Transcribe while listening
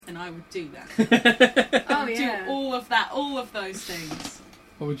then I would do that. Oh, Do all of that, all of those things.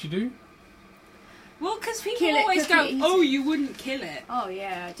 What would you do? Well, because people Kill it, always cook go, it, eat "Oh, it." you wouldn't kill it." Oh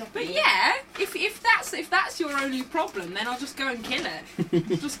yeah, definitely. But yeah, if that's your only problem, then I'll just go and kill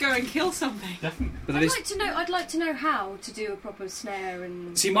it. Just go and kill something. Definitely. But I'd like to know how to do a proper snare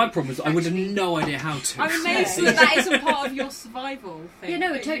and. see, my problem is I would have no idea how to. I'm amazed that isn't part of your survival thing. Yeah,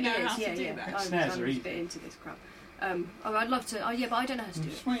 no, that it you totally know how is. to Yeah, do yeah. that. Snares I'm are a easy. bit into this crap. I'd love to. Oh yeah, but I don't know how to do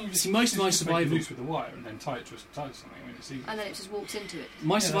it. See, most of my Make it survival- loose with the wire and then tie it to something. I mean, it's easy. And then it just walks into it.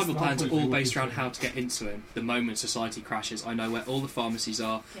 My that's survival the whole plans are point, all we based walk around into how to get insulin. The moment society crashes, I know where all the pharmacies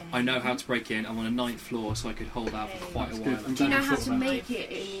are. Yeah. I know how to break in. I'm on a 9th floor, so I could hold out for quite a That's while. good. I'm Do you glad know how thought to about make it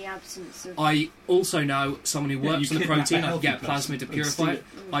in the absence of? I also know someone who Yeah, works you on the kidnap a protein. I could healthy get a plasmid to person and purify steal it.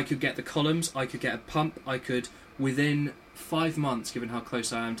 I could get the columns. I could get a pump. I could, within 5 months, given how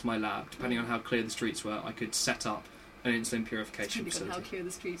close I am to my lab, depending on how clear the streets were, I could set up an insulin purification Depending on how facility. clear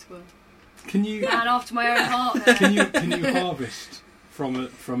the streets were. Can you Man after my own heart. can you harvest from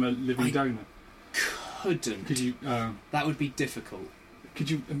a living donor? Couldn't. Could you That would be difficult. could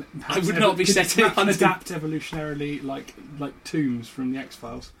you? I would not be setting up adapt evolutionarily like Tooms from the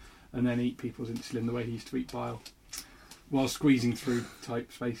X-Files, and then eat people's insulin the way he used to eat bile, while squeezing through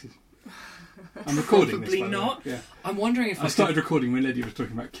tight spaces. I'm recording this. Probably by the way. not. Yeah. I'm wondering if I started recording when Lydia was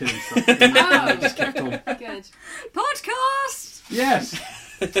talking about killing stuff. Oh, just kept on. good. Podcast. Yes.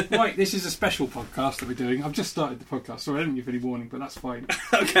 Right, this is a special podcast that we're doing. I've just started the podcast, so I didn't give any warning, but that's fine.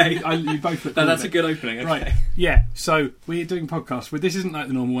 Okay. You both look No, cool that's with a it. good opening. Okay. Right, yeah, so we're doing podcasts. But this isn't like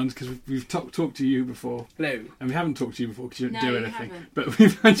the normal ones, because we've talked to you before, Hello. and we haven't talked to you before because you don't No, do you anything. haven't. But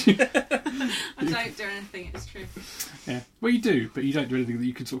we've had you. I don't do anything, it's true. Yeah, well, you do, but you don't do anything that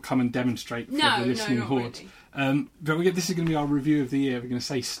you can sort of come and demonstrate for No, the listening not hordes. really. But this is going to be our review of the year. We're going to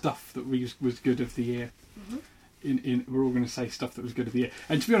say stuff that was good of the year. We're all going to say stuff that was good of the year.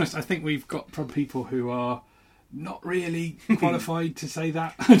 And to be honest, I think we've got probably people who are not really qualified to say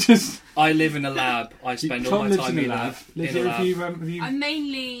that. Just I live in a lab. I spend all Tom my lives time in a in lab. in a Lydia, lab. have you I've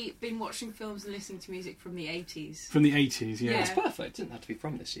mainly been watching films and listening to music from the 80s. from the 80s? Yeah. Yeah. It's perfect. It didn't have to be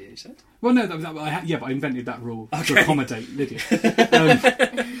from this year, you said. Well, no, but I invented that rule to Okay. accommodate Lydia.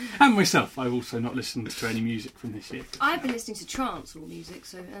 And myself, I've also not listened to any music from this year. I've been listening to trance all music,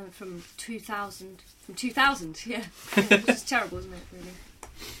 so from 2000. From 2000, yeah. Which is terrible, isn't it? Really.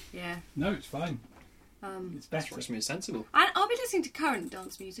 Yeah. No, it's fine. It's better. Strikes me as sensible. And I'll be listening to current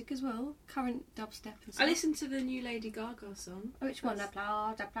dance music as well, current dubstep and stuff. I listened to the new Lady Gaga song. Oh, which one? That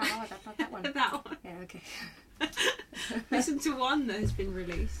one. That one. Yeah, okay. Listen to one that has been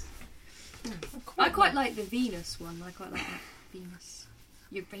released. I quite like the Venus one. I quite like that. Venus.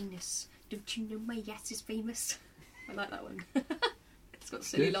 Uranus. Don't you know my ass is famous? I like that one. It's got a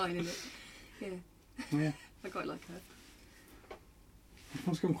silly Good. line in it. Yeah, Yeah. I quite like her.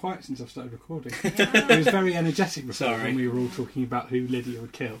 Everyone's gone quiet since I've started recording. Yeah. It was very energetic before Sorry. when we were all talking about who Lydia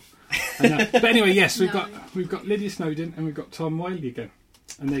would kill. But anyway, yes, we've No. got Lydia Snowden and we've got Tom Wiley again,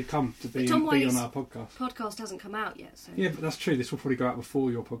 and they've come to be But Tom on Wiley's- our podcast. Podcast hasn't come out yet, so. Yeah, but that's true. This will probably go out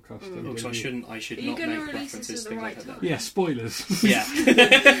before your podcast. Mm. Oh, so I should Are you not gonna make release this references at to the things right like that. time? Yeah, spoilers. Yeah.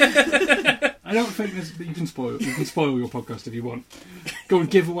 I don't think you can spoil. You can spoil your podcast if you want. Go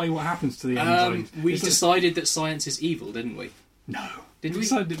and give away what happens to the enzymes. We It's like- decided that science is evil, didn't we? no. Did we we?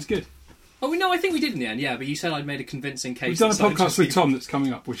 decided it was good. Oh, no, I think we did in the end, yeah, but you said I'd made a convincing case. We've done a that science podcast was with evil. Tom that's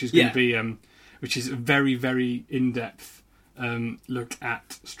coming up, which is going Yeah. to be, which is a very, very in-depth look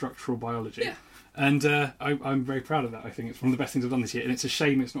at structural biology. Yeah. And I'm very proud of that. I think it's one of the best things I've done this year, and it's a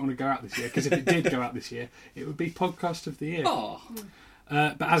shame it's not going to go out this year, because if it did go out this year, it would be podcast of the year. Oh,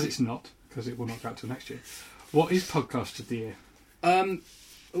 But as it's not, because it will not go out till next year. What is podcast of the year?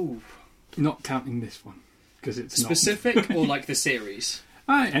 ooh, Not counting this one, because it's specific or like the series?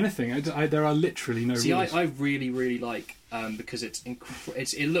 not. Anything. There are literally no See, rules. I really, really like because it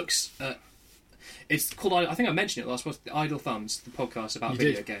looks. It's called. I think I mentioned it last month. Idle Thumbs, the podcast about You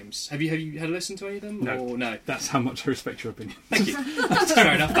video did. games. Have you had a listen to any of them? No. Or no? That's how much I respect your opinion. Thank you. That's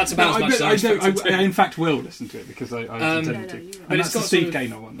fair enough. That's about as much as I respect it too. I in fact will listen to it because I intend No, to. you're right. And But that's it's the got Steve sort of-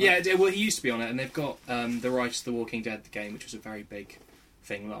 Gaynor one. Right? Yeah, well, he used to be on it, and they've got the rights to The Walking Dead, the game, which was a very big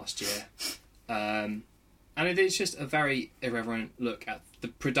thing last year. And it is just a very irreverent look at the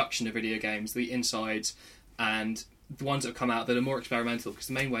production of video games, the insides, and the ones that have come out that are more experimental, because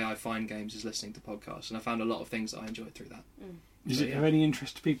the main way I find games is listening to podcasts, and I found a lot of things that I enjoyed through that. Is So, it yeah. of any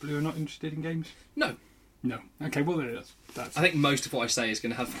interest to people who are not interested in games? No. No. Okay, well, that's I think most of what I say is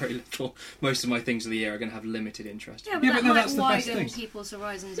going to have very little. Most of my things of the year are going to have limited interest. Yeah, but Yeah, that but no, might that's the best widen thing. people's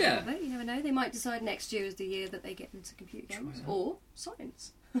horizons Yeah. a little bit. You never know. They might decide next year is the year that they get into computer games that. or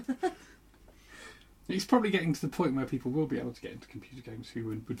science. It's probably getting to the point where people will be able to get into computer games who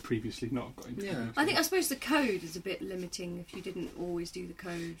would previously not have got into Yeah. games. I suppose the code is a bit limiting if you didn't always do the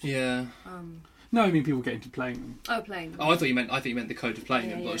code. Yeah. No, I mean people get into playing them. Playing. Oh, I thought you meant the code of playing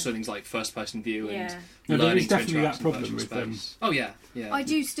Yeah, them. yeah. So things like first-person view and Yeah. No, but learning there's to definitely interact that in problem virtual with them. space. Oh yeah, yeah. I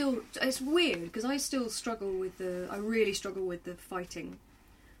do still. It's weird because I still struggle with the. I really struggle with the fighting.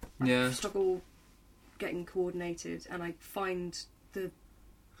 I Yeah. struggle getting coordinated, and I find the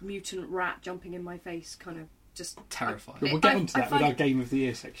mutant rat jumping in my face kind of just Terrifying. But we'll get I- onto I that with find our it- Game of the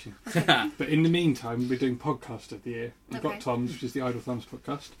Year section. But in the meantime, we're doing Podcast of the Year. We've Okay. got Tom's, which is the Idle Thumbs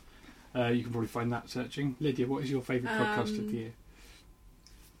podcast. You can probably find that searching. Lydia, what is your favourite podcast of the year?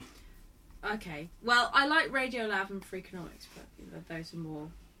 Okay. Well, I like Radiolab and Freakonomics, but those are more.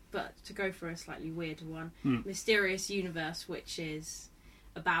 But to go for a slightly weirder one, Mysterious Universe, which is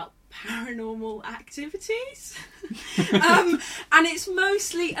about paranormal activities. And it's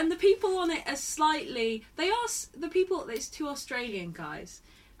mostly, and the people on it are slightly, it's two Australian guys.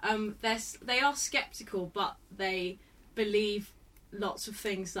 They are sceptical, but they believe lots of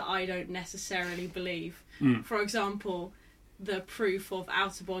things that I don't necessarily believe. For example, the proof of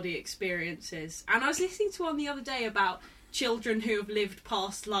out-of-body experiences. And I was listening to one the other day about children who have lived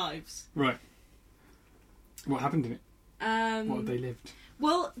past lives. Right. What happened in it? What have they lived?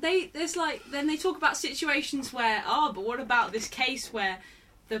 Well, then they talk about situations where, but what about this case where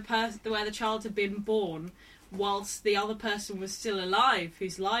where the child had been born whilst the other person was still alive,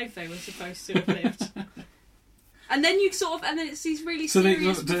 whose life they were supposed to have lived. And then and then it's these really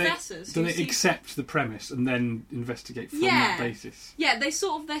serious professors. Do who they see- accept the premise and then investigate from that basis? Yeah, they're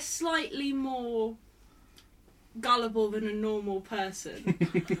slightly more gullible than a normal person,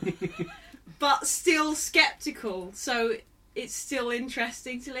 but still sceptical. So it's still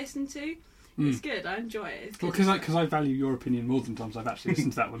interesting to listen to. It's good. I enjoy it. It's Well, good. because I value your opinion more than Tom's. I've actually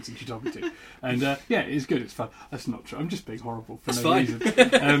listened to that one since you told me to, and yeah, it's good. It's fun. That's not true. I'm just being horrible for That's no fine.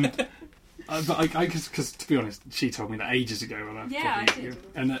 reason. But because to be honest, she told me that ages ago, and I did.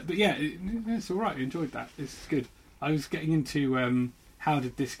 And but yeah, it's all right. I enjoyed that. It's good. I was getting into How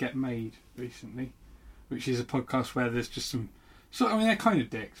Did This Get Made recently, which is a podcast where there's just some. So I mean, they're kind of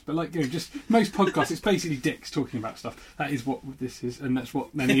dicks, but just most podcasts, it's basically dicks talking about stuff. That is what this is, and that's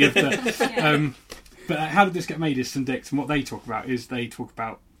what many of the. But How Did This Get Made is some dicks, and what they talk about is they talk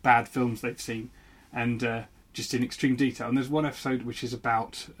about bad films they've seen, and just in extreme detail. And there's one episode which is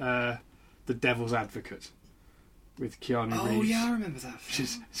about The Devil's Advocate with Keanu Reeves. Oh yeah, I remember that.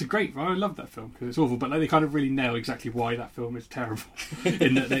 It's a great. I love that film because it's awful, but they kind of really nail exactly why that film is terrible.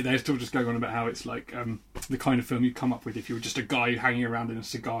 In that they're still just going on about how it's like the kind of film you'd come up with if you were just a guy hanging around in a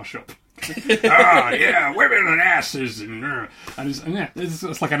cigar shop. Yeah, women and asses, and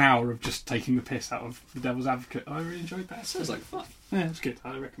it's like an hour of just taking the piss out of The Devil's Advocate. I really enjoyed that. Sounds like fun. Yeah, it's good.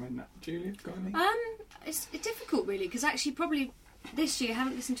 I recommend that. Julia, got any? It's difficult really because actually probably this year I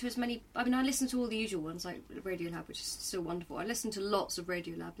haven't listened to as many. I mean, I listened to all the usual ones like Radiolab, which is still wonderful. I listened to lots of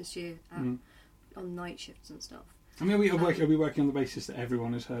Radiolab this year on night shifts and stuff. I mean, are we working on the basis that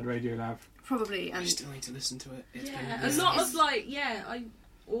everyone has heard Radiolab? Probably, I and still need to listen to it. It's Yeah, been a lot of I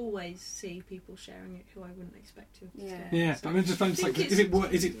always see people sharing it who I wouldn't expect to. Yeah, but I mean, just like,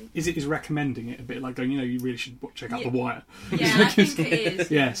 think is recommending it a bit like going? You really should check out The Wire. Yeah, I think it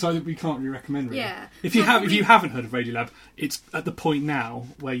is. Yeah, so we can't really recommend. Really. Yeah. If you haven't heard of Radiolab, it's at the point now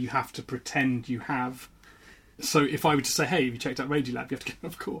where you have to pretend you have. So if I were to say, "Hey, have you checked out Radiolab?" You have to go,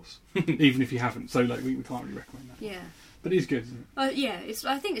 "Of course," even if you haven't. So we can't really recommend that. yeah, But it is good, isn't it? yeah.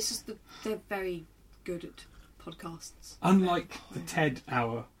 I think it's just they're very good at podcasts. Unlike the TED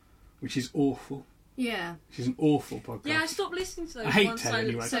Hour, which is awful. Yeah, Which is an awful podcast. Yeah, I stopped listening to those I hate once Ted I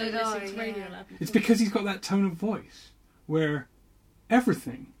anyway. started So did listening to I, Radiolab. yeah. It's because he's got that tone of voice where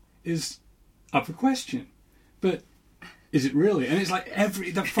everything is up for question. But is it really? And it's like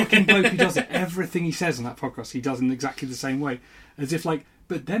that fucking bloke who does it, everything he says on that podcast, he does in exactly the same way. As if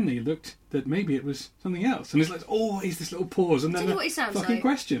but then they looked that maybe it was something else. And it's like, always this little pause and Do then you know the what he sounds fucking like?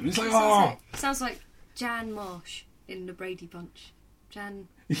 question. And it's like, sounds like Jan Marsh in the Brady Bunch. Jan.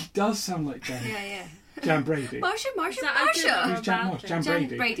 He does sound like Jan. Yeah. Jan Brady. Marsha. Is that a good or Who's a Jan bad Marsh? thing? Jan Jan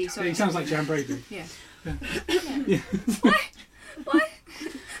Brady. Brady, Yeah, sorry. he sounds like Jan Brady. Yeah. Yeah. Why?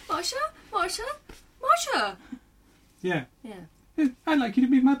 Marsha. Yeah. Yeah. I'd like you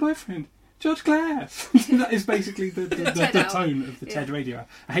to be my boyfriend, George Glass. That is basically the TED hour. tone of the Yeah. TED radio hour.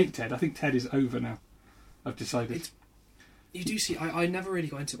 I hate TED. I think TED is over now. I've decided. You do see, I never really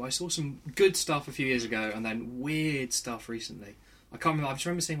got into it, but I saw some good stuff a few years ago and then weird stuff recently. I can't remember, I just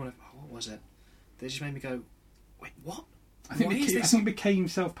remember seeing one of, what was it? They just made me go, wait, what? I think it became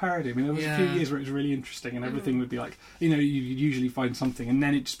self-parody. I mean, there was a few years where it was really interesting and everything would be like, you usually find something, and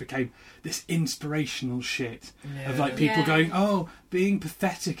then it just became this inspirational shit of like people going, "Oh, being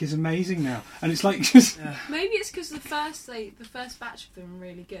pathetic is amazing now," and it's like just maybe it's because the first batch of them were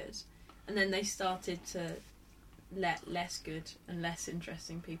really good, and then they started to let less good and less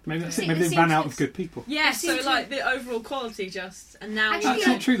interesting people. Maybe that's it. Maybe they ran out of good people. Yeah, so like the overall quality just, and now Actually, that's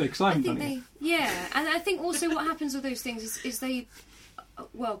not true though, because I haven't done it. Yeah, and I think also what happens with those things is they,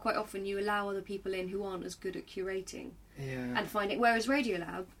 well, quite often you allow other people in who aren't as good at curating and finding. Whereas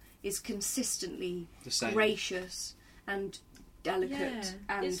Radiolab is consistently gracious and delicate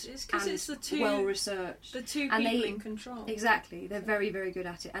and it's the two, well researched. The two people in control. Exactly, they're very, very good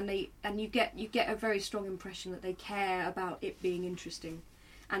at it, and you get a very strong impression that they care about it being interesting.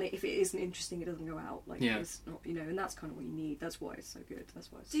 And if it isn't interesting, it doesn't go out. It's not, and that's kind of what you need. That's why it's so good.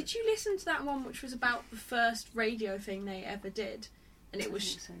 That's why. Did you listen to that one, which was about the first radio thing they ever did? And it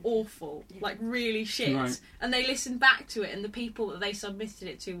was awful, like really shit. Right. And they listened back to it, and the people that they submitted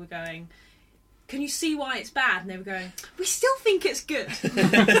it to were going, "Can you see why it's bad?" And they were going, "We still think it's good."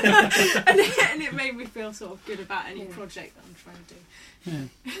 and it made me feel sort of good about any project that I'm trying to do.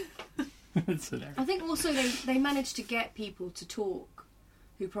 Yeah. That's hilarious. I think also they managed to get people to talk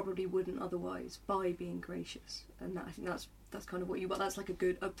who probably wouldn't otherwise by being gracious, and I think that's kind of what you want. That's like a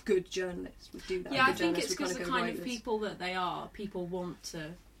good journalist would do that. Yeah, I think it's because the kind of people that they are, people want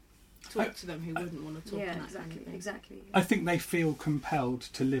to talk to them who wouldn't want to talk. Yeah, to that exactly. Yeah. I think they feel compelled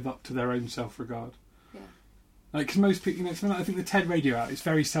to live up to their own self-regard. Yeah. Like, because most people, I think the TED Radio Out is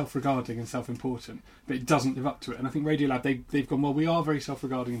very self-regarding and self-important, but it doesn't live up to it. And I think Radiolab, they've gone, well, we are very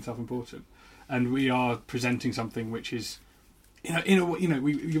self-regarding and self-important, and we are presenting something which is, we're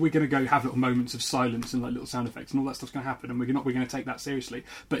going to go have little moments of silence and like little sound effects and all that stuff's going to happen, and we're going to take that seriously.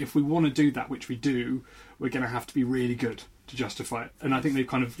 But if we want to do that, which we do, we're going to have to be really good to justify it. And I think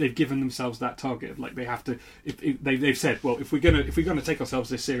they've given themselves that target. Like they have to, they've said, well, if we're going to take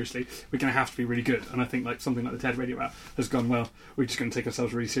ourselves this seriously, we're going to have to be really good. And I think like something like the TED Radio Out has gone, well, we're just going to take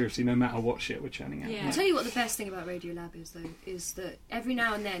ourselves really seriously, no matter what shit we're churning out. Yeah. I'll tell you what the best thing about Radiolab is, though, is that every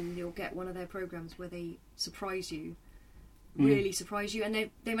now and then you'll get one of their programmes where they surprise you. Really surprise you, and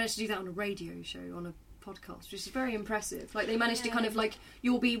they managed to do that on a radio show, on a podcast, which is very impressive. Like they managed to kind of like,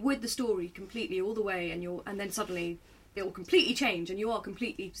 you'll be with the story completely all the way, and then suddenly it will completely change, and you are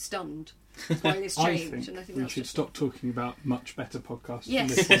completely stunned by this change. I think we should stop talking about much better podcasts.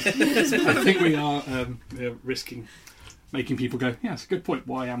 Yes, than this one. I think we are risking making people go, yeah, that's a good point.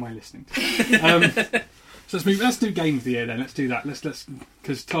 Why am I listening to So let's do Game of the Year then. Let's do that. Let's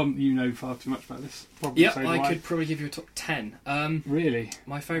because Tom, you know far too much about this. Probably. Yeah, I could probably give you a top 10. Really?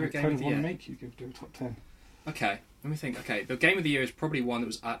 My favourite Game of the Year. I want to make you do a top 10. Okay, let me think. Okay, the Game of the Year is probably one that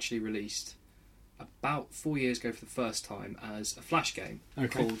was actually released about 4 years ago for the first time as a Flash game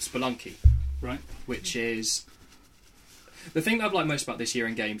called Spelunky. Right. Which is... The thing that I've liked most about this year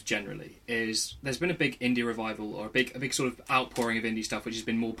in games generally is there's been a big indie revival, or a big sort of outpouring of indie stuff which has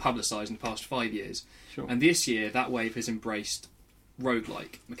been more publicised in the past 5 years. Sure. And this year that wave has embraced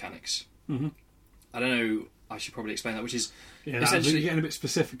roguelike mechanics. Mm-hmm. I don't know, I should probably explain that, which is essentially... You're getting a bit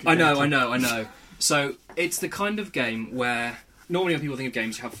specific. I know. So it's the kind of game where normally when people think of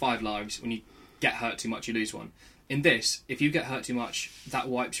games you have 5 lives. When you get hurt too much you lose 1. In this, if you get hurt too much, that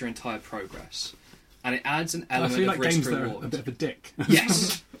wipes your entire progress. And it adds an element I feel like of risk games reward. That are a bit of a dick.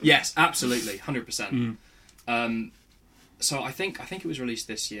 Yes, absolutely, 100%. So I think it was released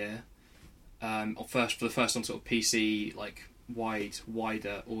this year, for the first on sort of PC, like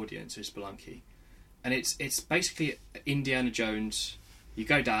wider audience is Spelunky, and it's basically Indiana Jones. You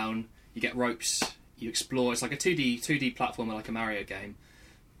go down, you get ropes, you explore. It's like a 2D platformer, like a Mario game.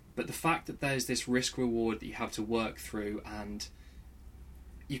 But the fact that there's this risk reward that you have to work through, and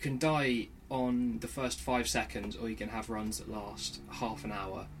you can die on the first 5 seconds, or you can have runs that last half an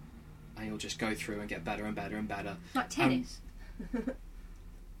hour, and you'll just go through and get better and better and better. Like tennis?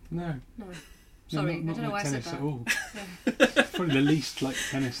 No. Sorry, not I don't know why I said that. At all. It's probably the least like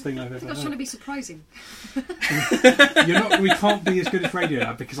tennis thing I've ever I was heard. trying to be surprising. We can't be as good as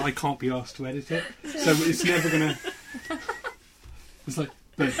Radiolab because I can't be asked to edit it, so it's never gonna. It's like,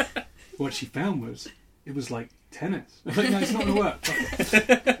 but what she found was it was like tennis. I think no, it's not going to work.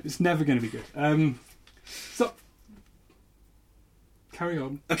 It's never going to be good. So carry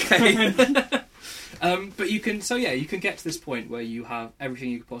on. Okay. But you can get to this point where you have everything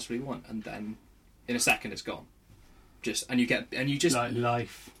you could possibly want, and then in a second it's gone.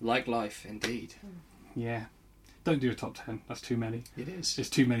 Like life, indeed. Yeah. Don't do a top 10. That's too many. It is. It's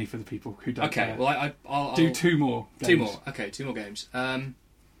too many for the people who don't. Okay. Well, I'll do 2 more. Games. 2 more. Okay, 2 more games. I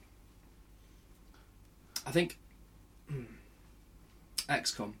think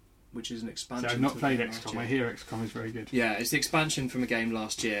XCOM, which is an So expansion. I've not to a played game last XCOM. year. I hear XCOM is very good. Yeah, it's the expansion from a game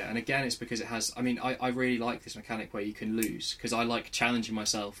last year, and again, it's because it has. I mean, I really like this mechanic where you can lose because I like challenging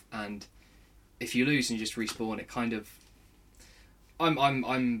myself, and if you lose and you just respawn, it kind of.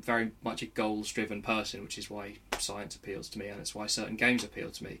 I'm very much a goals-driven person, which is why science appeals to me, and it's why certain games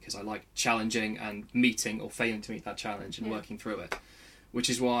appeal to me because I like challenging and meeting or failing to meet that challenge and working through it. Which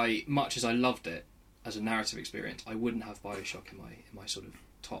is why, much as I loved it as a narrative experience, I wouldn't have BioShock in my sort of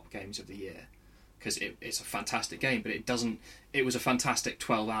top games of the year. Because it's a fantastic game, but it doesn't. It was a fantastic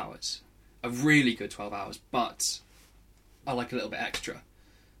 12 hours, a really good 12 hours, but I like a little bit extra.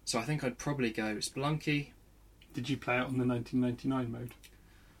 So I think I'd probably go Spelunky. Did you play it on the 1999 mode?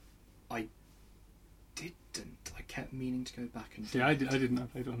 I didn't. I kept meaning to go back and. See, I didn't. I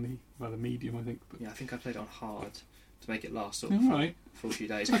played it on the medium, I think. But... Yeah, I think I played it on hard to make it last sort All of right. for a few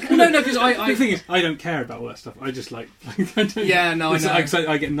days. Well, no, because The thing is, I don't care about all that stuff. I just like. I don't, Yeah, no, I know.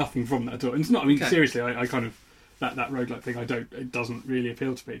 I get nothing from that at all. And it's not. I mean, Okay. seriously, I kind of that roguelike thing. It doesn't really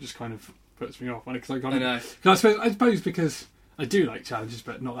appeal to me. It just kind of puts me off. Because I kind of. know. Cause I suppose because I do like challenges,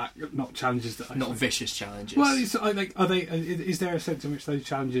 but not challenges that I Not find- vicious challenges. Well, are they? Is there a sense in which those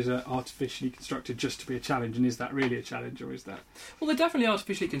challenges are artificially constructed just to be a challenge, and is that really a challenge, or is that? Well, they're definitely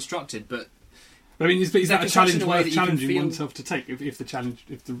artificially constructed, but I mean, is that a challenge in a way worth that you can challenging feel- oneself to take? If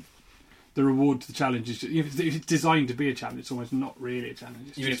the reward to the challenge is if it's designed to be a challenge, it's almost not really a challenge.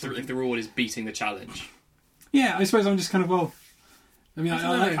 It's even just if the reward is beating the challenge. yeah, I suppose I'm just kind of I mean, I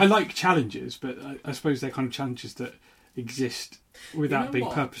don't know. I like challenges, but I suppose they're kind of challenges that exist without You know being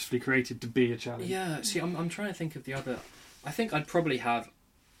what? purposefully created to be a challenge. Yeah, see, I'm trying to think of the other. I think I'd probably have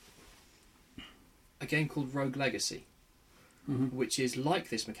a game called Rogue Legacy, which is like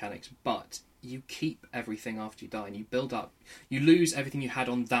this mechanics, but you keep everything after you die, and you build up. You lose everything you had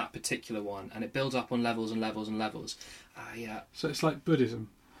on that particular one, and it builds up on levels and levels and levels. Yeah, So it's like Buddhism.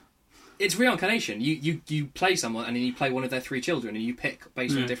 it's reincarnation. You play someone, and then you play one of their 3 children, and you pick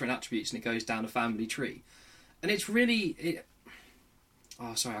based on Yeah. different attributes, and it goes down a family tree. And it's really.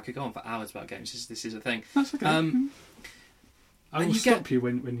 Oh, sorry, I could go on for hours about games. This is a thing. That's okay. I and will you stop get- you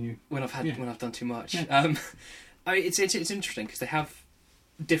when you. When I've had Yeah. when I've done too much. Yeah. It's interesting because they have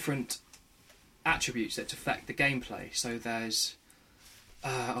different attributes that affect the gameplay. So there's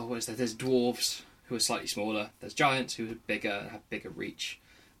what is there? There's dwarves who are slightly smaller. There's giants who are bigger and have bigger reach,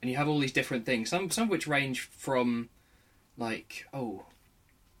 and you have all these different things. Some of which range from like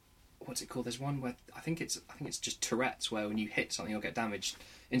what's it called? There's one where I think it's just Tourette's, where when you hit something you'll get damaged.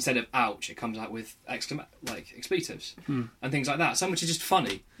 Instead of ouch, it comes out with expletives and things like that. Some which are just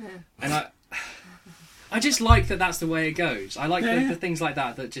funny, and I just like that. That's the way it goes. I like the things like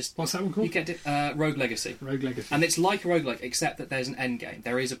that. That just What's that one called? you get Rogue Legacy, Rogue Legacy. and it's like a roguelike except that there's an end game.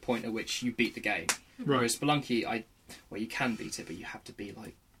 There is a point at which you beat the game. Right. Whereas Spelunky, you can beat it, but you have to be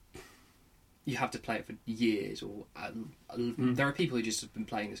like. You have to play it for years, or there are people who just have been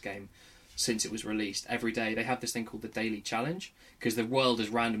playing this game since it was released every day. They have this thing called the Daily Challenge because the world is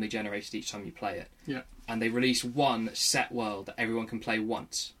randomly generated each time you play it. Yeah. And they release one set world that everyone can play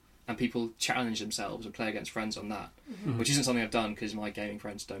once, and people challenge themselves and play against friends on that, which isn't something I've done because my gaming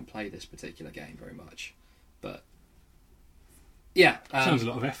friends don't play this particular game very much. But yeah, sounds a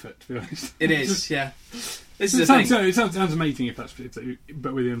lot of effort, to be honest. it is. Yeah, this is It the sounds, thing. it sounds amazing if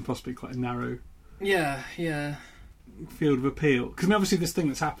but within possibly quite a narrow Yeah. field of appeal. Because I mean, obviously, this thing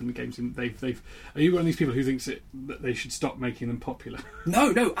that's happened in games, and they've. Are you one of these people who thinks that they should stop making them popular?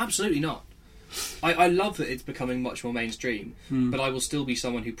 No, absolutely not. I love that it's becoming much more mainstream, but I will still be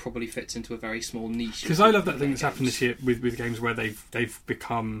someone who probably fits into a very small niche. Because I love that thing that's happened this year with games where they've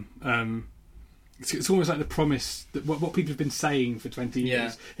become. It's almost like the promise that what people have been saying for 20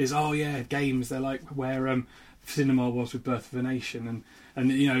 years is, games, they're like where cinema was with Birth of a Nation, and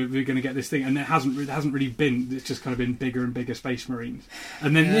we're going to get this thing, and it hasn't really been. It's just kind of been bigger and bigger Space Marines,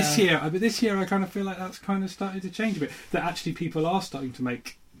 and then this year I kind of feel like that's kind of started to change a bit. That actually people are starting to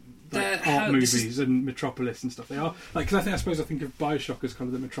make art movies and Metropolis and stuff. They are because I think of BioShock as kind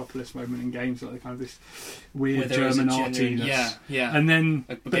of the Metropolis moment in games, like kind of this weird German artiness. Yeah. And then,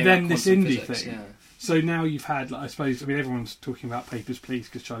 Like, but then this quantum indie physics, thing. yeah. So now you've had, everyone's talking about Papers, Please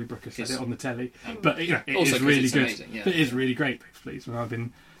because Charlie Brooker said Yes. it on the telly. But it Also is 'cause really it's good. amazing, yeah. But it is really great, Papers, Please. And I've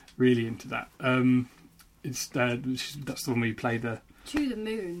been really into that. That's the one where you play the. To the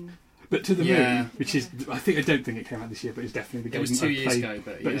Moon. But To the Yeah. Moon, which is I don't think it came out this year, but it's definitely the game. It was 2 I years played, ago,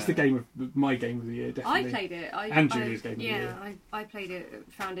 but it's the game of my game of the year. Definitely. I played it. And Julia's game of the year. I played it.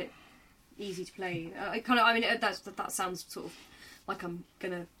 Found it easy to play. That sounds sort of like I'm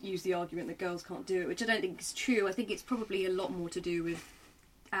gonna use the argument that girls can't do it, which I don't think is true. I think it's probably a lot more to do with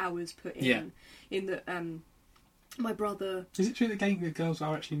hours put in. Yeah. In that My brother. Is it true that girls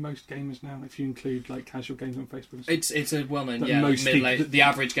are actually most gamers now, if you include like casual games on Facebook and stuff? It's a well-known, But most middle-aged. The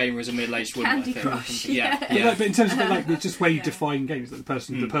average gamer is a middle-aged woman. Candy I think. Crush, Yeah. But in terms of like, it's just where you Yeah. define games, that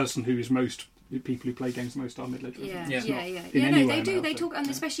the person who is most, the people who play games the most are middle-aged. Yeah, Yeah. yeah, in yeah. No, anywhere they do. now, They so, talk, and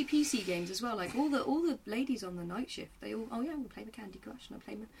yeah. especially PC games as well. Like all the ladies on the night shift, they all, oh yeah, we'll play the Candy Crush, and I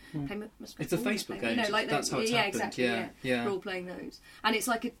play my It's the Facebook games. games. Like That's how it's yeah, happened. exactly. Yeah. We're all playing those, and it's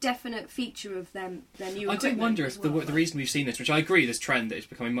like a definite feature of their new. I do equipment wonder as if well, the reason we've seen this, which I agree, this trend that is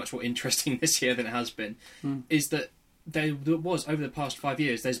becoming much more interesting this year than it has been, is that there was, over the past 5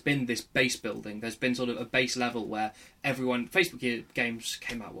 years, there's been this base building. There's been sort of a base level where everyone... Facebook games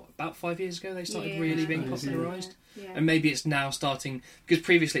came out, about 5 years ago? They started really being popularised? Yeah. And maybe it's now starting... Because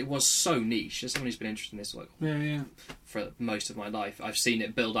previously it was so niche. As someone who's been interested in this for most of my life, I've seen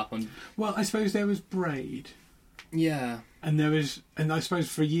it build up on... Well, I suppose there was Braid. Yeah. And I suppose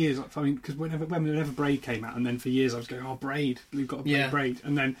for years, I mean, because whenever Braid came out, and then for years I was going, oh, Braid, we've got to play Braid.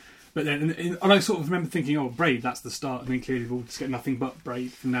 And I sort of remember thinking, oh, Braid, that's the start. And then clearly we'll just get nothing but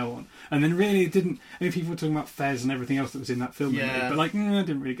Braid from now on. And then really it didn't, I mean, people were talking about Fez and everything else that was in that film. Yeah. But like, I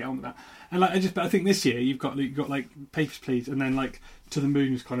didn't really get on with that. And like, but I think this year you've got like Papers, Please, and then like To the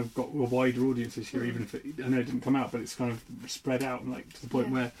Moon's kind of got a wider audience this year, even if I know it didn't come out, but it's kind of spread out and like to the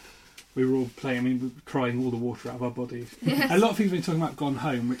point where we were all playing, I mean, we were crying all the water out of our bodies. Yes. A lot of people have been talking about Gone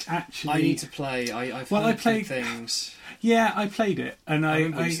Home, which actually... I need to play. I've heard good things. Yeah, I played it, and I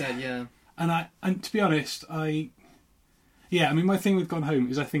remember what you said, yeah. And to be honest, I mean, my thing with Gone Home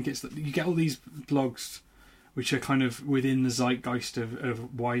is I think it's that you get all these blogs which are kind of within the zeitgeist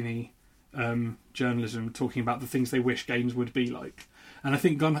of whiny journalism, talking about the things they wish games would be like. And I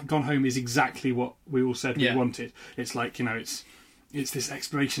think Gone Home is exactly what we all said we wanted. It's like, you know, it's this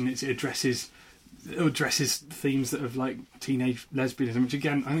exploration. It addresses themes that of like teenage lesbianism, which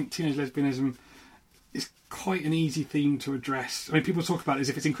again, I think teenage lesbianism is quite an easy theme to address. I mean, people talk about it as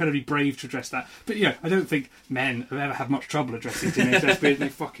if it's incredibly brave to address that, but you know, I don't think men have ever had much trouble addressing teenage lesbianism. They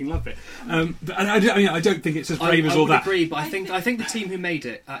fucking love it. But I don't think it's as brave as all that. I agree, but I think the team who made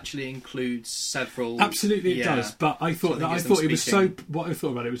it actually includes several. Absolutely, it does. But I thought it was so. What I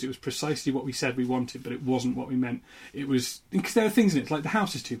thought about it was precisely what we said we wanted, but it wasn't what we meant. It was because there are things in it. It's like the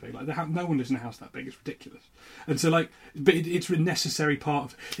house is too big. Like no one lives in a house that big. It's ridiculous. And so like, but it's a necessary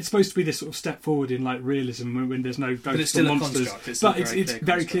part of. It's supposed to be this sort of step forward in like realism when there's no ghosts or monsters. But it's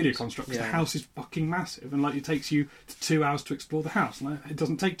very clearly a construct because the house is fucking massive, and like it takes you 2 hours to explore the house, and it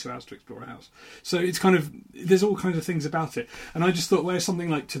doesn't take 2 hours to explore a house. So it's kind of, there's all kinds of things about it, and I just thought, where's something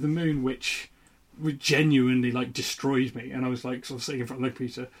like To the Moon, which genuinely like destroyed me, and I was like sort of sitting in front of the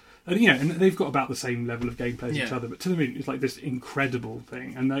computer. And you know, and they've got about the same level of gameplay as each other, but To the Moon is like this incredible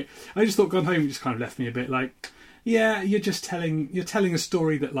thing. And I just thought Gone Home just kind of left me a bit like, yeah, you're telling a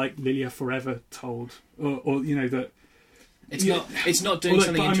story that like Lilia Forever told, or you know that. It's not doing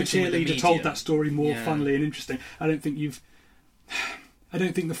something interesting with the media. Told that story more funnily and interesting. I don't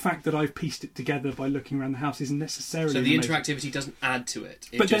think the fact that I've pieced it together by looking around the house is necessarily. So the amazing. interactivity doesn't add to it.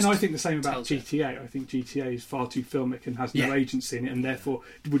 But then I think the same about GTA. I think GTA is far too filmic and has no agency in it, and therefore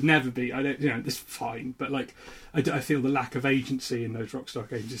would never be. I don't, you know, it's fine, but like I feel the lack of agency in those Rockstar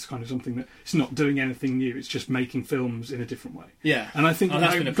games is kind of something that it's not doing anything new. It's just making films in a different way. Yeah, and I think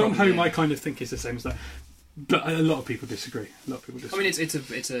Gone Home, I kind of think is the same as that. But a lot of people disagree. I mean, it's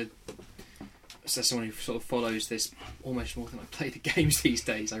as someone who sort of follows this almost more than I play the games these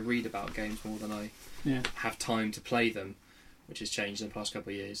days. I read about games more than I have time to play them, which has changed in the past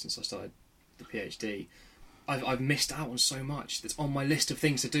couple of years since I started the PhD. I've missed out on so much that's on my list of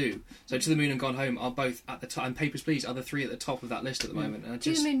things to do. So To the Moon and Gone Home are both at the top, and Papers, Please are the three at the top of that list at the moment. And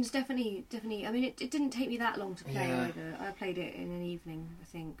To the Moon's definitely. I mean, it didn't take me that long to play either. I played it in an evening, I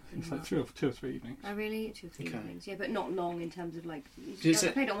think. It's like 2 or 3 evenings. Oh, really? 2 or 3 evenings. Yeah, but not long in terms of like. I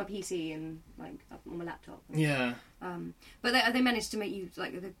played it on my PC and like on my laptop. Yeah. But they managed to make you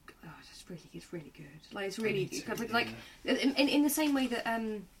like it's really good. Like it's really like in the same way that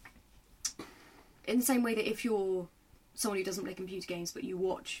in the same way that if you're someone who doesn't play computer games but you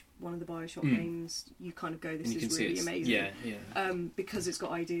watch one of the BioShock games, you kind of go, this is really amazing. Yeah. Because it's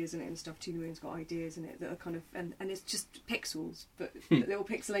got ideas in it and stuff. To the Moon's got ideas in it that are kind of and it's just pixels, but little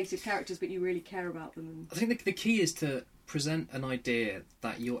pixelated characters, but you really care about them. I think the key is to present an idea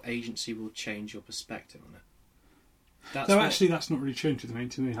that your agency will change your perspective on it. That's not really true. To the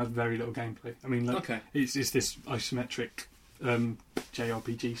Moon has very little gameplay. I mean, like, it's this isometric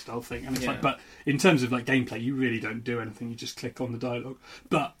JRPG style thing, and it's like, but in terms of like gameplay, you really don't do anything. You just click on the dialogue.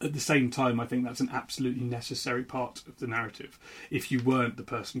 But at the same time, I think that's an absolutely necessary part of the narrative. If you weren't the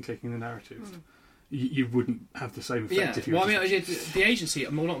person clicking the narrative, you wouldn't have the same effect. If you the agency,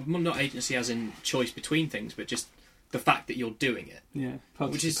 not agency as in choice between things, but just the fact that you're doing it. Yeah,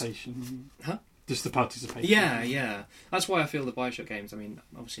 participation. Huh? Just the participation. Yeah. That's why I feel the Bioshock games, I mean,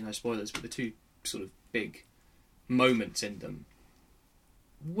 obviously no spoilers, but the two sort of big moments in them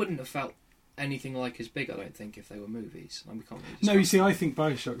wouldn't have felt anything like as big, I don't think, if they were movies. I mean, we can't really No, you see, I think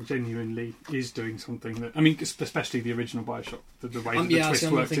Bioshock genuinely is doing something that... I mean, especially the original Bioshock, the way that the twist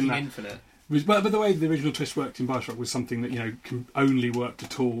I'm worked in that... Infinite. But the way the original twist worked in Bioshock was something that, can only work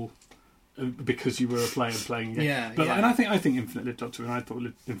at all because you were a player playing a game. Yeah, And I think Infinite lived up to it, and I thought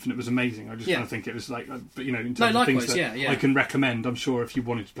Infinite was amazing. I just kind of think it was like... But, in terms of things that I can recommend, I'm sure if you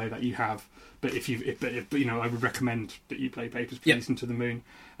wanted to play that, you have... But I would recommend that you play Papers, Please, and To the Moon.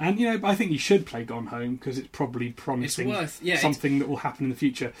 And, I think you should play Gone Home, because it's probably promising something that will happen in the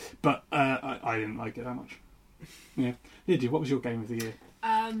future. But I didn't like it that much. Yeah. Lydia, what was your game of the year?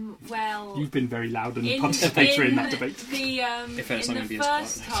 Well... You've been very loud and participatory in that debate. In the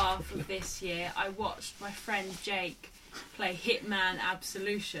first half of this year, I watched my friend Jake play Hitman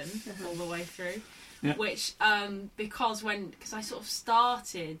Absolution all the way through. Yeah. Which, because I sort of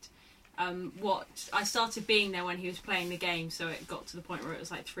started... I started being there when he was playing the game, so it got to the point where it was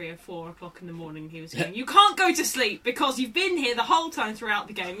like 3 or 4 o'clock in the morning. He was going, "You can't go to sleep because you've been here the whole time throughout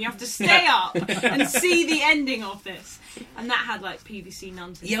the game. You have to stay up and see the ending of this." And that had like PVC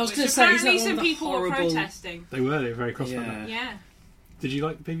nuns. Yeah, I was going to say, apparently some people were protesting. They were very cross about that. Yeah. Did you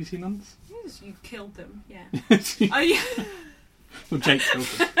like the PVC nuns? Yes, you killed them. Yeah. Oh yeah. Well, Jake killed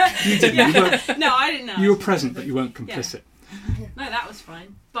them. You didn't. Yeah. No, I didn't know. You were present, but you weren't complicit. Yeah. No, that was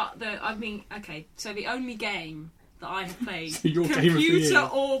fine. But so the only game that I have played, your computer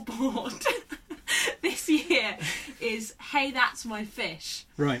or board, this year is Hey That's My Fish.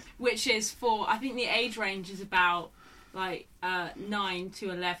 Right. Which is for, I think the age range is about like 9 to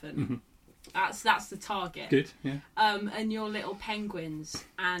 11. Mm-hmm. That's the target. Good, yeah. And you're little penguins,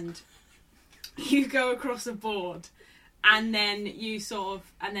 and you go across a board, and then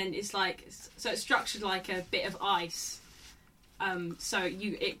it's like, so it's structured like a bit of ice. So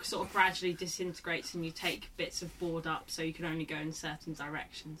it sort of gradually disintegrates, and you take bits of board up, so you can only go in certain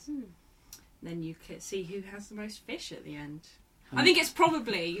directions. Then you can see who has the most fish at the end. I think it's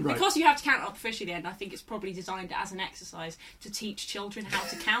probably, because you have to count up fish at the end, I think it's probably designed as an exercise to teach children how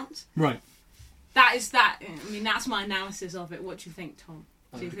to count. Right. That's my analysis of it. What do you think, Tom?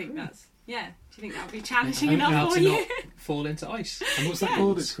 Do you think that's... Yeah. Do you think that would be challenging enough for you? Not fall into ice. And what's that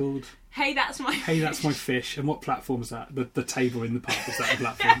called? It's called... Hey, That's My Fish. Hey, That's My Fish. And what platform is that? The table in the pub, is that a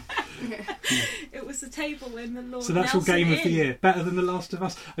platform? Yeah. It was the table in the Lord So that's Nelson your game of the Inn. year. Better than The Last of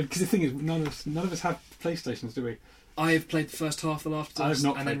Us? Because the thing is, none of us have PlayStations, do we? I have played the first half of The Last of Us,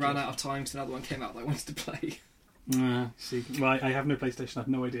 and then ran it. out of time because another one came out that I wanted to play. See, well, I have no PlayStation. I have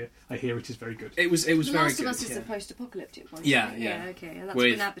no idea. I hear it is very good. It was very good. The Last of Us is the post-apocalyptic one. Yeah, yeah. Okay, and that's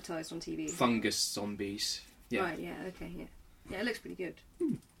with been advertised on TV. Fungus zombies. Yeah. Right. Yeah. Okay. Yeah. Yeah. It looks pretty good.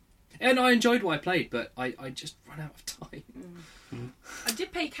 And I enjoyed what I played, but I just ran out of time. I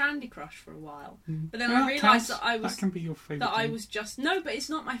did play Candy Crush for a while, but then I realised that can be your favourite. I was just but it's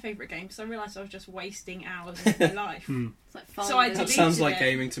not my favourite game, because I realised I was just wasting hours of my life. It's like fun. So I That deleted sounds like it.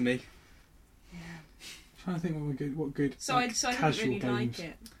 gaming to me. Yeah. I'm trying to think what good. So like, I didn't casual really games.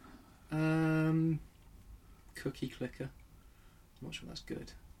 like it. Cookie Clicker. I'm not sure that's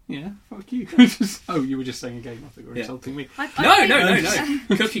good. Yeah, fuck you. You were just saying a game. I think you were insulting me. No.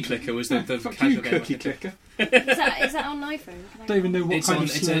 Cookie Clicker was the Fuck casual you, game. Cookie Clicker. Is that on iPhone? Can I Don't even know what It's kind on. of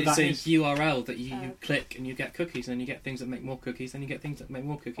It's slur a that is. URL that you click and you get cookies, and then you get things that make more cookies, then you get things that make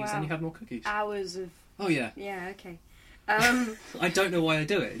more cookies, then you have more cookies. Hours of. Oh yeah. Yeah. Okay. I don't know why I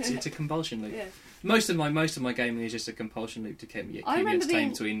do it. It's a compulsion loop. Yeah. Most of my gaming is just a compulsion loop to keep me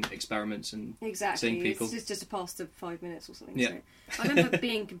entertained between experiments and seeing people. It's just to pass the 5 minutes or something. Yeah. So I remember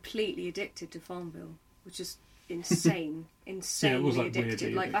being completely addicted to Farmville, which is insanely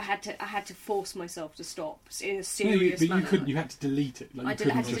addicted. Weirdly I had to force myself to stop in a No, serious but manner. you couldn't. You had to delete it. I had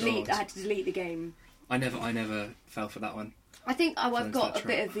to delete the game. I never fell for that one. I think I've Sounds got like a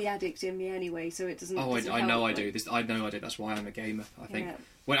bit of the addict in me anyway, so it doesn't. Oh, doesn't I know help, I do. I know I do. That's why I'm a gamer. I think. Yeah.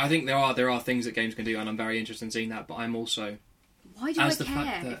 Well, I think there are things that games can do, and I'm very interested in seeing that. But I'm also. Why do As I the fact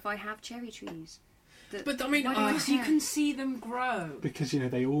care that- if I have cherry trees? But I mean, why do I Because you care? can see them grow. Because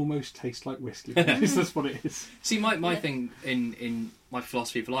they almost taste like whiskey. That's what it is. See, my thing in my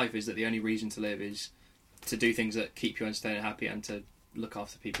philosophy for life is that the only reason to live is to do things that keep you entertained and happy, and to look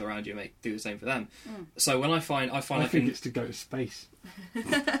after people around you and do the same for them. So when I find I think it's to go to space.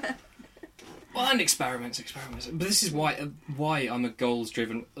 Well, and experiments. But this is why I'm a goals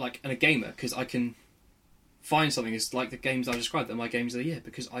driven and a gamer, because I can find something is like the games I described. They're my games of the year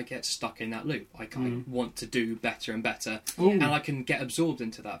because I get stuck in that loop. I want to do better and better, and I can get absorbed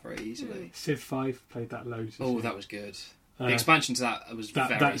into that very easily. Civ 5 played that loads. Oh, that was good. The expansion to that was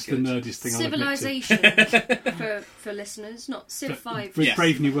very that's good. That's the nerdiest thing Civilization for listeners, not Civ 5. With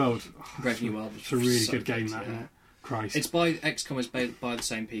Brave New World. Brave New World. It's a really so good game, that, isn't it? Christ. It's by XCOM, it's by the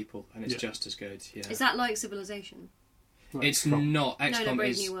same people, and it's just as good. Yeah. Is that like Civilization? Right, it's not. XCOM no,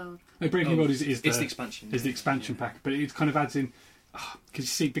 Brave is. New World. No, Brave New World is it's the expansion. Is the expansion pack, but it kind of adds in. Because you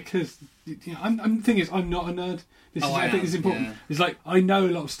see, because the thing is, I'm not a nerd. I think it's important. Yeah. It's like I know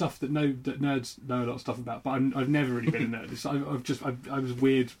a lot of stuff that nerds know a lot of stuff about, but I've never really been a nerd. I was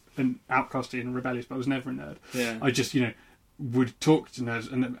weird and outcasty and rebellious, but I was never a nerd. Yeah. I just would talk to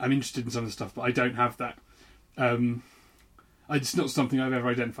nerds, and I'm interested in some of the stuff, but I don't have that. It's not something I've ever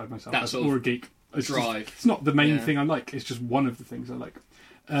identified myself as, or a geek. It's not the main thing I like. It's just one of the things I like.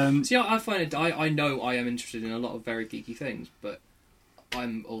 See, I find it. I know I am interested in a lot of very geeky things, but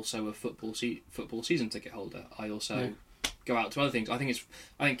I'm also a football season ticket holder. I also go out to other things. I think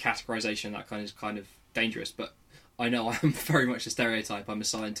categorization that kind of dangerous, but I know I am very much a stereotype. I'm a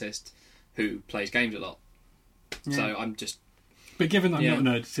scientist who plays games a lot, so I'm just. But given that I'm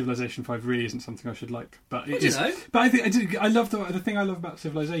not a nerd, Civilization 5 really isn't something I should like. But it is. But I love the thing I love about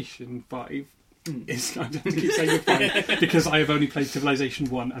Civilization 5 is I don't keep saying it 5 because I have only played Civilization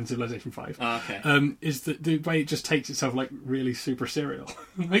 1 and Civilization 5. Is that the way it just takes itself like really super serial,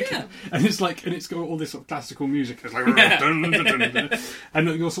 and it's got all this sort of classical music, it's like dun, dun, dun, dun, dun. And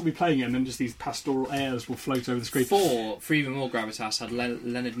you'll sort of be playing it, and then just these pastoral airs will float over the screen. For even more gravitas had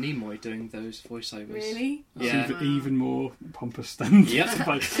Leonard Nimoy doing those voiceovers. Really? Yeah. Even more pompous than.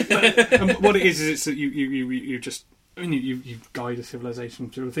 But what it is it's that you just. I mean, you guide a civilization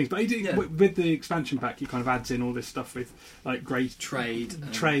through all things, but with the expansion pack, you kind of adds in all this stuff with like great trade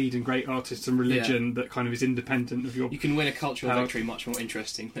and great artists and religion that kind of is independent of your. You can win a cultural victory much more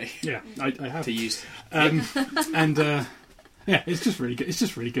interestingly. Yeah, I have to use, it's just really good. It's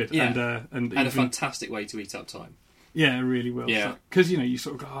just really good, and a fantastic way to eat up time. Yeah, it really will. Yeah, because you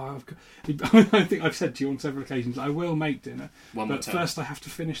sort of go. I think I've said to you on several occasions, I will make dinner, but first I have to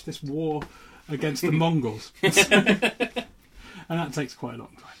finish this war against the Mongols, and that takes quite a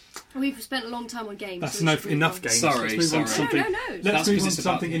long time. We've spent a long time on games. That's enough games. Sorry. Let's move on to something. No. Let's move on to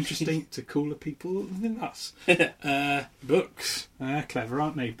something interesting to cooler people than us. Books. Clever,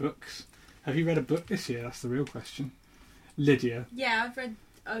 aren't they? Books. Have you read a book this year? That's the real question. Lydia. Yeah, I've read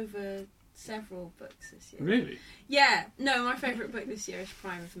over several books this year. Really? Yeah. No, my favourite book this year is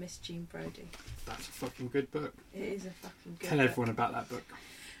Prime of Miss Jean Brodie. That's a fucking good book. It is a fucking good book. Tell everyone about that book.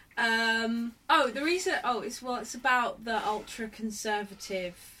 It's about the ultra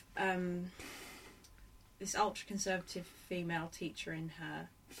conservative this ultra conservative female teacher in her.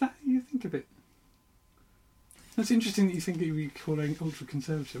 Is that how you think of it? That's interesting that you think you would call her ultra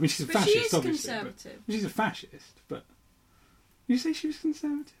conservative. I mean, she's a fascist, she is obviously. Conservative. She's a fascist, but you say she was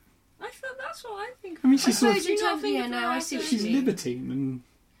conservative? I thought that's what I think. I mean, she's I see what she's libertine and.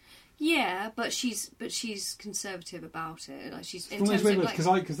 Yeah, but she's conservative about it. Like she's in terms of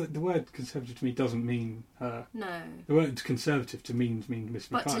because the word conservative to me doesn't mean her. No. The word conservative to means Miss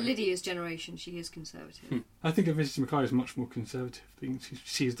Mackay. But to Lydia's generation, she is conservative. I think of Mrs. Mackay as much more conservative.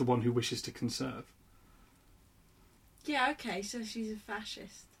 She is the one who wishes to conserve. Yeah. Okay. So she's a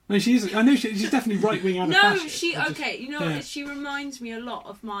fascist. No, she is. I know she's definitely right wing and a fascist. She reminds me a lot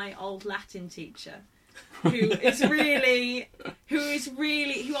of my old Latin teacher. who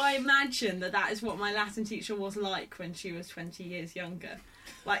I imagine that is what my Latin teacher was like when she was 20 years younger,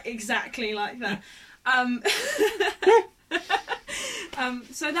 like exactly like that.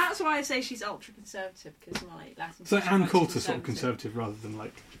 So that's why I say she's ultra conservative, because my Latin teacher. So Anne Coulter's sort of conservative rather than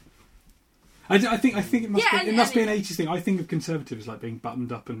like. I think it must be an 80s thing. I think of conservative as like being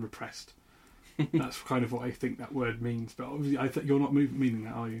buttoned up and repressed. That's kind of what I think that word means, but obviously you're not meaning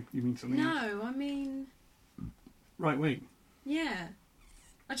that, are you? You mean something else? No, I mean... Right wing? Yeah.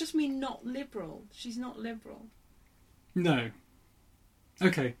 I just mean not liberal. She's not liberal. No.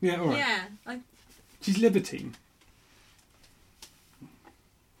 Okay, yeah, alright. Yeah. She's libertine.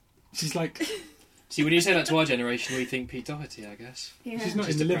 She's like... See, when you say that to our generation, we think Pete Doherty, I guess. Yeah. She's not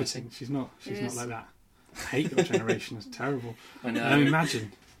in the libertine. She's not like that. I hate your generation. It's terrible. I know.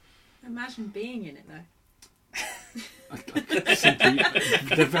 Imagine being in it, though.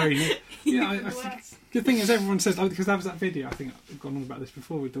 They're very... Yeah, I think, the thing is, everyone says... because that was that video, I think I've gone on about this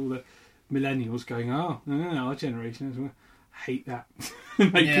before, with all the millennials going, oh, no, our generation as well. I hate that.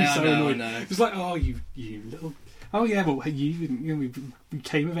 Make me so annoyed. I know. It's like, oh, you little... Oh yeah, well we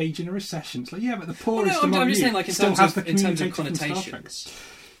came of age in a recession. It's like, yeah, but the poorest among I'm just you saying, like, in still terms has of the connotations.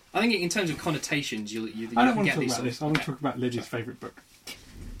 I think in terms of connotations, you I don't can want get to talk these about sort this. of- I want to okay. talk about Lydia's favourite book.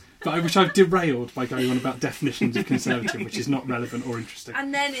 But which I've derailed by going on about definitions of conservative, which is not relevant or interesting.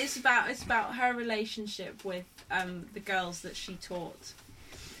 And then it's about her relationship with the girls that she taught,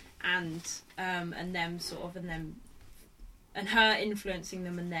 and them sort of, and her influencing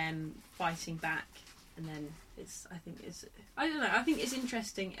them and them fighting back, and then I don't know. I think it's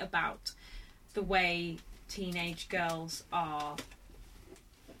interesting about the way teenage girls are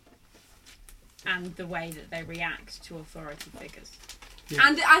and the way that they react to authority figures. Yeah.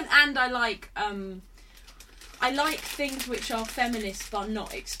 And I like things which are feminist but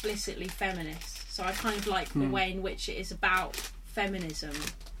not explicitly feminist. So I kind of like the way in which it is about feminism,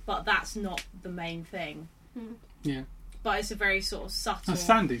 but that's not the main thing. Yeah. But it's a very sort of subtle. And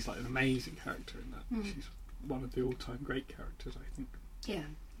Sandy's like an amazing character in that. She's one of the all-time great characters, I think, Yeah,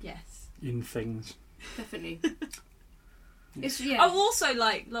 Yes. in things. definitely. It's Oh, also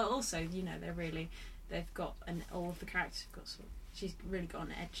they've got all of the characters have got sort of, she's really got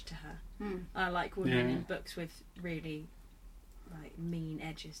an edge to her. I like women in books with really like mean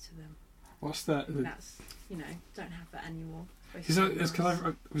edges to them. What's the That's don't have that anymore. It's because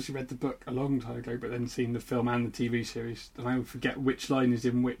I've obviously read the book a long time ago, but then seen the film and the TV series, and I forget which line is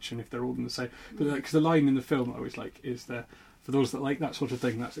in which and if they're all in the same. But because the line in the film I always like is for those that like that sort of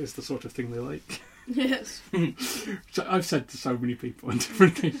thing, that is the sort of thing they like. Yes. So I've said to so many people in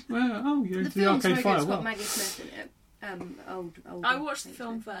different things. Well, you're The into the film's Arcade very good. Fire. It's got Well, Maggie Smith in it. Old. I watched the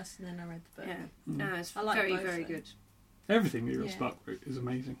film first and then I read the book. Yeah. No, it's I like very, both very of them. good. everything Muriel Yeah. Spark wrote is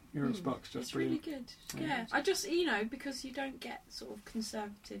amazing. Muriel Spark's just It's really brilliant. good. Yeah. I just because you don't get sort of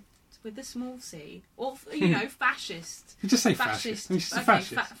conservative with the small c, or fascist. You just say fascist. I mean, she's a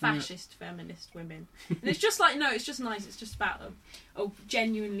fascist. Fascist feminist women. And it's just like it's just nice. It's just about a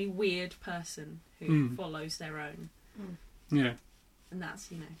genuinely weird person who follows their own, Yeah. and that's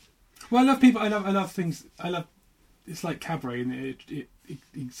Well, I love people. I love things. It's like Cabaret, and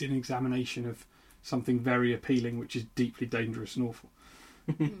it's an examination of something very appealing, which is deeply dangerous and awful.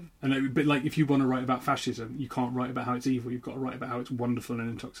 But like, if you want to write about fascism, you can't write about how it's evil. You've got to write about how it's wonderful and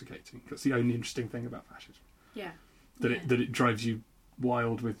intoxicating. That's the only interesting thing about fascism. Yeah. That it drives you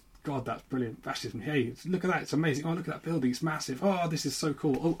wild with. God, that's brilliant. Fascism. Hey, look at that. It's amazing. Oh, look at that building. It's massive. Oh, this is so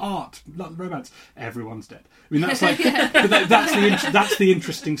cool. Oh, art, romance. Everyone's dead. I mean, that's like, but that's the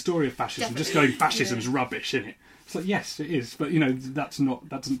interesting story of fascism. Just going, fascism's rubbish, isn't it? It's like, yes, it is, but that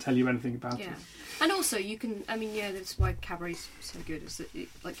doesn't tell you anything about it. And also, you can. I mean, that's why Cabaret's so good. Is that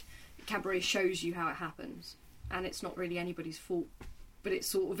Cabaret shows you how it happens, and it's not really anybody's fault, but it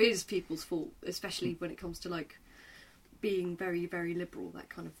sort of is people's fault, especially when it comes to like being very, very liberal. That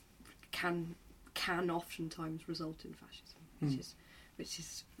kind of can oftentimes result in fascism, which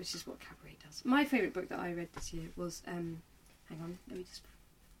is what Cabaret does. My favourite book that I read this year was hang on, let me just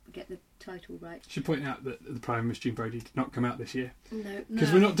get the title right. Should point out that The Prime Miss June Brody did not come out this year. No,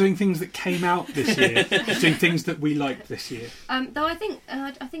 Because we're not doing things that came out this year. We're doing things that we liked this year. Though I think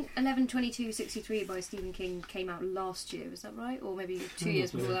 11/22/63 by Stephen King came out last year. Was that right? Or maybe 2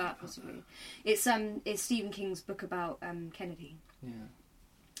 years before that, possibly. It's Stephen King's book about Kennedy. Yeah.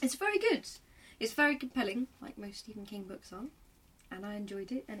 It's very good. It's very compelling, like most Stephen King books are, and I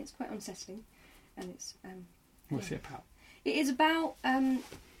enjoyed it. And it's quite unsettling. And it's What's it about? it is about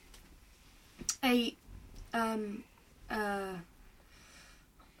a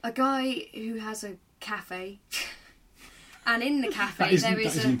guy who has a cafe, and in the cafe That there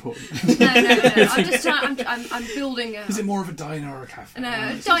is isn't important. No. I'm just trying. I'm building a. Is it more of a diner or a cafe? No,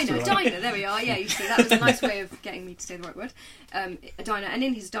 It's diner. all right. There we are. Yeah, you see, that was a nice way of getting me to say the right word. A diner, and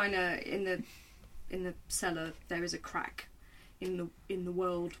in his diner, in the cellar, there is a crack in the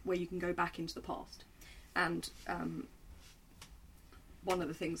world where you can go back into the past, and one of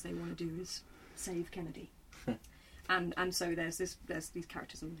the things they want to do is save Kennedy. And so there's these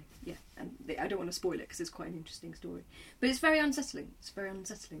characters, and I don't want to spoil it because it's quite an interesting story, but it's very unsettling. It's very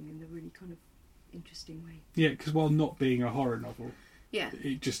unsettling in a really kind of interesting way. Yeah, because while not being a horror novel, Yeah,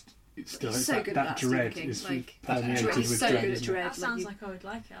 it's still He's so that, good that at that, Stephen dread King. is Like, permeated he's with so dread. good at isn't it? dread. That sounds like like I would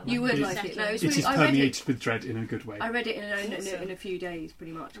like it. You would It's- like it. No, it's It really, is I read permeated with dread in a good way. I read it in Awesome. a few days,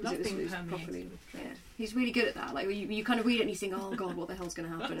 pretty much. I love Because it being was permeated properly. with dread. Yeah, he's really good at that. Like you kind of read it and you think, oh god, what the hell's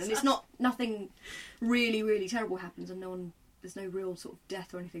going to happen? And it's nothing really, really terrible happens, and there's no real sort of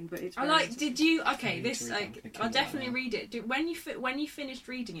death or anything. But it's. I very like. Did you? Okay, need this to read that. I'll definitely read it. When you finished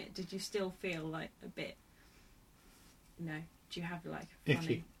reading it, did you still feel like a bit? Do you have like a funny?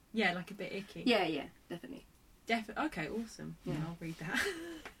 Icky. Yeah, like a bit icky. Yeah, definitely. Okay, awesome. Yeah. I'll read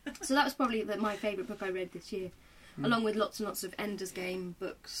that. So that was probably my favourite book I read this year, along with lots and lots of Ender's Game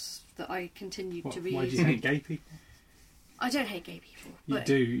books that I continued to read. Why do you hate gay people? I don't hate gay people. You But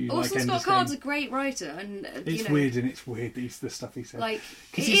do. You Orson like Scott Ender's Card's a Game. great writer, and It's weird, and it's weird the stuff he says. Like,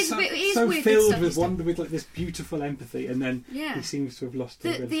 Because it he's is so, a bit, it is so weird filled stuff with he's done. wonder, with like this beautiful empathy, and then Yeah. he seems to have lost the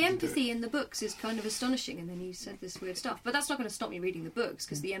ability The to do it. empathy in the books is kind of astonishing, and then he said this weird stuff. But that's not going to stop me reading the books,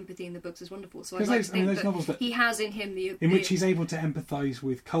 because the empathy in the books is wonderful. So I'd 'Cause like those- to think those that novels that- he has in him in which he's able to empathise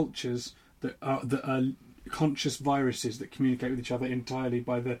with cultures that are conscious viruses that communicate with each other entirely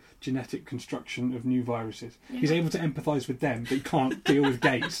by the genetic construction of new viruses. Yeah. He's able to empathise with them, but he can't deal with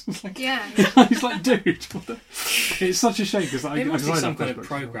gays. It's like, Yeah. he's like, dude, what the... It's such a shame because There must be some kind of books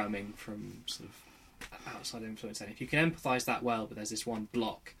as well. programming from sort of outside influence. And if you can empathise that well, but there's this one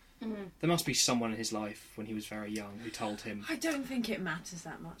block, there must be someone in his life when he was very young who told him. I don't think it matters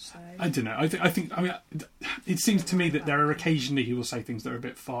that much, though. I don't know. I mean, it seems to me that there are occasionally he will say things that are a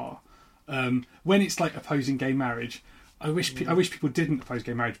bit far. When it's like opposing gay marriage, I wish people didn't oppose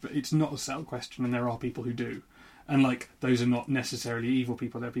gay marriage, but it's not a settled question, and there are people who do. And like those are not necessarily evil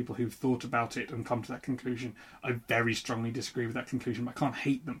people; they're people who've thought about it and come to that conclusion. I very strongly disagree with that conclusion, but I can't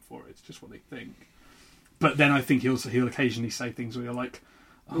hate them for it. It's just what they think. But then I think he'll occasionally say things where you're like,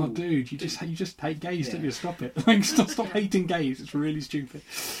 "Oh, dude, you just hate gays, don't you? Stop it! Like, stop hating gays. It's really stupid."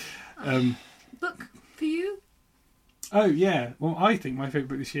 Book for you? Oh yeah, well I think my favourite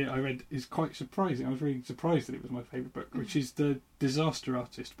book this year I read is quite surprising. I was really surprised that it was my favourite book, which is The Disaster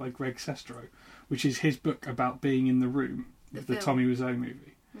Artist by Greg Sestero, which is his book about being in the room with the film. Tommy Wiseau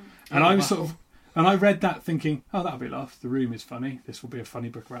movie. And I was and I read that thinking, oh, that'll be a laugh. The Room is funny. This will be a funny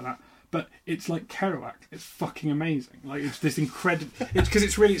book about that. But it's like Kerouac. It's fucking amazing. Like it's this incredible. It's because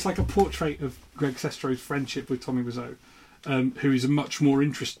it's like a portrait of Greg Sestero's friendship with Tommy Wiseau, who is a much more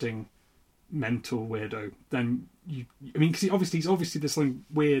interesting mental weirdo than you. I mean, because he's obviously there's something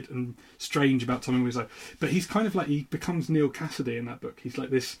weird and strange about Tommy Wiseau, but he's kind of like he becomes Neil Cassidy in that book. He's like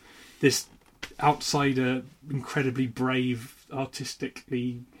this outsider, incredibly brave,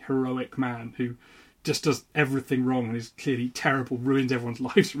 artistically heroic man who just does everything wrong and is clearly terrible, ruins everyone's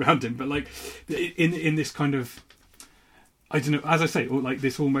lives around him. But like in this kind of, I don't know, as I say, like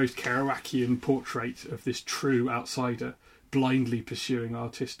this almost Kerouacian portrait of this true outsider blindly pursuing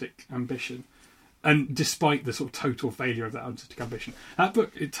artistic ambition, and despite the sort of total failure of that artistic ambition, that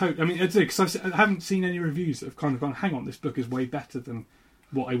book, I mean, because I haven't seen any reviews that have kind of gone, hang on, this book is way better than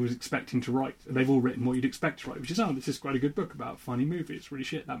what I was expecting to write. They've all written what you'd expect to write, which is, oh, this is quite a good book about a funny movie. It's really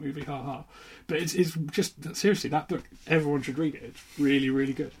shit, that movie, ha ha. But it's just, seriously, that book, everyone should read it. It's really,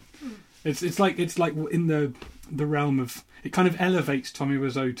 really good. It's like in the realm of, it kind of elevates Tommy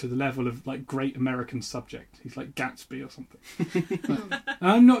Wiseau to the level of like great American subject. He's like Gatsby or something.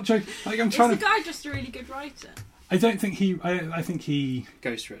 I'm not joking. Like I'm trying Is the guy just a really good writer? I don't think he. I think he.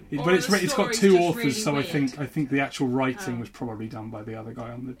 Ghostwritten. Or But it's the got story's two just authors, really so weird? I think the actual writing Oh. was probably done by the other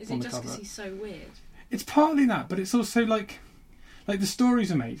guy on the Is on it the just cover. because he's so weird? It's partly that, but it's also like the story's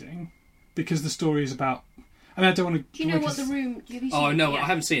amazing because the story is about. I mean, I don't want to. Do you know what the room? Have you seen Oh it? no, Yeah. I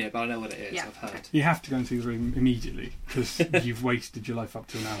haven't seen it, but I know what it is. Yeah. I've heard. You have to go and see the room immediately because you've wasted your life up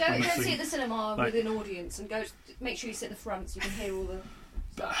till now. Go and honestly. see it at the cinema Like- with an audience, and go. Make sure you sit in the front so you can hear all the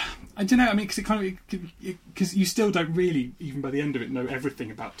stuff. I don't know. I mean, because it kind of because you still don't really, even by the end of it, know everything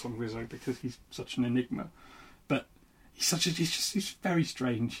about Tom Wiseau because he's such an enigma. But he's very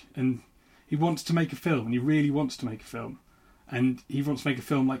strange, and he wants to make a film, and he really wants to make a film, and he wants to make a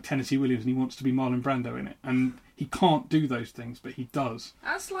film like Tennessee Williams, and he wants to be Marlon Brando in it, and he can't do those things, but he does.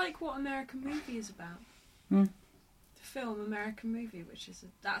 That's like what American Movie is about. Hmm. The film American Movie, which is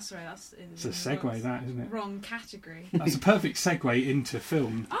that's It's a segue, that isn't it? wrong category. That's a perfect segue into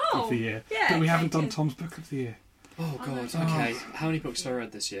film Oh, of the year. yeah, but we okay, haven't done good. Tom's book of the year. Oh I god. know. Okay. How many books have I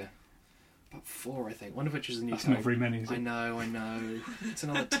read this year? About 4, I think. One of which was a new. That's not very many, is I it? know. It's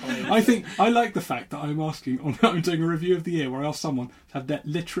another time. I like the fact that I'm I'm doing a review of the year where I ask someone to have their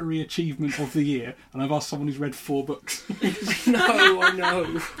literary achievement of the year, and I've asked someone who's read 4 books. No, I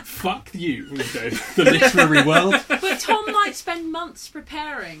know. Fuck you, Udo, the literary world. But Tom might spend months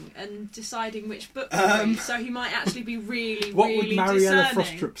preparing and deciding which book to read, so he might actually be really, What really would Mariella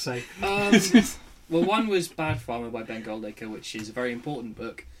discerning. Frostrup say? Well, one was Bad Farmer by Ben Goldacre, which is a very important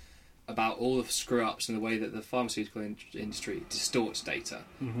book about all the screw-ups and the way that the pharmaceutical industry distorts data,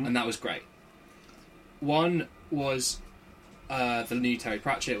 and that was great. One was the new Terry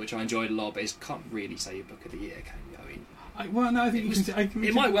Pratchett, which I enjoyed a lot, but it can't really say your book of the year, can you? I mean, I think you can say,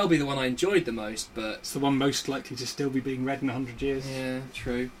 it might well be the one I enjoyed the most, but It's the one most likely to still be being read in 100 years. yeah,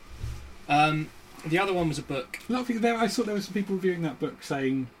 true. The other one was a book. A lot of people I saw there were some people reviewing that book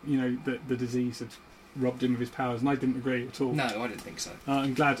saying, that the disease had robbed him of his powers, and I didn't agree at all. No, I didn't think so.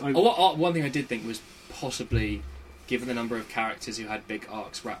 I'm glad. One thing I did think was possibly given the number of characters who had big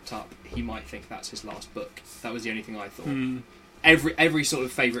arcs wrapped up, he might think that's his last book. That was the only thing I thought. Every sort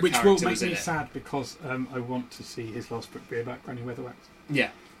of favourite Which character will make was in me it. sad because I want to see his last book be about Granny Weatherwax. Yeah.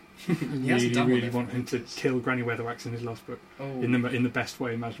 I hasn't really, done one really yet, want him to kill Granny Weatherwax in his last book Oh. in the best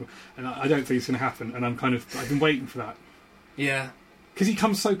way imaginable. And I don't think it's going to happen. And I've been waiting for that Yeah. because he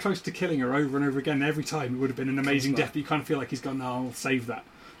comes so close to killing her over and over again. Every time it would have been an amazing back. death, but you kind of feel like he's gone. No, I'll save that.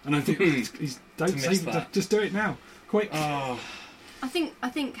 And I think don't To miss save that. it. Just do it now, quick. Oh. I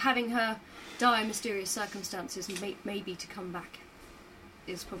think having her die in mysterious circumstances and maybe to come back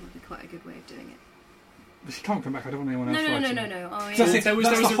is probably quite a good way of doing it. But she can't come back. I don't want anyone else No. writing. Oh, That's, yeah. it. There was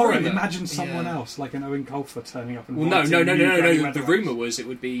That's a the horror. rumour. Imagine someone Yeah. else, like an Owen Colfer, turning up and Well, no. writing new Granny The Weatherwax. rumour was it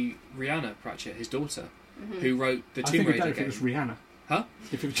would be Rihanna Pratchett, his daughter, who wrote the I Tomb think it'd be Raider better if it game. was Rihanna. Huh?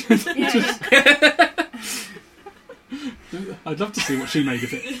 If it was Yeah. I'd love to see what she made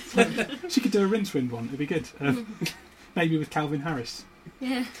of it. She could do a Rincewind one. It'd be good. Maybe with Calvin Harris.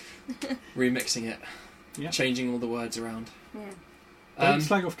 Yeah. Remixing it. Yeah. Changing all the words around. Yeah. Don't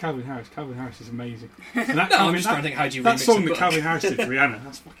slag off Calvin Harris. Calvin Harris is amazing. And that, No, I'm just trying to think, how do you that remix song a that book? Calvin Harris did for Rihanna,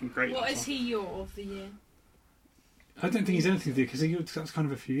 that's fucking great. What that is song. he your of the year? I don't think he's anything to do because that was kind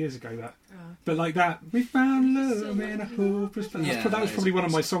of a few years ago. That, Oh. but like that, we found love in a hopeless place. Yeah, that that was is probably one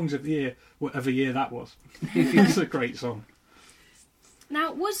of my awesome. songs of the year, whatever year that was. It's a great song.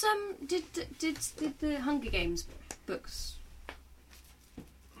 Now, did the Hunger Games books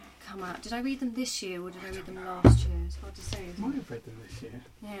come out? Did I read them this year or did I read them last year? It's hard to say. I Isn't might it? have read them this year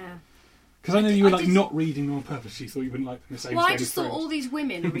Yeah. because I know you were I like did- not reading them on purpose. You thought you wouldn't like them the same. Well, as I Game just of thought all Thrones. these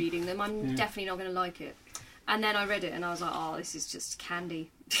women are reading them. I'm Yeah. definitely not going to like it. And then I read it and I was like, oh, this is just candy.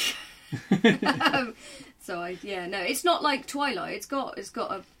 So it's not like Twilight. It's got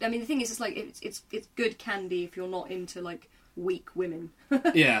a. I mean, the thing is, it's like it's good candy if you're not into like weak women.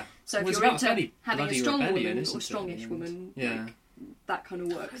 Yeah. So if Well, it's you're about into bloody- having a bloody strong rebellion, woman isn't or it, strongish in the woman, end? Yeah. like, that kind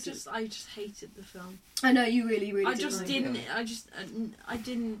of I works. just hated the film. I know you really, really. I just like didn't. it. I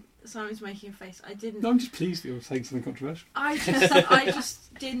didn't. Simon's making a face. I didn't. No, I'm just pleased that you're saying something controversial. I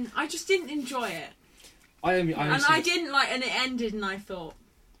just didn't. I just didn't enjoy it. I And I didn't like, and it ended, and I thought,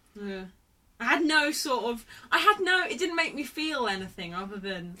 I had no sort of, it didn't make me feel anything other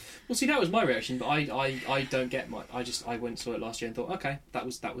than. Well, see, that was my reaction, but I don't get my. I went and saw it last year and thought, okay, that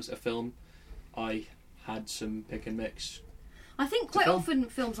was a film. I had some pick and mix. I think quite film. often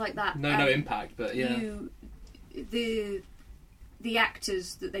films like that. No impact, but yeah. The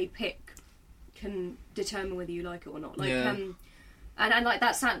actors that they pick can determine whether you like it or not. Like, Yeah. and like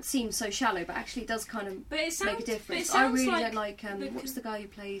that seems so shallow, but actually it does kind of But it sounds. make a difference. It I sounds really like don't like the what's the guy who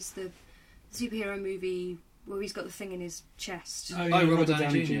plays the superhero movie where he's got the thing in his chest. Oh, Robert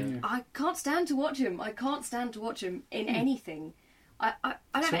Downey Jr. I can't stand to watch him. I can't stand to watch him in anything. I don't So have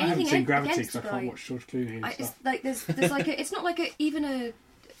I haven't anything seen Gravity against because the I can't guy. watch George Clooney and It's stuff. like there's like it's not like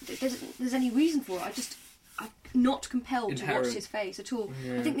there's any reason for it. I'm not compelled to Inherent. watch his face at all.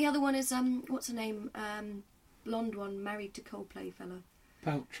 Yeah. I think the other one is what's her name, blonde one, married to Coldplay fella.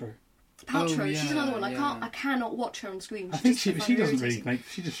 Paltrow. Paltrow. Oh, She's yeah, another one. yeah. I cannot watch her on screen. I She's think just so she funny doesn't really irritating. make.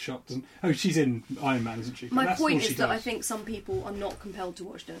 She just shot doesn't. Oh, she's in Iron Man, isn't she? But My that's all point she is that I does. think some people are not compelled to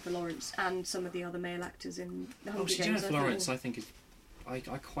watch Jennifer Lawrence and some of the other male actors in the Hunger Oh, see, Games. Jennifer Lawrence, I think is. I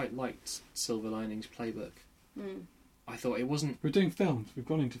quite liked Silver Linings Playbook. Mm. I thought it wasn't. We're doing films. We've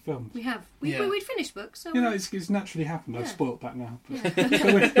gone into films. We have. Yeah. We'd finished books, so You know, it's naturally happened. I've Yeah. spoilt that now. But, yeah.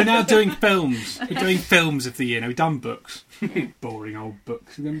 but we're now doing films. We're doing films of the year. Now, we've done books. Boring old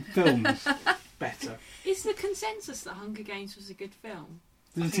books. We're doing films. Better. Is the consensus that Hunger Games was a good film?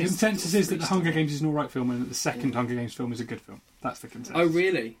 The think it's consensus is that the still- Hunger Games is an alright film and that the second Hunger Games film is a good film. That's the consensus. Oh,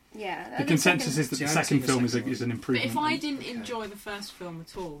 really? Yeah. The consensus is that See, the I haven't second seen the film second one. is an But improvement. if I didn't Okay. enjoy the first film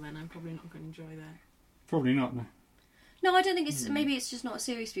at all, then I'm probably not going to enjoy that. Probably not, no. No, I don't think it's. Maybe it's just not a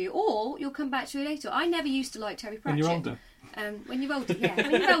series for you, or you'll come back to it later. I never used to like Terry When Pratchett. you're older. When you're older, yeah.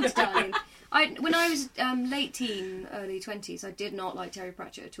 When you're older, darling. When I was late teen, early 20s, I did not like Terry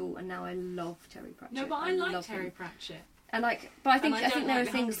Pratchett at all, and now I love Terry Pratchett. No, but I like love Terry him. Pratchett. And but I think And I don't there like are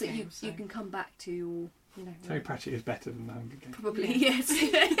the things Hunger that Games, so- you can come back to, or Terry Pratchett is better than the Hunger Games. probably Yeah.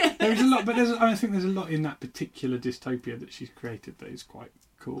 yes. There's a lot, but I think there's a lot in that particular dystopia that she's created that is quite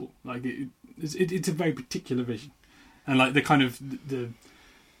cool. Like it's a very particular vision, and like the kind of the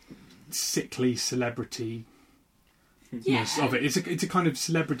sickly celebrity Yeah. of it. It's a kind of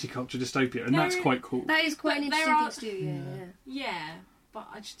celebrity culture dystopia, and that's There- quite cool. That is quite an But there interesting are- thing to do. Yeah. Yeah, but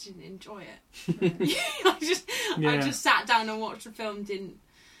I just didn't enjoy it. I Yeah. just sat down and watched the film, didn't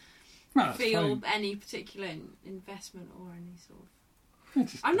Well, that's feel fine. any particular investment or any sort of. Yeah,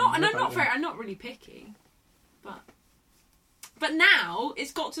 just I'm don't not, and worry I'm about not it. very, I'm not really picky, but But now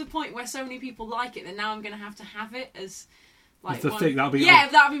it's got to the point where so many people like it that now I'm going to have it as like It's the thing, that'll be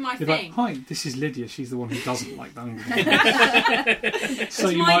that'll be my You're thing. like, hi, this is Lydia. She's the one who doesn't like the Hunger Games. So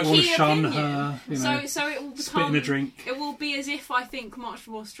It's you my might want to key shun opinion. her. You know, So it will spit in become. a drink. It will be as if I think much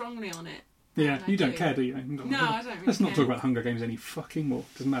more strongly on it. Yeah, than I you don't do. care, do you? No, I don't really Let's not care. talk about Hunger Games any fucking more.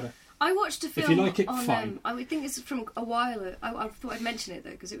 Doesn't matter. I watched a If film you like it, on. fine. I would think it's from a while. I thought I'd mention it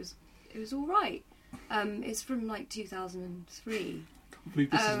though because it was all right. It's from like 2003. I can't believe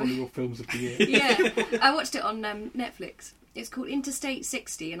this is one of your films of the year. Yeah, I watched it on Netflix. It's called Interstate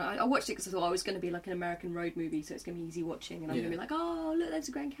 60, and I watched it because I thought I was going to be like an American road movie, so it's going to be easy watching, and I'm going to be like, oh, look, there's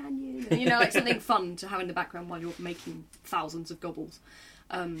a Grand Canyon, and, like something fun to have in the background while you're making thousands of gobbles.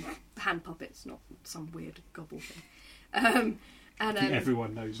 Hand puppets, not some weird gobble thing. And I think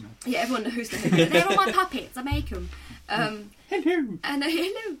everyone knows now. yeah, everyone knows they're all my puppets. I make them. Hello. And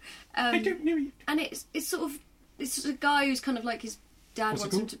hello. I don't know you. And it's sort of it's a guy who's kind of like his dad What's it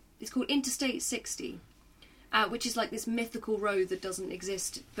wants him called? to. It's called Interstate 60, which is like this mythical road that doesn't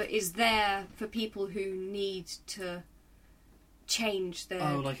exist, but is there for people who need to change their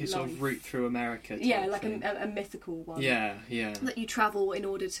like a sort of life. route through America. Type Yeah, like thing. a mythical one. Yeah. That you travel in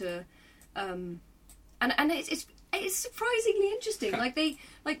order to, and it's surprisingly interesting. Okay.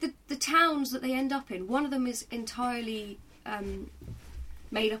 Like the towns that they end up in. One of them is entirely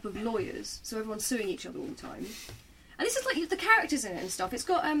made up of lawyers, so everyone's suing each other all the time. And this is like the characters in it and stuff. It's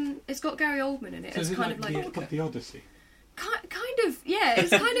got Gary Oldman in it. So It's is it kind of like the Odyssey? kind of yeah.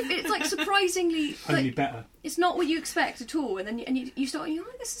 It's like surprisingly Only like, better. it's not what you expect at all. And then you start you're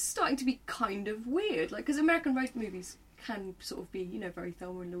like, this is starting to be kind of weird. Like because American road movies can sort of be very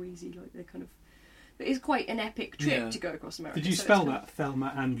Thelma and Louise, like they're kind of. It is quite an epic trip to go across America. Did you so spell it's that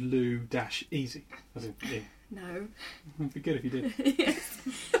Thelma and Lou dash easy? As in, yeah. No. It'd be good if you did. Yes.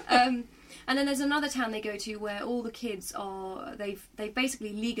 And then there's another town they go to where all the kids are. They've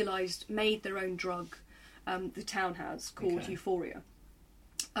basically legalised, made their own drug. The town has called Euphoria,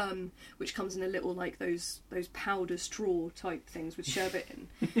 which comes in a little like those powder straw type things with sherbet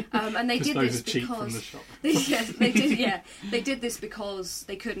in. And they did those this are cheap from because the shop. they did. Yeah, they did this because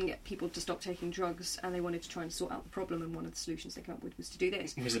they couldn't get people to stop taking drugs, and they wanted to try and sort out the problem. And one of the solutions they came up with was to do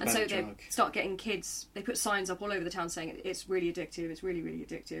this. It was a And bad so drug. they start getting kids. They put signs up all over the town saying it's really addictive. It's really, really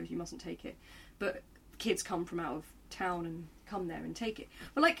addictive. You mustn't take it. But kids come from out of town and come there and take it.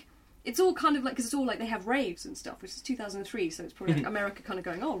 But like. It's all kind of like because it's all like they have raves and stuff, which is 2003, so it's probably like America kind of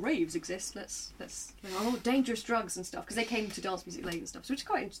going, oh, raves exist. Let's dangerous drugs and stuff because they came to dance music late and stuff, so which is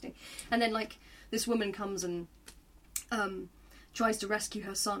quite interesting. And then like this woman comes and tries to rescue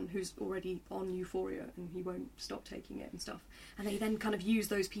her son who's already on Euphoria and he won't stop taking it and stuff. And they then kind of use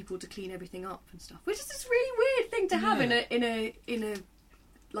those people to clean everything up and stuff, which is this really weird thing to have in a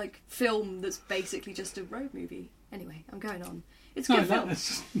like film that's basically just a road movie. Anyway, I'm going on. It's a good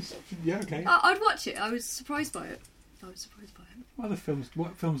film. Yeah, okay. I'd watch it. I was surprised by it.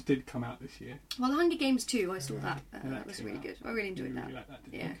 What films did come out this year? Well, The Hunger Games 2, I saw that. Yeah, That was came really out. good. I really enjoyed that. Really like that,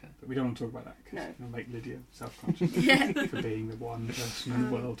 didn't Yeah. you? But we don't want to talk about that because No. it'll make Lydia self-conscious Yeah. for being the one person in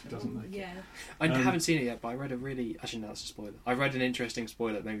the world who doesn't like it. Yeah. I haven't seen it yet, but I read actually no, that's a spoiler. I read an interesting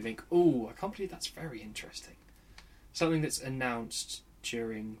spoiler that made me think, oh, I can't believe that's very interesting. Something that's announced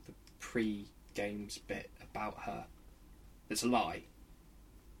during the pre-games bit about her. That's a lie.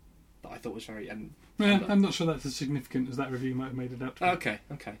 That I thought was very. I'm not sure that's as significant as that review might have made it out to be. Okay.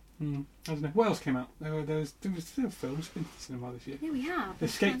 I don't know. What else came out? There was still films in the cinema this year. Yeah, we have.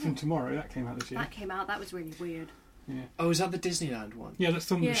 Escape from Tomorrow, that came out this year. That came out. That was really weird. Yeah. Oh, is that the Disneyland one? Yeah, that's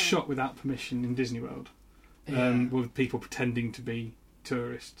the one that was Yeah. shot without permission in Disney World. Yeah. With people pretending to be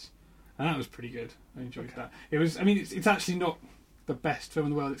tourists. And that was pretty good. I enjoyed that. It was. I mean, it's actually not the best film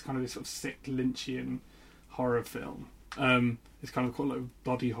in the world. It's kind of this sort of sick Lynchian horror film. It's kind of called like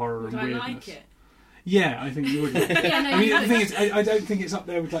body horror Would and I weirdness. like it? Yeah, I think you would. Yeah, no, I mean, you the thing is, I don't think it's up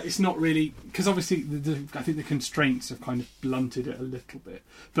there with like. It's not really because obviously I think the constraints have kind of blunted it a little bit.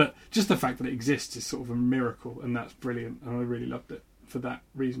 But just the fact that it exists is sort of a miracle, and that's brilliant. And I really loved it for that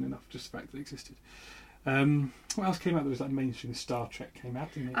reason enough. Just the fact that it existed. What else came out? There was like mainstream Star Trek came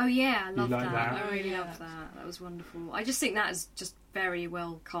out, didn't it? Oh yeah, I love like that. that? I really Oh, yeah, loved that was that. That was wonderful. I just think that is just very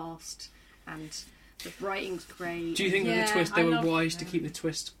well cast, and the writing's great. Do you think that Yeah, the twist they I were love wise to that. keep the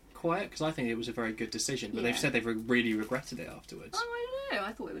twist quiet? Because I think it was a very good decision, but they've Yeah. said they've really regretted it afterwards. Oh, I don't know.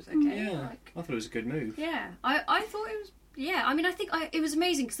 I thought it was okay. Yeah, Like, I thought it was a good move. yeah, I thought it was. Yeah, I mean, I think it was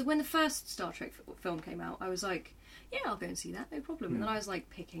amazing because when the first Star Trek film came out, I was like, yeah, I'll go and see that, no problem. And then I was like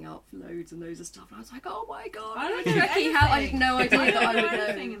picking up loads and loads of stuff, and I was like, oh my god, I don't I'm know Trekkie, how I had anything. no idea I that I don't know would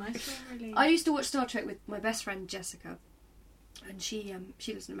anything, know. and I still really. I used to watch Star Trek with my best friend Jessica, and she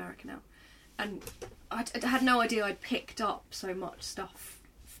lives in America now. and I had no idea I'd picked up so much stuff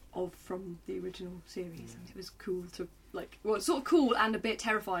from the original series. And it was cool to sort of cool and a bit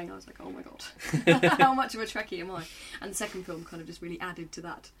terrifying. I was like, oh my god, how much of a Trekkie am I? And the second film kind of just really added to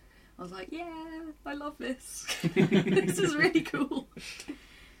that. I was like, yeah, I love this. This is really cool. I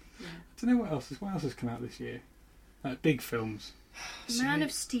don't know what else has come out this year. Big films. Man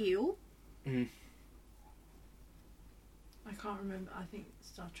of Steel. I can't remember. I think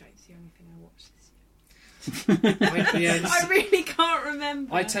Star Trek's the only thing I watched this year. I really can't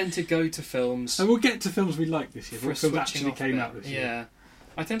remember. I tend to go to films. And we'll get to films we like this year. For What films switching actually off came a out bit. this year? Yeah.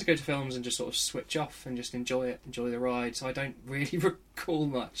 I tend to go to films and just sort of switch off and just enjoy the ride. So I don't really recall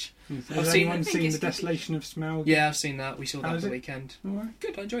much. Has anyone seen The Desolation of Smaug? Yeah, I've seen that. We saw How that is the it? weekend. All right.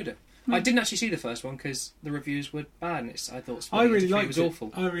 Good, I enjoyed it. I didn't actually see the first one because the reviews were bad, and I thought I really it liked was it.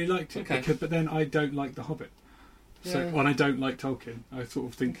 awful. I really liked it, Okay. but then I don't like The Hobbit. So, Yeah. and I don't like Tolkien. I sort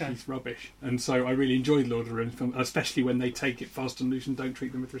of think Okay. he's rubbish, and so I really enjoyed Lord of the Rings film, especially when they take it fast and loose and don't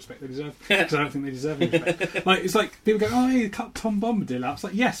treat them with the respect they deserve. Because I don't think they deserve any respect. It's like people go, "Oh, you cut Tom Bombadil out." It's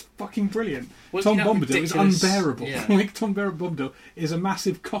like, yes, fucking brilliant. Well, Tom you know, Bombadil is ridiculous- unbearable. yeah. Tom Bombadil is a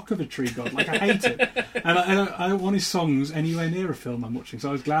massive cock of a tree god. I hate it, and I don't want his songs anywhere near a film I'm watching. So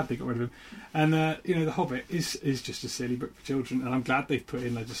I was glad they got rid of him. And The Hobbit is just a silly book for children, and I'm glad they've put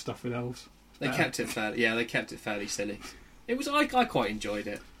in loads of stuff with elves. They kept it fairly silly. It was. I quite enjoyed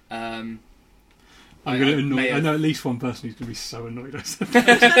it. I'm going to annoy. I know at least one person who's going to be so annoyed.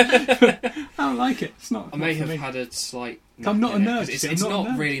 I don't like it. It's not. I may not for have me. had a slight. I'm not a in it, nerd, 'cause you It's, see, I'm it's not a not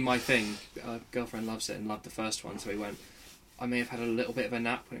nerd. really my thing. Girlfriend loves it and loved the first one, so we went. I may have had a little bit of a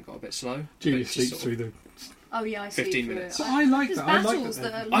nap when it got a bit slow. Julia but just sleeps sort through of- the. Oh yeah, I sleep 15 through minutes. it. So I like There's that. I like battles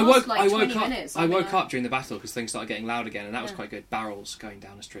that. that I last woke like 20 up. minutes. I woke up during the battle because things started getting loud again, and that was Yeah. quite good. Barrels going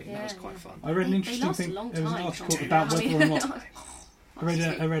down the street, and that was Yeah, quite yeah. fun. I read an They interesting last a thing. long There was an time, article can't they? about I whether mean, or not.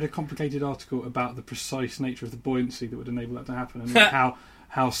 I read a complicated article about the precise nature of the buoyancy that would enable that to happen, and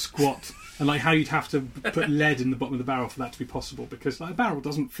how squat and how you'd have to put lead in the bottom of the barrel for that to be possible, because a barrel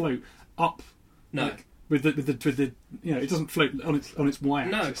doesn't float up. No. With the it doesn't float on its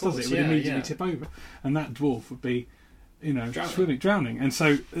y-axis, No, of does course, it? It would yeah, immediately yeah. tip over, and that dwarf would be, Drowning. And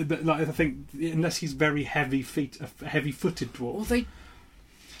so, I think unless he's very heavy-footed dwarf. Well,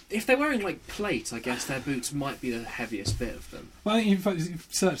 if they're wearing plate, I guess their boots might be the heaviest bit of them. Well, I think if you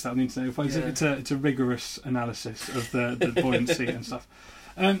search that on the internet, you'll find Yeah. it's a rigorous analysis of the buoyancy and stuff.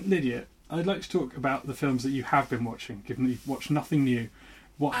 Lydia, I'd like to talk about the films that you have been watching, given that you've watched nothing new.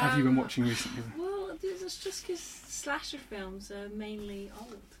 What have you been watching recently? Well, it's just because slasher films are mainly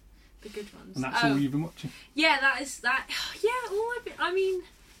old, the good ones. And that's all you've been watching? Yeah, that. Yeah, all I've been. I mean,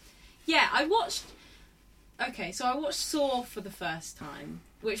 yeah, I watched. Okay, so I watched Saw for the first time,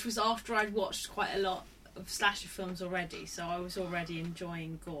 which was after I'd watched quite a lot of slasher films already, so I was already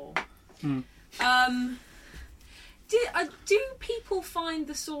enjoying gore. Hmm. Do people find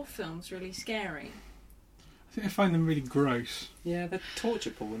the Saw films really scary? I think I find them really gross. Yeah, they're torture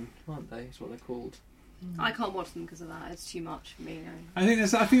porn, aren't they? Is what they're called. I can't watch them because of that. It's too much for me. I think there's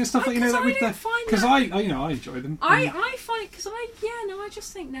stuff like Because that I with don't the find because that- I enjoy them. I find because I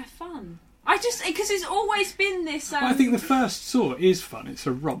just think they're fun. Because it's always been this. I think the first Saw is fun. It's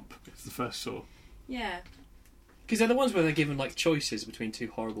a romp. It's the first Saw. Yeah. Because they're the ones where they're given choices between two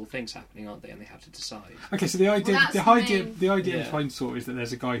horrible things happening, aren't they? And they have to decide. Okay, so the idea, that's the the idea, main- the idea Yeah. behind Saw is that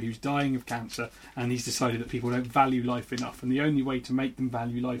there's a guy who's dying of cancer, and he's decided that people don't value life enough, and the only way to make them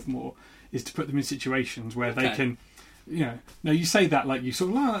value life more is to put them in situations where they Okay. can. Now you say that like you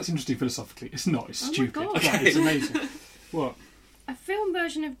sort of, that's interesting philosophically. It's not. It's Oh my stupid. God. Right, it's amazing. What? A film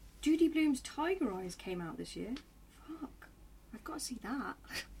version of Judy Blume's Tiger Eyes came out this year. Fuck. I've got to see that.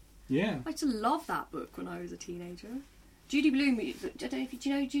 Yeah. I used to love that book when I was a teenager. Judy Blume, I don't know if do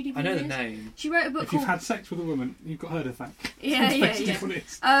you know who Judy I Blume know is? the name. She wrote a book If you've called... had sex with a woman, you've got her to thank. Yeah, That's yeah, basically yeah. what it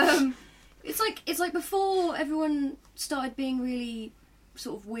is. It's like before everyone started being really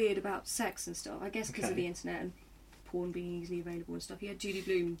sort of weird about sex and stuff. I guess because of Okay. the internet and porn being easily available and stuff. You had Judy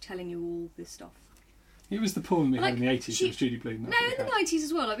Blume telling you all this stuff. It was the porn we had Like, in the 80s. she- It was Judy Blume. No, in the 90s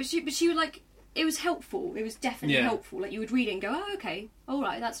as well. But she would it was helpful. It was definitely Yeah. helpful. Like you would read it and go, oh, okay, all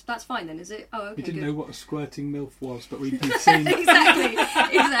right, that's fine then, is it? Oh, okay, We didn't good. know what a squirting MILF was, but we'd seen. exactly.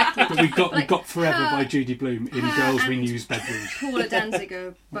 But we got got Forever her- by Judy Blume in her Girls We and- Knew's bedrooms. Paula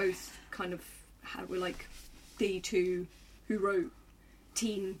Danziger both kind of were like the two who wrote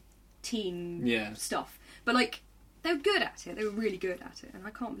teen Yeah. stuff, but they were good at it. They were really good at it, and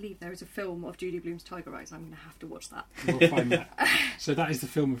I can't believe there is a film of Judy Blume's Tiger Eyes. I'm going to have to watch that. We'll find that. So that is the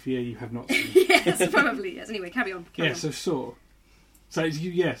film of the year you have not seen. Yes, probably yes. Anyway, carry on. Yeah, so Saw. So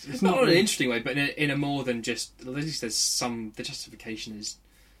yes, it's It's not not in an really- interesting way, but in a more than just. At least there's some. The justification is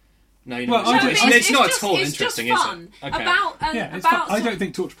No, you're Well, not. I don't- It's not just, at all it's interesting, just is fun. it? Okay. Yeah, it's about fun. I don't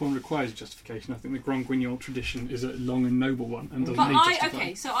think torture porn requires justification. I think the Grand Guignol tradition is a long and noble one and doesn't But need justifying.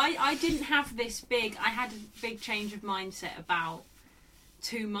 okay, so I didn't have this big. I had a big change of mindset about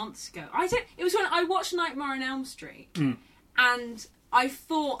 2 months ago. It was when I watched Nightmare on Elm Street, and I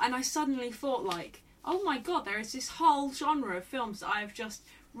suddenly thought, like, oh my god, there is this whole genre of films that I have just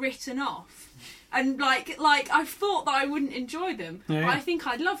written off, and like I thought that I wouldn't enjoy them, Yeah. but I think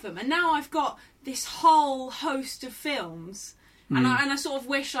I'd love them, and now I've got this whole host of films, and I sort of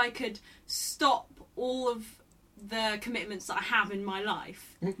wish I could stop all of the commitments that I have in my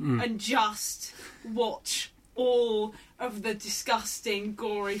life and just watch all of the disgusting,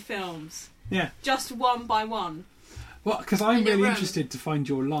 gory films. Yeah. Just one by one. Well, because I'm In a really row. interested to find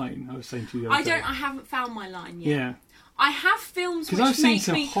your line. I was saying to you the other day. I haven't found my line yet. Yeah. I have films which Because I've seen make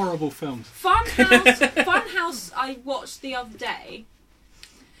some me... horrible films. Funhouse I watched the other day.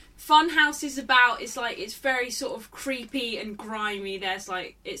 Funhouse is about, it's very sort of creepy and grimy. There's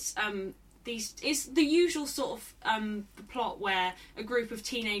like, it's the usual sort of the plot where a group of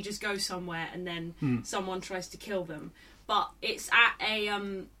teenagers go somewhere and then someone tries to kill them. But it's at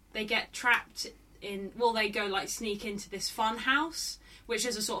a they get trapped in, well, they go like sneak into this fun house, which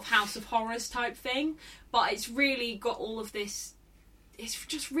is a sort of House of Horrors type thing, but it's really got all of this, it's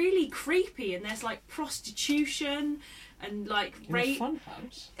just really creepy, and there's like prostitution and like rape.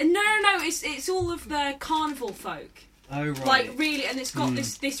 Funhouse? And no, it's all of the carnival folk. Oh, right. Like really, and it's got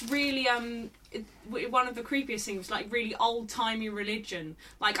this really one of the creepiest things, like really old timey religion.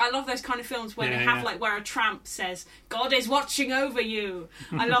 Like I love those kind of films where they have like where a tramp says God is watching over you.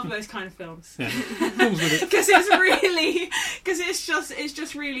 I love those kind of films Yeah. Films with it. because it's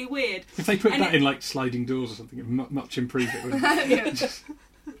just really weird. If they put And that in like sliding doors or something, it would much improve it. Wouldn't it?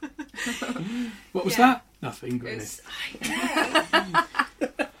 What was Yeah. that? Nothing, really.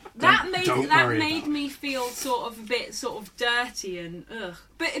 That Don't worry made about me feel sort of a bit sort of dirty and ugh.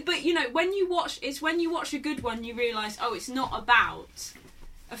 But you know, when you watch a good one, you realise, oh, it's not about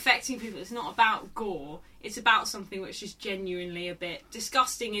affecting people. It's not about gore. It's about something which is genuinely a bit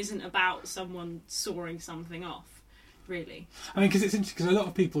disgusting. Isn't about someone sawing something off, really. I mean, because it's interesting, because a lot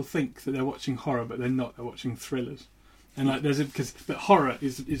of people think that they're watching horror, but they're not. They're watching thrillers. And like, but horror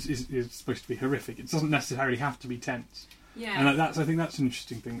is supposed to be horrific. It doesn't necessarily have to be tense. Yeah. And I think that's an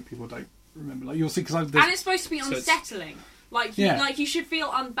interesting thing that people don't remember. Like you'll see, because And it's supposed to be unsettling. Like you should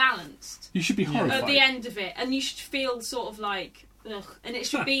feel unbalanced you should be horrified. at the end of it, and you should feel sort of like ugh. And it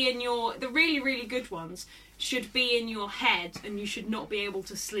should be in the really really good ones should be in your head, and you should not be able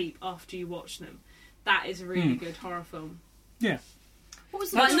to sleep after you watch them. That is a really good horror film. Yeah. What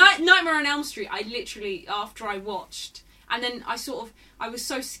was the Like Nightmare on Elm Street, I literally, after I watched, and then I was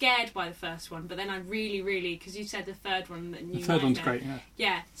so scared by the first one, but then I really, really, because you said the third one, The third one's great. Yeah.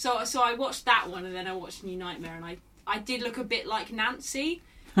 Yeah, so I watched that one, and then I watched New Nightmare, and I did look a bit like Nancy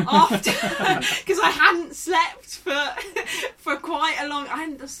after, because I hadn't slept for quite a long, I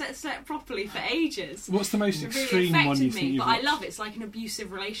hadn't slept properly for ages. What's the most It really extreme one affected you think me, you've but watched? I love it. It's like an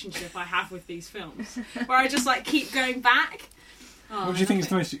abusive relationship I have with these films, where I just like keep going back. Oh, What do you think is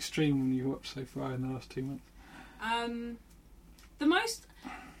the most extreme one you've watched so far in the last 2 months? The most.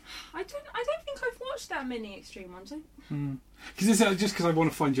 I don't think I've watched that many extreme ones. Because it's just because I want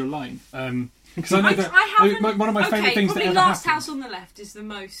to find your line. Because I know that I haven't. one of my favourite things that probably ever Last happened. House on the Left is the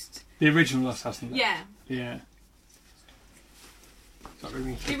most. The original Last House on the Left. Yeah, Yeah.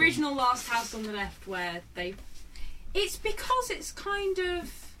 Sorry, the original Last House on the Left, where they. It's because it's kind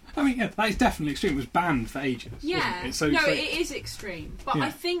of. I mean, yeah, that is definitely extreme. It was banned for ages. Yeah, Wasn't it? So, no, so- it is extreme. But Yeah.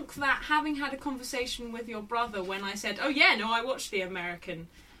 I think that having had a conversation with your brother when I said, "Oh yeah, no, I watched the American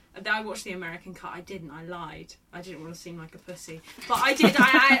cut," I didn't. I lied. I didn't want to seem like a pussy, but I did.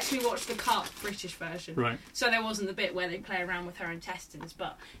 I actually watched the cut British version. Right. So there wasn't the bit where they play around with her intestines,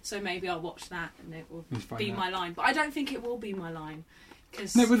 but so maybe I'll watch that and it will Let's find be out. my line. But I don't think it will be my line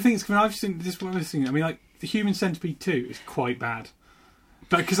because No, but the thing is, when I've seen this one, I mean, like the Human Centipede 2 is quite bad.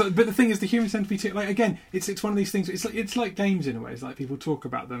 But the thing is, the Human Centipede 2, like again, it's one of these things. It's like games in a way. It's like people talk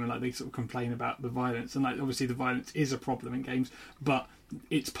about them and like they sort of complain about the violence, and like obviously the violence is a problem in games, but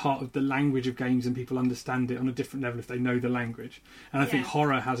it's part of the language of games, and people understand it on a different level if they know the language. And I think Yeah.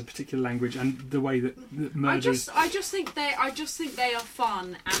 horror has a particular language, and the way that murders. I just think they are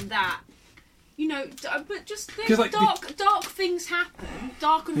fun, and that you know, but just 'Cause, like, dark things happen,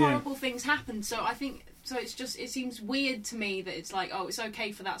 dark and Yeah. horrible things happen. So I think So it seems weird to me that it's like, oh, it's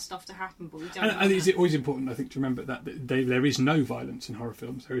okay for that stuff to happen, but we don't. And it's always important, I think, to remember that there is no violence in horror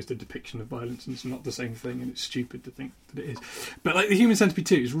films. There is the depiction of violence, and it's not the same thing, and it's stupid to think that it is. But like, The Human Centipede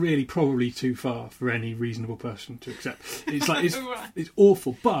 2 is really probably too far for any reasonable person to accept. It's like it's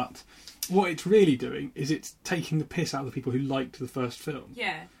awful, but what it's really doing is it's taking the piss out of the people who liked the first film.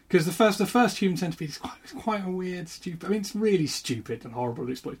 Yeah. Because the first Human Centipede is quite a weird, stupid. I mean, it's really stupid and horrible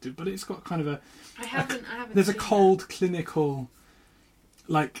and exploitative, but it's got kind of a. I haven't. There's a cold, clinical,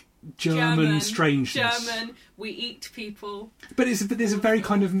 like German strangeness. German. We eat people. But there's a very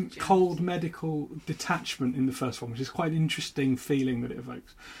kind of cold medical detachment in the first one, which is quite an interesting feeling that it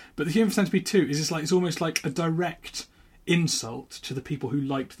evokes. But the Human Centipede 2 is just like, it's almost like a direct insult to the people who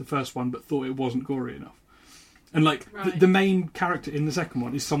liked the first one but thought it wasn't gory enough. And like the main character in the second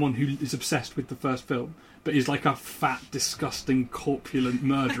one is someone who is obsessed with the first film, but is like a fat, disgusting, corpulent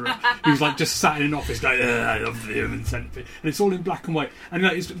murderer who's like just sat in an office going, I love the Human Centipede, and it's all in black and white, and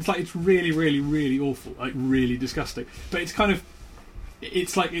like, it's really, really, really awful, like really disgusting. But it's kind of,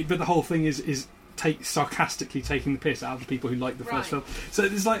 it's like, but the whole thing is sarcastically taking the piss out of the people who like the first film. So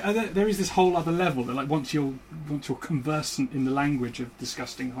there's like there is this whole other level that like once you're conversant in the language of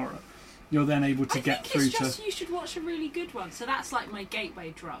disgusting horror, you're then able to get through to... I think it's just you should watch a really good one. So that's like my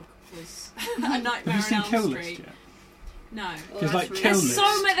gateway drug, was A Nightmare Have you on seen Kill Elm List Street. yet? No. Because like really Kill There's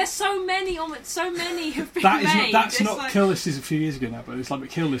List... so many have been That is made. that's It's not... like, Kill List is a few years ago now, but it's like, but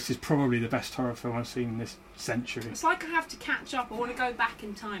Kill List is probably the best horror film I've seen in this century. it's like I have to catch up. I want to go back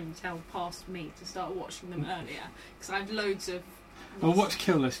in time and tell past me to start watching them earlier. Because I have loads of... Well, watch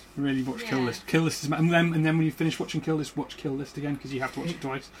Kill List. Really watch Kill List. Kill List is... And then when you finish watching Kill List, watch Kill List again, because you have to watch it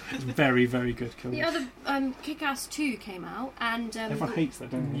twice. It's very, very good, Kill List. The other Kick-Ass 2 came out, and... Everyone hates that,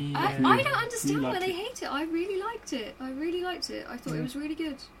 don't they? I don't understand why they hate it. I really liked it. I thought it was really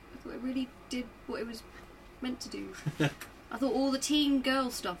good. I thought it really did what it was meant to do. I thought all the teen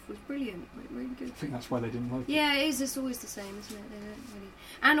girl stuff was brilliant. Like, really good. I think that's why they didn't like it. Yeah, it is. It's always the same, isn't it? They don't really...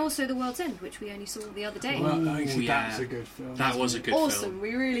 And also The World's End, which we only saw the other day. Well, actually, that's a good film. That was a good awesome. film.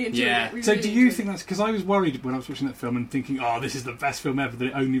 We really enjoyed it. We So really do you enjoyed think that's... Because I was worried when I was watching that film and thinking, oh, this is the best film ever, that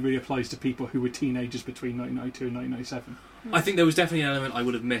it only really applies to people who were teenagers between 1992 and 1997. I think there was definitely an element I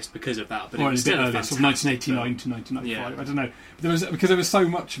would have missed because of that, but Or it a was bit still a earlier, sort of fantastic 1989 film. to 1995. Yeah. I don't know. But because there was so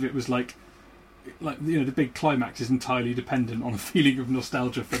much of it was like the big climax is entirely dependent on a feeling of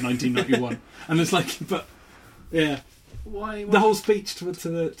nostalgia for 1991. And it's like, but yeah, Why? the whole speech to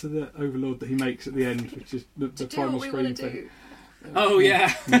the Overlord that he makes at the end, which is the to do primal what we want scream to thing. do. Oh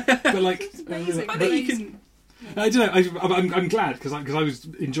yeah. But like, amazing. I but think you can. I don't know. I'm glad because I was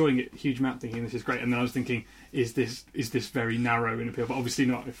enjoying it a huge amount, thinking this is great, and then I was thinking, is this very narrow in appeal? But obviously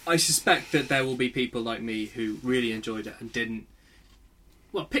not. I suspect that there will be people like me who really enjoyed it and didn't.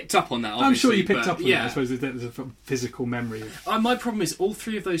 Well, picked up on that. Obviously, I'm sure you picked but, up on yeah. it. I suppose there's a physical memory. My problem is all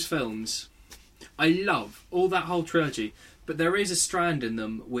three of those films. I love all that whole trilogy, but there is a strand in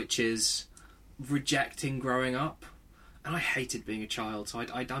them which is rejecting growing up, and I hated being a child. So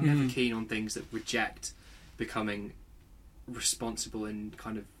I'm never keen on things that reject becoming responsible and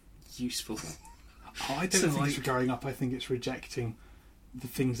kind of useful. Oh, I don't think it's growing up. I think it's rejecting the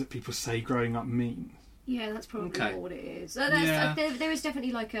things that people say growing up means. Yeah, that's probably Okay. more what it is. Yeah. There is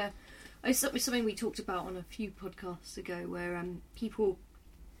definitely like it's something we talked about on a few podcasts ago, where people,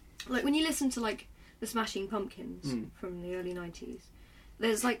 like when you listen to like the Smashing Pumpkins from the early 90s,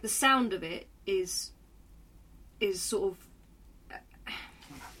 there's like the sound of it is sort of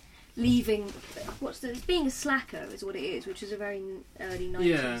leaving being a slacker is what it is, which is a very early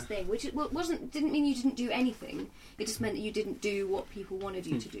 90s thing, which didn't mean you didn't do anything. It just meant that you didn't do what people wanted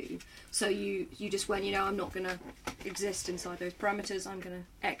you to do. So you just went, I'm not going to exist inside those parameters, I'm going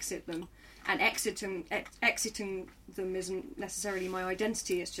to exit them. And exiting them isn't necessarily my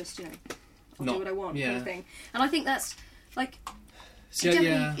identity, it's just, I'll do what I want kind of thing. And I think that's like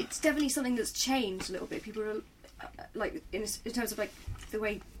it's definitely something that's changed a little bit. People are like in terms of like the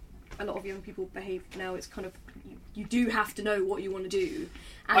way a lot of young people behave now, it's kind of you do have to know what you want to do.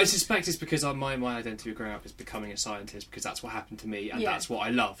 And I suspect it's because my identity growing up is becoming a scientist, because that's what happened to me and that's what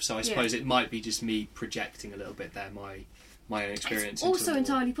I love. So I suppose it might be just me projecting a little bit there my own experience. It's also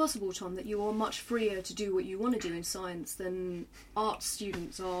entirely possible, Tom, that you are much freer to do what you want to do in science than art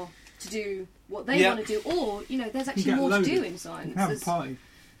students are to do what they want to do. Or there's actually more to do in science. Have a party.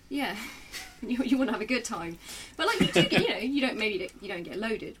 Yeah. You want to have a good time, but like you do get, you don't get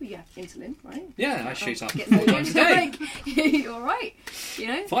loaded. Well, you have insulin, right? Yeah, I shoot up Get 4 loaded. times a day. You're all right.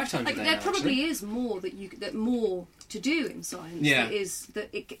 5 times a like, day. there now, probably actually. is more to do in science. Yeah. That is that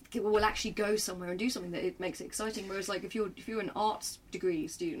it will actually go somewhere and do something that it makes it exciting. Whereas, like if you're an arts degree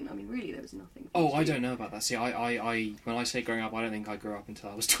student, I mean, really, there was nothing. Oh, I don't know about that. See, I when I say growing up, I don't think I grew up until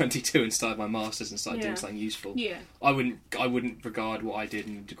I was 22 and started my masters and started doing something useful. Yeah. I wouldn't regard what I did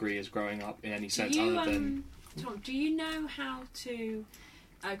in a degree as growing up in any sense, other than Tom, do you know how to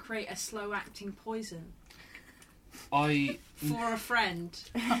create a slow-acting poison for a friend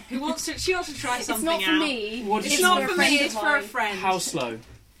who wants to? She wants to try something out. It's not for me. What It's is not it? for me. It's for a friend. How slow?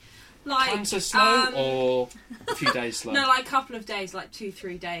 Like Cancer slow or a few days slow? No, like a couple of days, like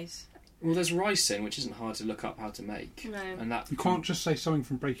 2-3 days. Well, there's ricin, which isn't hard to look up how to make. No. And that You can't just say something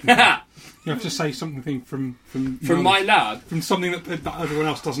from Breaking Bad. You have to say something from my lab. from something that everyone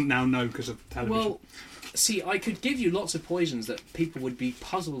else doesn't now know because of television. Well, see, I could give you lots of poisons that people would be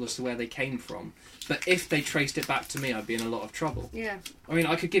puzzled as to where they came from, but if they traced it back to me, I'd be in a lot of trouble. Yeah. I mean,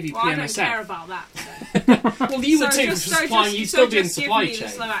 I could give you Well, I don't PMSF. care about that. So. Well, you would too, just- for supplying. You'd still be in just give supply me the chain.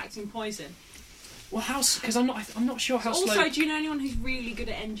 slow-acting poison. Well, how? Because I'm not sure how Also, slow. do you know anyone who's really good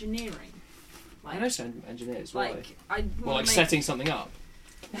at engineering? I know some engineers. Why? Like, I Well, like make... setting something up.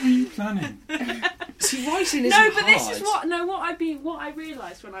 What are you planning? See, writing isn't No, but hard. this is what I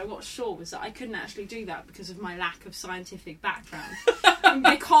realised when I watched Shaw was that I couldn't actually do that because of my lack of scientific background. And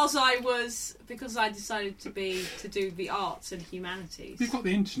because I decided to do the arts and humanities. You've got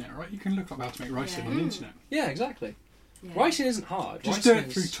the internet, right? You can look up how to make writing on the internet. Yeah, exactly. Yeah. Writing isn't hard. Just do Writing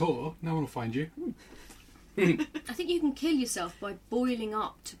it through is- Tor. No one will find you. I think you can kill yourself by boiling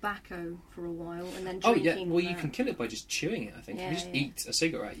up tobacco for a while and then Oh drinking. yeah. Well, you can kill it by just chewing it. I think. Yeah, if you just yeah. eat a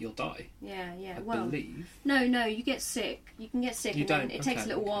cigarette, you'll die. Yeah, yeah. I Well, believe. no, you get sick. You can get sick, You and then don't? it takes a Okay,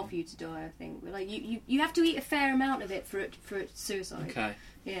 little while okay. for you to die. I think. But, like you have to eat a fair amount of it for it suicide. Okay.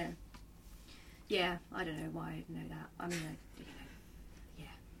 Yeah. Yeah. I don't know why I didn't know that. I mean,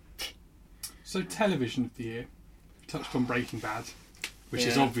 So, television of the year. Touched on Breaking Bad, which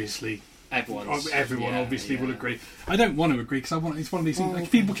is Yeah. obviously Everyone obviously will agree. I don't want to agree because it's one of these things. Oh,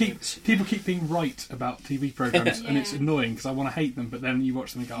 Like, people keep being right about TV programs, and it's Yeah. annoying because I want to hate them, but then you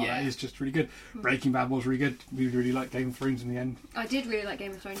watch them and go, "Oh, Yeah. that is just really good." Breaking Bad was really good. We really liked Game of Thrones in the end. I did really like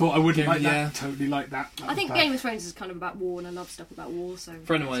Game of Thrones. Thought I wouldn't like Yeah. that. Totally like that. That I was think bad. Game of Thrones is kind of about war, and I love stuff about war. So A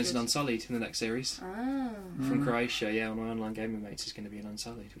friend of that's mine's an good. Unsullied in the next series Ah, from Croatia. Yeah, one of my online gaming mates is going to be an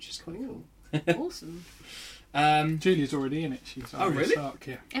Unsullied, which is quite cool. awesome. Julia's already in it. She's Arya really? Stark,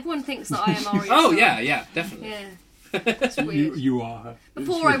 yeah. Everyone thinks that I am Arya. Oh Stark. yeah, definitely. Yeah. It's weird. You are her. It's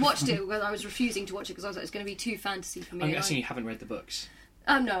Before I weird. watched it, well, I was refusing to watch it because I was like, it's going to be too fantasy for me. I'm and guessing you haven't read the books.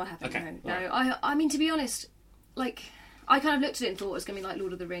 No, I haven't. Okay, No. right. I mean, to be honest, like, I kind of looked at it and thought it was going to be like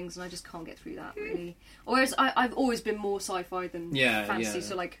Lord of the Rings, and I just can't get through that, really. Whereas I've always been more sci-fi than Yeah, fantasy, yeah.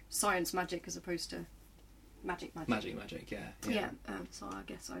 so like science magic as opposed to magic. Magic, yeah. Yeah, so I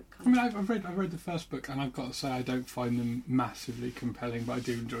guess I I kind mean, of... I've read the first book, and I've got to say I don't find them massively compelling, but I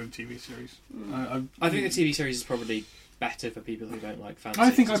do enjoy the TV series. I think the TV series is probably better for people who don't like fantasy. I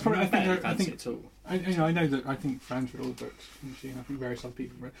think I It's probably- I not think better I than fantasy think- at all. I know that I think fans read all the books, and I think various other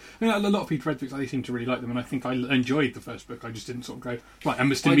people read. I mean, a lot of people read books. They seem to really like them, and I think I enjoyed the first book. I just didn't sort of go right. I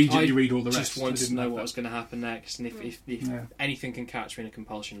must immediately read all the rest. Just wanted I to didn't know have what that. was going to happen next, and if Yeah. anything can catch me in a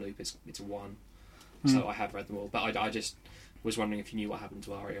compulsion loop, it's one. Mm. So I have read them all, but I just was wondering if you knew what happened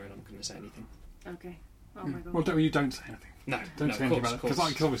to Arya, and I'm going to say anything. Okay. Oh my god. Well, you don't say anything. No, Don't no, say of anything course, about of it because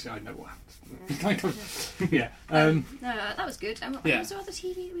course. obviously I know what happens. Yeah. No, that was good. And Yeah. what was the other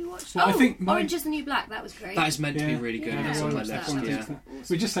TV that we watched? Well, I think Orange is the New Black. That was great. That is meant to be Yeah. really good. Yeah, That's I on my watched list. that. Everyone Yeah. thinks that.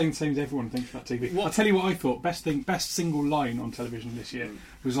 We're just saying the same as everyone thinks about TV. What- I'll tell you what I thought. Best single line on television this year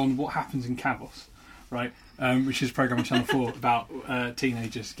was on What Happens in Kavos, right? Which is a programme on Channel 4 about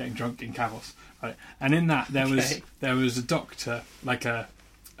teenagers getting drunk in Kavos, right? And in that there was a doctor, like a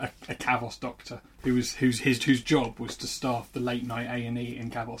Kavos doctor, whose job was to staff the late night A&E in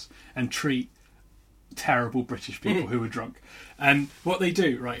Kavos and treat terrible British people who were drunk. And what they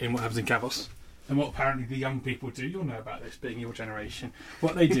do, right, in What Happens in Kavos, and what apparently the young people do, you'll know about this being your generation,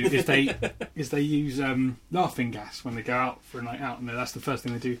 what they do is they use laughing gas when they go out for a night out, and that's the first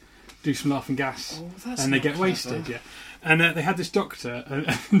thing they do some laughing gas, Oh, that's and they not get clever. wasted, yeah. And they had this doctor,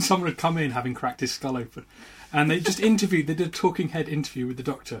 and someone had come in having cracked his skull open, and they just they did a talking head interview with the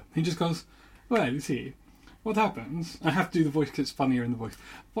doctor. He just goes, well, you see, what happens, I have to do the voice because it's funnier in the voice,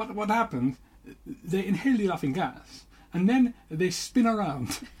 what happens, they inhale the laughing gas, and then they spin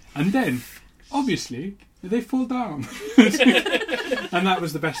around, and then, obviously, They fall down. And that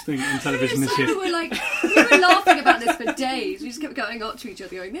was the best thing on television this year. We were laughing about this for days. We just kept going up to each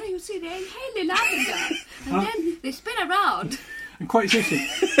other going, "No, you'll see, they inhale the laughing gas. And then they spin around." And quite seriously,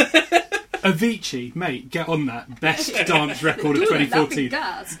 Avicii, mate, get on that. Best dance record of Do the laughing 2014.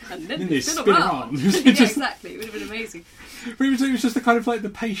 gas, and then Then they they spin spin around. around. Yeah, exactly. It would have been amazing. But it was just the kind of like the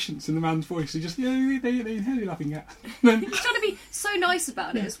patience in the man's voice. He just, they inhale the laughing gas. Then, He's trying to be so nice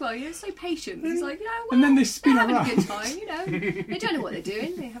about it as well. You're so patient. He's like, well, and then they spin they're having around. a good time, They don't know what they're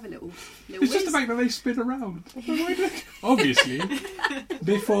doing. They have a little It's just the whiz. fact that they spin around. Obviously,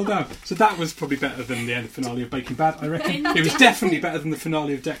 they fall down. So that was probably better than the end finale of Breaking Bad, I reckon. It was definitely better than the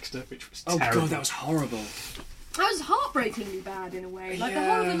finale of Dexter, which was Oh terrible. god, that was horrible. That was heartbreakingly bad in a way. Like the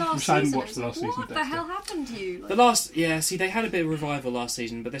Yeah. whole of the last Which I hadn't season. watched It's the like, last season what of the Dexter. hell happened to you? The last, see, they had a bit of revival last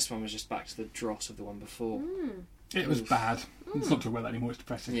season, but this one was just back to the dross of the one before. It was bad. Let's not talk about that anymore, it's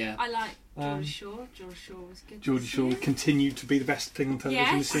depressing. Yeah. I like Um, Geordie Shore. Geordie Shore was good. Geordie this Shore year. continued to be the best thing on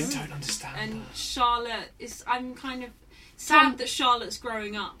television Yes. this I year. don't understand And that. Charlotte is. I'm kind of sad that Charlotte's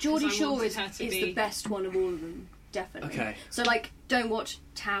growing up. 'cause Geordie I Shore wanted is her to be the best one of all of them, definitely. Okay. So, don't watch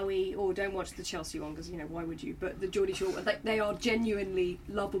Towie or don't watch the Chelsea one because, why would you? But the Geordie Shore, they are genuinely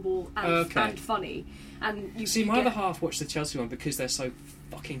lovable and, Okay. and funny. And you See, you my get- other half watched the Chelsea one because they're so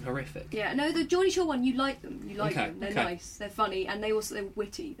fucking horrific. Yeah, no, the Geordie Shore one, you like them. You like Okay, them. They're okay. nice. They're funny. And they're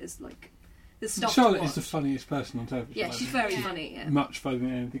witty. There's stuff Charlotte to is the watch. funniest person on television. Yeah, I she's think. very Yeah. funny. Yeah. Much funnier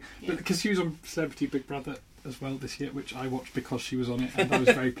than anything. Yeah. But because she was on Celebrity Big Brother as well this year, which I watched because she was on it, and I was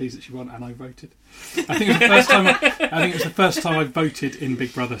very pleased that she won, and I voted. I think it was the first time. I think it was the first time I voted in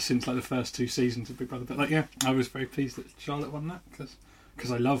Big Brother since the first 2 seasons of Big Brother. But I was very pleased that Charlotte won that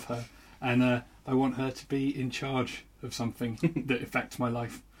because I love her, and I want her to be in charge of something that affects my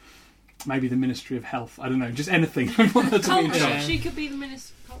life. Maybe the Ministry of Health. I don't know, just anything. I want her to be in culture. charge. She could be the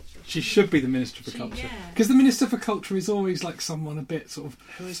Minister of Culture. She should be the Minister for Culture. Yeah. Because the Minister for Culture is always like someone a bit sort of...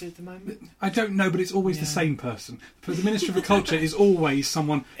 Who is it at the moment? I don't know, but it's always the Yeah. same person. But the Minister for Culture is always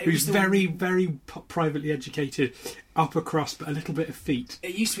someone It who's was the- very, very privately educated, upper crust, but a little bit of feet.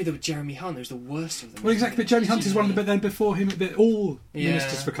 It used to be the Jeremy Hunt. It was the worst of them. Well, exactly. But Jeremy Hunt is one of the... But then before him, all Yeah.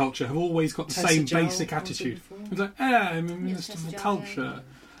 Ministers for Culture have always got the Tessa same Jowell, basic what was it attitude. before? It's like, I'm a Minister Tessa for Jowell, Culture.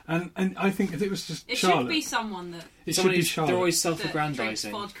 And I think if it was just It Charlotte... should be someone that It should Someone be who's- Charlotte. They're always drinks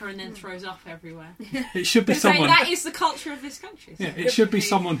self-aggrandising. vodka and then throws up everywhere. It should be So someone... that is the culture of this country. So Yeah, it should be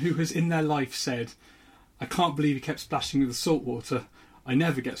someone who has in their life said, I can't believe he kept splashing with the salt water. I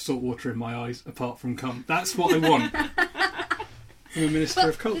never get salt water in my eyes apart from cum. That's what I want from a Minister But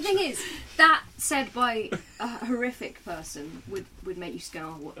of Culture. the thing is, that said by a horrific person would make you just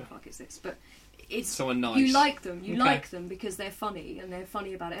go, oh, what the fuck is this? But it's Someone nice. you like them. You Okay. like them because they're funny and they're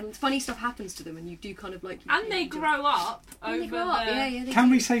funny about it. And funny stuff happens to them, and you do kind of like. and they grow up And over they grow up. the. Yeah, they Can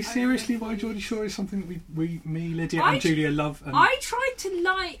do. we say seriously why Geordie Shore is something that me, Lydia, I and Julia love? And I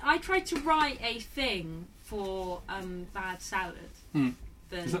tried to write a thing for Bad Salad. Hmm.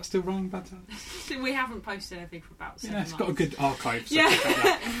 The- Is that still wrong, Bad Salad? we haven't posted anything for about 7 Yeah, it's months. got a good archive. So Yeah.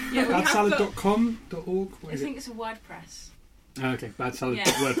 yeah. we have got- Badsalad.com.org. What I is it? think it's a WordPress. Okay,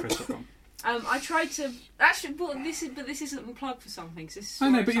 badsalad.wordpress.com. I tried to actually, but this isn't a plug for something. 'Cause this is I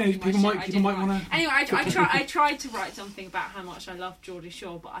know, sort of but, you know, something people I might- did people might write. wanna Anyway, I put tried to write something about how much I love Geordie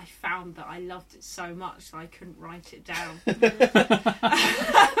Shore, but I found that I loved it so much that I couldn't write it down.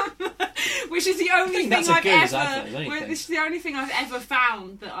 Which is the only think thing that's I've as good as ever. advert as anything. This is the only thing I've ever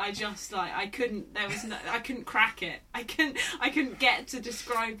found that I just like. I couldn't. There was. No, I couldn't crack it. I couldn't get to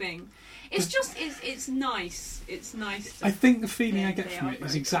describing. It's just. It's nice. It's nice. To, I think the feeling Yeah, I get they from are it is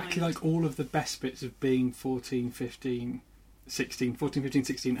very exactly kind. like all of the best bits of being 14, 15,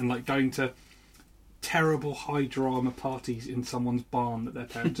 16, and like going to terrible high drama parties in someone's barn that their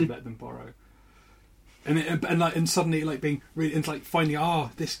parents have let them borrow. And suddenly like being really and like finding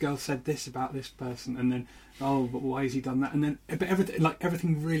this girl said this about this person and then but why has he done that and then but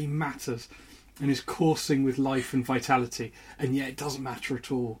everything really matters and is coursing with life and vitality and yet it doesn't matter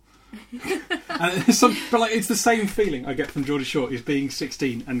at all. And but it's the same feeling I get from Geordie Shore is being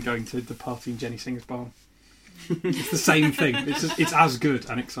 16 and going to the party in Jenny Singer's barn. It's the same thing. It's as good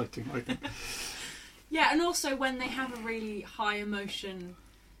and exciting, I think. Yeah, and also when they have a really high emotion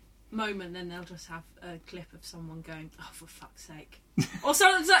moment, then they'll just have a clip of someone going, "Oh, for fuck's sake!" Or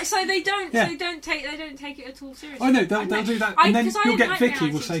so they don't Yeah. they don't take it at all seriously. I know they'll do that, and then 'cause I you'll didn't get like Vicky will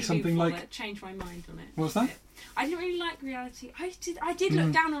reality say TV something before like, that changed my mind on it. "What's that?" I didn't really like reality. I did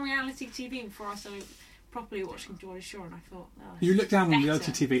look down on reality TV before I started properly watching Geordie Shore, and I thought, oh, You look down on better.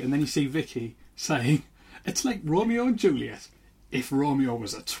 reality TV and then you see Vicky saying, "It's like Romeo and Juliet. If Romeo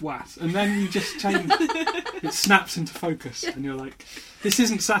was a twat," and then you just change. It snaps into focus, and you're like, "This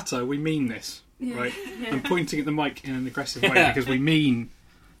isn't satire. We mean this." right? And pointing at the mic in an aggressive way because we mean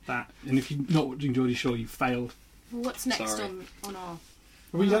that. And if you're not watching Geordie Shore, you failed. Well, what's next Sorry. on our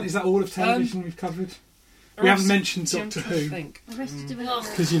Have we done? Is that all of television we've covered? We haven't mentioned See, I'm Doctor trying to Who think. Arrested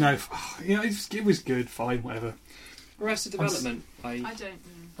Development? because it was good. Fine, whatever. Arrested Development. I don't know.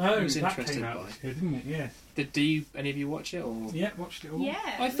 Oh, I was that interested came out by. this year, didn't it? Yeah. Did any of you watch it? Or Yeah, watched it all. Yeah,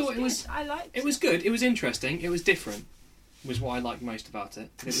 I thought it was- good. I liked it was good. It was interesting. It was different. Was what I liked most about it.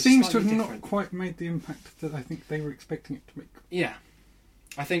 It was seems to have slightly not different. quite made the impact that I think they were expecting it to make. Yeah,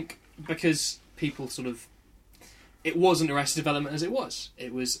 I think because people sort of. It wasn't Arrested Development as it was.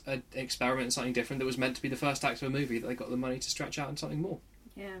 It was an experiment in something different that was meant to be the first act of a movie that they got the money to stretch out into something more.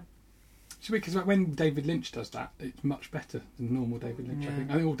 Yeah. Because when David Lynch does that, it's much better than normal David Lynch. Yeah.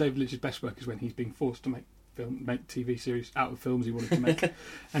 I think all David Lynch's best work is when he's being forced to make TV series out of films he wanted to make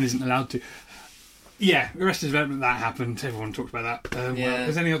and isn't allowed to. Yeah, Arrested Development, that happened. Everyone talked about that. Yeah. Well,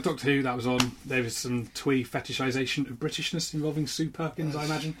 there's any other Doctor Who that was on. There was some twee fetishisation of Britishness involving Sue Perkins, I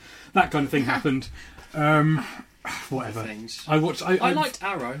imagine. That kind of thing happened. Whatever. Things. I watched. I liked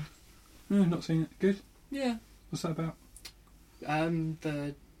Arrow. No, not seen it. Good. Yeah. What's that about?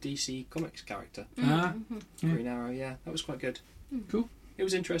 The DC Comics character, Ah, yeah. Green Arrow. Yeah, that was quite good. Cool. It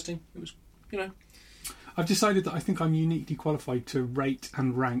was interesting. It was, I've decided that I think I'm uniquely qualified to rate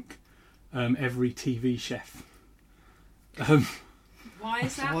and rank every TV chef. Why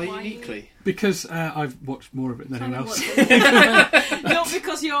is that? why uniquely? Because I've watched more of it than anyone else. Not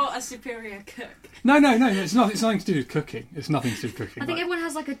because you're a superior cook. No. It's nothing to do with cooking. It's nothing to do with cooking. I think everyone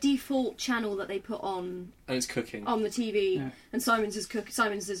has like a default channel that they put on And it's cooking. the TV, Yeah. and Simon's is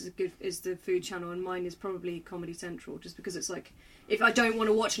the food channel, and mine is probably Comedy Central, just because it's like if I don't want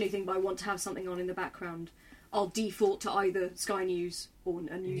to watch anything but I want to have something on in the background, I'll default to either Sky News or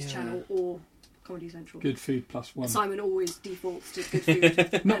a news Yeah. channel or Comedy Central. Good Food plus one. Simon always defaults to Good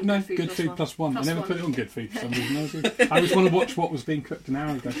Food. No, and Good Food plus one. Plus I never one. put it on Good Food for some reason. I always want to watch what was being cooked an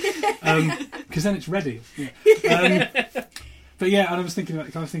hour ago because then it's ready. Yeah. But yeah, and I was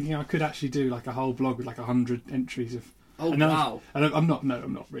thinking I could actually do like a whole blog with like 100 entries of. Oh, and then wow. I'm not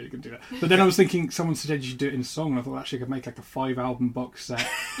really going to do that. But then I was thinking, someone suggested you should do it in song, and I thought actually I could make like a 5-album box set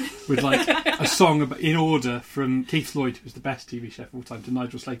with like a song in order from Keith Lloyd, who's the best TV chef of all time, to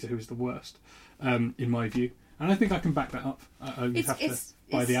Nigel Slater, who is the worst, in my view. And I think I can back that up. You have to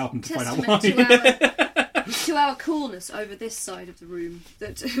buy the album to find out why. To our coolness over this side of the room,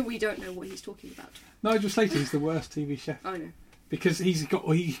 that we don't know what he's talking about. Nigel Slater is the worst TV chef. I know. Because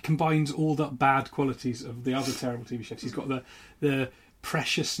he combines all the bad qualities of the other terrible TV chefs. He's got the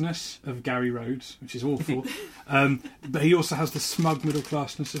preciousness of Gary Rhodes, which is awful, but he also has the smug middle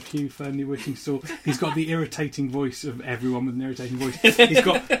classness of Hugh Fearnley-Whittingstall. He's got the irritating voice of everyone with an irritating voice. He's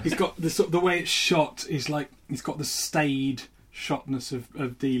got the sort of the way it's shot is like he's got the staid shotness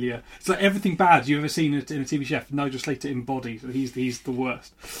of Delia. It's like everything bad you've ever seen in a TV chef. Nigel Slater embodies. He's the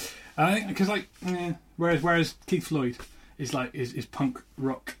worst. Because whereas Keith Lloyd is punk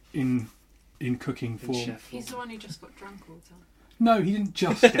rock in cooking for. He's the one who just got drunk all the time. No, he didn't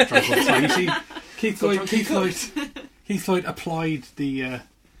just get drunk all the time. You see, Keith Lloyd applied the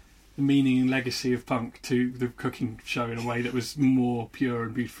meaning and legacy of punk to the cooking show in a way that was more pure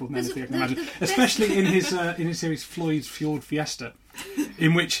and beautiful than anything I can imagine. Especially in his series Floyd's Fjord Fiesta,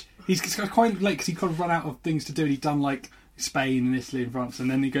 in which he's quite late because he kind of run out of things to do. And he'd done like Spain and Italy and France, and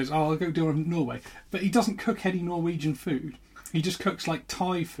then he goes, "Oh, I'll go do Norway." But he doesn't cook any Norwegian food. He just cooks like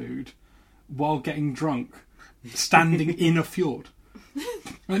Thai food while getting drunk, standing in a fjord.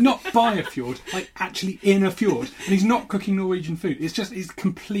 Not by a fjord, like actually in a fjord. And he's not cooking Norwegian food. He's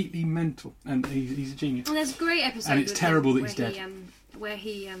completely mental, and he's a genius. And there's a great episode. And it's terrible that he's dead. Where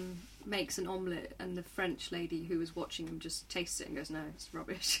he makes an omelette, and the French lady who was watching him just tastes it and goes, "No, it's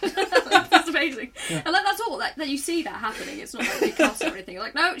rubbish." That's amazing. Yeah. And that's all. That you see that happening. It's not like they cuss or anything.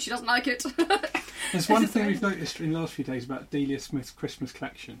 Like, no, she doesn't like it. There's one thing we've noticed in the last few days about Delia Smith's Christmas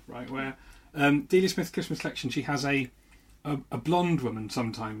collection, right? Where Delia Smith's Christmas collection, she has a blonde woman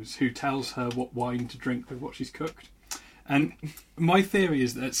sometimes who tells her what wine to drink with what she's cooked. And my theory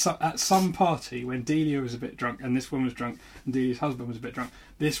is that at some party when Delia was a bit drunk and this woman was drunk and Delia's husband was a bit drunk,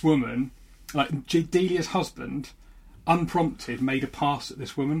 this woman, like Delia's husband, unprompted made a pass at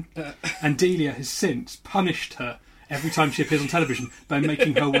this woman, and Delia has since punished her every time she appears on television by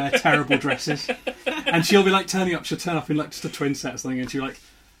making her wear terrible dresses. And she'll be like turning up, she'll turn up in like just a twin set or something, and she'll be like,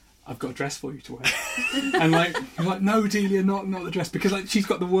 "I've got a dress for you to wear." And you're like, "No, Delia, not the dress," because like she's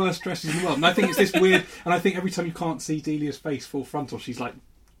got the worst dresses in the world. And I think it's this weird, and I think every time you can't see Delia's face full frontal, she's like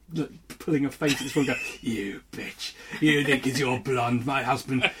pulling her face at this one, going, "You bitch! You think it's your blonde, my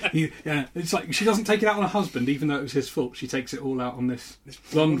husband." It's like she doesn't take it out on her husband, even though it was his fault. She takes it all out on this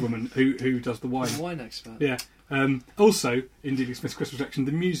blonde woman who does the wine. The wine expert. Yeah. Also, in D.D. Smith's Christmas section,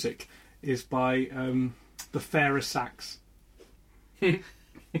 the music is by the Fairer Sax,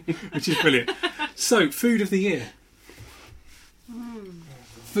 which is brilliant. So, food of the year.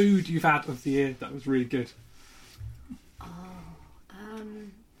 Food you've had of the year that was really good.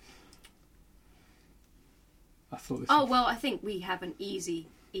 I thought this. Oh well, I think we have an easy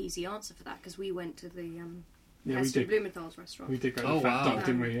answer for that because we went to the yeah, we Hester did. Blumenthal's restaurant. We did go to Oh, the Fat wow. Duck,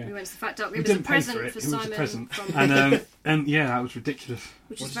 didn't we? Yeah. We went to the Fat Duck. We It was a didn't pay present for it. for It was a Simon present, from and yeah, that was ridiculous.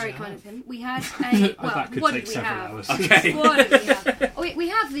 which What is did very you kind have? of him. We had a well, That could what take did we several have? hours. Okay. What did we have? Oh, we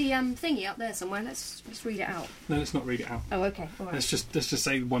have the thingy up there somewhere. Let's read it out. No, let's not read it out. Oh, okay. All right. Let's just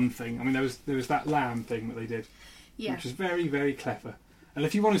say one thing. I mean, there was that lamb thing that they did, Yeah. which was very, very clever. And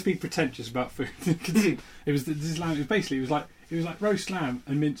if you want to be pretentious about food, it was this lamb. It was like roast lamb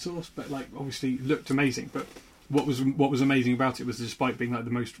and mint sauce, but like obviously looked amazing. But what was amazing about it was, despite being like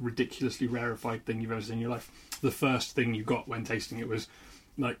the most ridiculously rarefied thing you've ever seen in your life, the first thing you got when tasting it was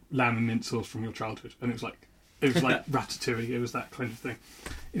like lamb and mint sauce from your childhood, and it was like ratatouille. It was that kind of thing.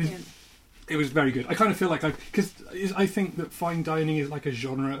 It was very good. I kind of feel like because I think that fine dining is like a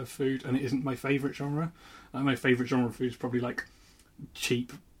genre of food, and it isn't my favourite genre. My favourite genre of food is probably like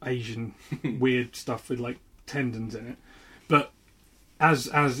cheap Asian weird stuff with like tendons in it. But as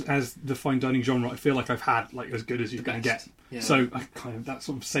the fine dining genre, I feel like I've had like as good as you're going to get. Yeah. So that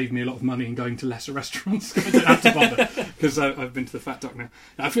sort of saved me a lot of money in going to lesser restaurants. I don't have to bother because I've been to the Fat Duck now.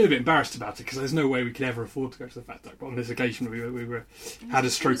 I feel a bit embarrassed about it because there's no way we could ever afford to go to the Fat Duck. But on this occasion, we had a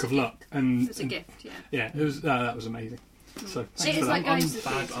stroke of luck, and It was a gift. Yeah. yeah, it was that was amazing. So thanks It for is that. like going to the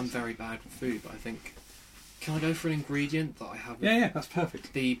I'm theatres. very bad with food, but I think can I go for an ingredient that I haven't? Yeah, that's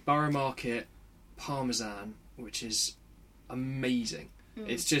perfect. The Borough Market Parmesan, which is amazing.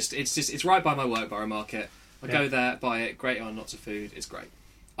 It's right by my work, Borough Market. I go there, buy it, great on lots of food, it's great.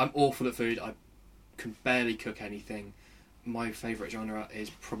 I'm awful at food, I can barely cook anything. My favourite genre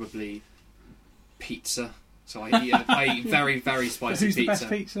is probably pizza. So I eat very, very spicy Who's the pizza. best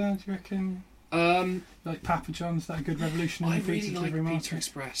pizza, do you reckon? Like Papa John's, that a good revolutionary I pizza really like delivery Pizza market?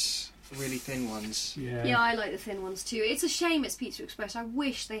 Express, really thin ones. Yeah, I like the thin ones too. It's a shame it's Pizza Express. I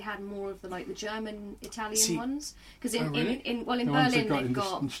wish they had more of the German Italian ones because in The Berlin ones they've in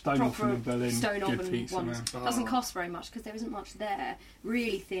got Stone Oven proper in Berlin, stone good oven pizza, ones. man. Doesn't cost very much because there isn't much there.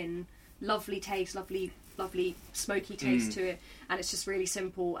 Really thin, lovely taste, lovely smoky taste to it, and it's just really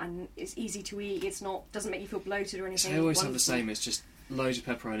simple and it's easy to eat. It's not doesn't make you feel bloated or anything. They always have the Wonderful. same. It's just loads of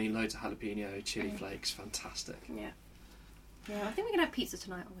pepperoni, loads of jalapeno, chili flakes. Fantastic. Yeah, I think we can have pizza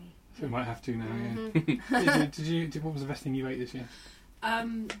tonight, are we? So we might have to now. Mm-hmm. Yeah. Did what was the best thing you ate this year?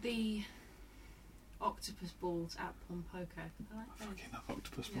 The octopus balls at Pompoko. I like I those. fucking love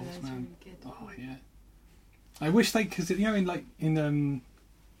octopus Yeah, balls, those are man. really good. Oh yeah. I wish they, because in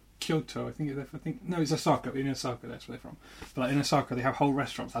Kyoto, I think no, it's Osaka. In Osaka, that's where they're from. But like in Osaka, they have whole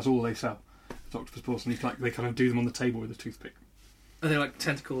restaurants. That's all they sell. It's octopus balls, and they kind of do them on the table with a toothpick. Are they like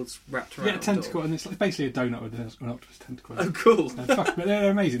tentacles wrapped around? Yeah, tentacle, and it's like basically a donut with an octopus tentacle. Oh, cool. But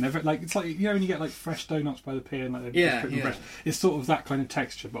they're amazing. They're like, it's like, you know when you get like fresh donuts by the pier and like they're just put in bread. It's sort of that kind of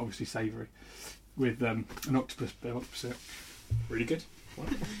texture, but obviously savoury, with an octopus in it. Really good.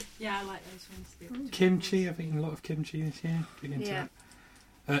 Yeah, I like those ones too. Kimchi. I've eaten a lot of kimchi this year. Been into Yeah.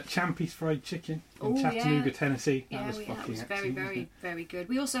 that. Champy's fried chicken in Oh, Chattanooga, yeah. Tennessee. That Yeah, was that fucking was very, excellent, very, wasn't very good.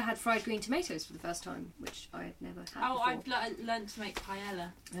 We also had fried green tomatoes for the first time, which I had never had Oh, before. I've learned to make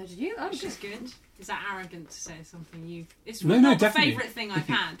paella, Oh, did you? Oh, which good. is good. Is that arrogant to say something you? It's No, not the definitely. favourite thing I've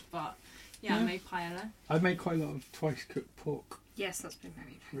had, but yeah, I Yeah. made paella. I've made quite a lot of twice cooked pork. Yes, that's been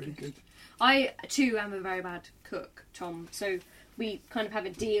very, very Really good. I, too, am a very bad cook, Tom, so we kind of have a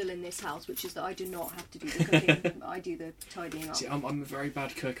deal in this house, which is that I do not have to do the cooking. I do the tidying up. See, I'm a very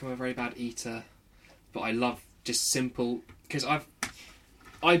bad cook. I'm a very bad eater, but I love just simple because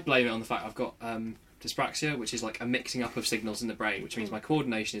I blame it on the fact I've got dyspraxia, which is like a mixing up of signals in the brain, which means my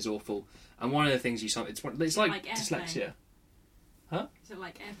coordination is awful. And one of the things it's like dyslexia. Huh? Is it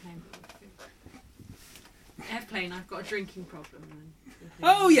like airplane? Airplane. I've got a drinking problem.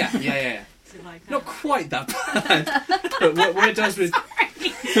 Oh yeah. Yeah. Is it like that? Not quite that bad, but what it does with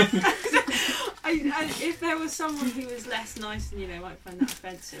If there was someone who was less nice than you, they might find that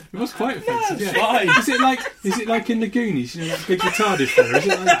offensive. It was But, quite offensive. it's Yeah. fine. Is it like in the Goonies? You know, that big retarded fella? Is it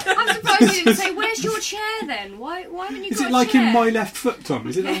like that? I'm surprised you didn't say, where's your chair then? Why haven't you Is got it a like chair? in My Left Foot, Tom?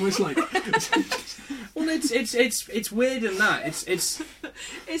 Is it almost like? well, it's weird in that it's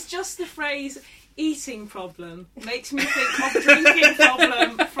It's just the phrase. eating problem makes me think of drinking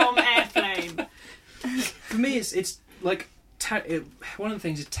problem from Airplane. For me, it's like one of the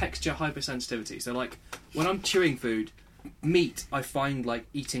things is texture hypersensitivity. So like when I'm chewing food, meat I find like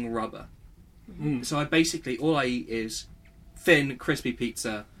eating rubber. So I basically all I eat is thin, crispy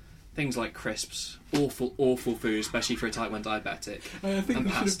pizza, things like crisps, awful food, especially for a type 1 diabetic, I think and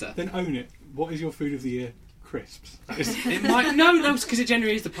we should pasta. then own it. What is your food of the year? Crisps. It might no, because it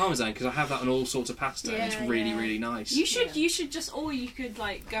generally is the parmesan because I have that on all sorts of pasta and it's Yeah, really yeah. really nice. You should just, or you could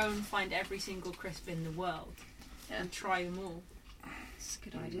like go and find every single crisp in the world and try them all. That's a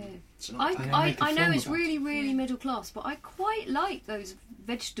good idea. It's not bad. I know film it's about really, really middle class, but I quite like those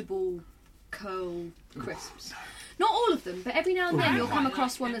vegetable curl crisps. Not all of them, but every now and then I you'll come quite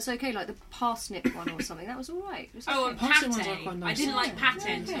across like one it. that's okay, like the parsnip one or something. That was all right. It was Oh, okay. and Pasta pate. ones are quite nice. I didn't like pate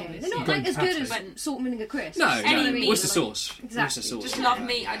until Okay. this They're not year. like as good Pate. as But- salt and vinegar crisps. No, You know what I Any mean? meat. What's the Like- sauce? Exactly. What's the sauce? Just Yeah. love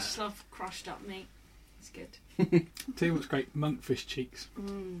meat. I just love crushed up meat. It's good. Tell you what's great, monkfish cheeks.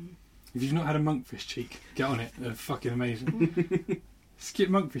 Mm. If you've not had a monkfish cheek, get on it. They're fucking amazing. Skip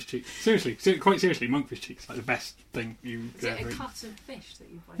monkfish cheeks. Seriously, quite seriously, monkfish cheeks like the best thing you Is could it ever a eat. cut of fish that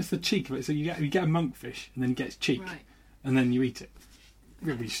you buy? It's the cheek of it. So you get a monkfish and then you get its cheek Right. and then you eat it.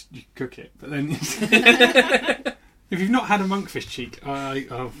 Really, you cook it, but then if you've not had a monkfish cheek, I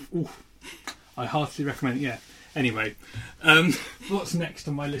heartily recommend it. Yeah. Anyway, what's next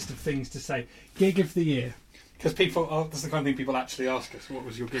on my list of things to say? Gig of the year, because that's the kind of thing people actually ask us. What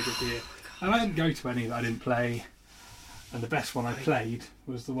was your gig of the year? And I didn't go to any that I didn't play, and the best one I played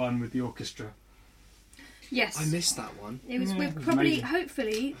was the one with the orchestra. Yes. I missed that one. It was. Yeah, We're it was probably, amazing.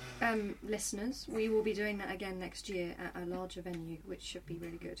 hopefully, listeners, we will be doing that again next year at a larger venue, which should be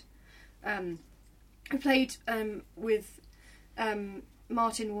really good. We played with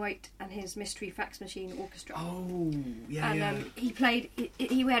Martin White and his Mystery Fax Machine Orchestra. Oh, yeah, And he played.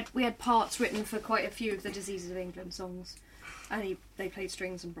 We had parts written for quite a few of the Diseases of England songs, and they played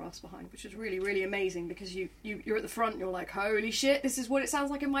strings and brass behind, which was really, really amazing because you're at the front, and you're like, holy shit, this is what it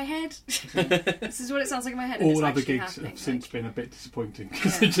sounds like in my head. This is what it sounds like in my head. And All it's other actually gigs happening, have since like- been a bit disappointing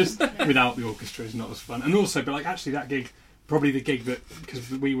because Yeah. it just Yeah. without the orchestra is not as fun. And also, but like actually that gig, probably the gig that because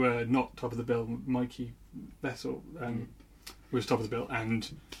we were not top of the bill, Mikey Vessel was top of the bill, and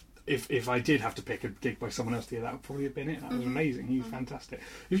if I did have to pick a gig by someone else here, that would probably have been it. That was amazing. He was fantastic.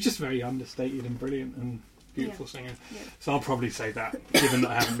 He was just very understated and brilliant and beautiful singer. Yeah. So I'll probably say that, given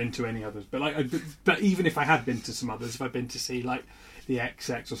that I haven't been to any others. But but even if I had been to some others, if I'd been to see like the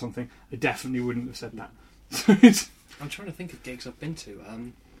XX or something, I definitely wouldn't have said that. So it's I'm trying to think of gigs I've been to.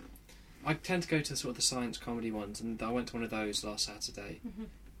 I tend to go to sort of the science comedy ones, and I went to one of those last Saturday,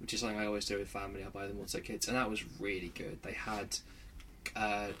 which is something I always do with family. I buy them all tickets, and that was really good. They had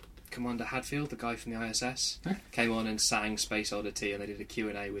Commander Hadfield, the guy from the ISS, came on and sang Space Oddity, and they did a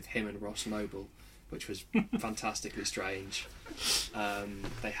Q&A with him and Ross Noble, which was fantastically strange.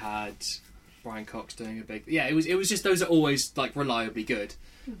 They had Brian Cox doing a big... Yeah, it was just, those are always like reliably good.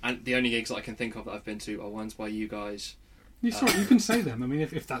 And the only gigs that I can think of that I've been to are ones by you guys. you can say them. I mean,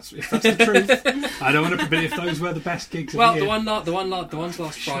 if that's the truth, I don't want to. But if those were the best gigs, Well, of the year, the ones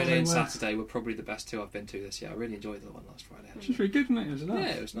last Sure Friday they and were. Saturday were probably the best two I've been to this year. I really enjoyed the one last Friday. which Actually. was really good, wasn't it? It was a laugh.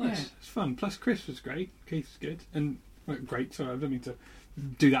 Yeah, it was nice. Yeah, it was fun. Plus, Chris was great. Keith was good, and great. Sorry, I don't mean to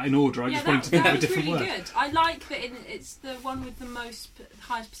do that in order. I Yeah, just wanted to think that of a was different really word. good. I like that it's the one with the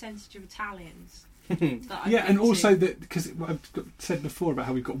highest percentage of Italians. That I've Yeah, been and also to. that because I've said before about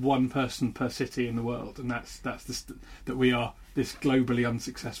how we've got one person per city in the world, and that's that we are this globally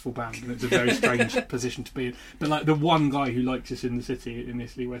unsuccessful band, and it's a very strange position to be in. But like the one guy who likes us in the city in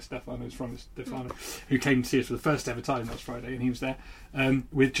Italy, where Stefano's from, Stefano, who came to see us for the first ever time last Friday, and he was there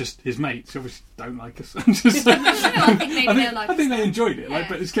with just his mates, who obviously don't like us. I'm just saying. I think maybe they'll like I think us they then. enjoyed it, like, Yeah.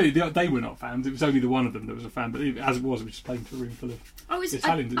 but it's clearly they were not fans. It was only the one of them that was a fan. But as it was just playing to a room full of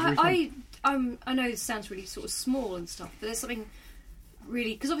Italians. It was really fun. I know this sounds really sort of small and stuff, but there's something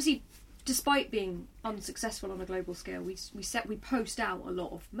really because obviously, despite being unsuccessful on a global scale, we post out a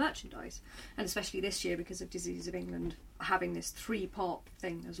lot of merchandise, and especially this year because of Diseases of England having this 3-part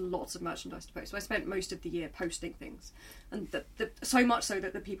thing. There's lots of merchandise to post. So I spent most of the year posting things, and so much so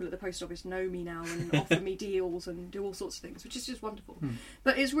that the people at the post office know me now and offer me deals and do all sorts of things, which is just wonderful.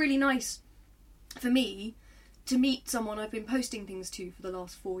 But it's really nice for me to meet someone I've been posting things to for the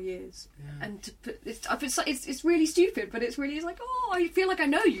last 4 years, and to put it's really stupid, but it's like, oh, I feel like I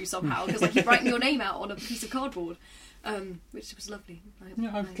know you somehow because like you're writing your name out on a piece of cardboard, which was lovely.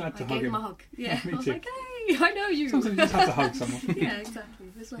 I was glad to I hug gave him. him a hug. Yeah, Me I was too. like, hey, I know you. Sometimes you just have to hug someone. Yeah, exactly.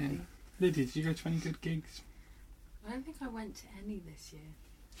 It was lovely. Yeah. Lydia, did you go to any good gigs? I don't think I went to any this year.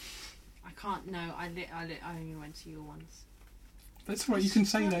 I can't. No, I only went to your ones. That's all right. You can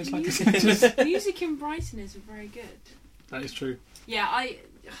say those. Like Music in Brighton isn't very good. that is true. Yeah, I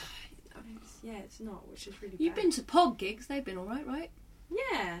mean, it's not, which is really You've bad. been to POG gigs, they've been alright, right?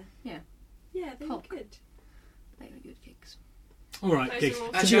 Yeah. Yeah. Yeah, they were Pog. good. They were good gigs. All right, Those gigs. are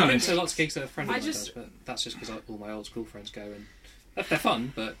all- To Actually, be I've been honest, to lots of gigs that a friend of I mine just- does, but that's just because all my old school friends go, and they're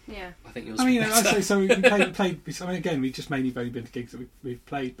fun, but Yeah. I think yours I mean, would be I better. say so. We played. I mean, again, we just mainly only been to gigs that we've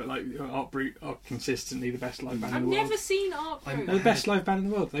played, but like Art Brut are consistently the best live band I've in the world. never seen Art I'm- Brut. They're the best live band in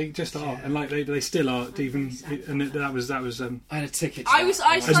the world. They just are, Yeah. and like they still are. Even sad and that was I had a ticket. To I that, was-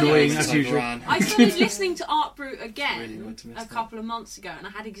 I and started- Annoying just as usual. overran. I started listening to Art Brut Really again annoyed to miss a couple of months ago, and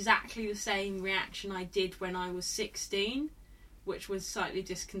I had exactly the same reaction I did when I was 16, which was slightly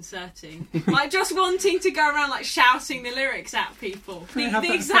disconcerting. Like just wanting to go around like shouting the lyrics at people. I The, have the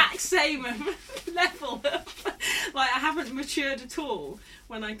that exact same level. Like I haven't matured at all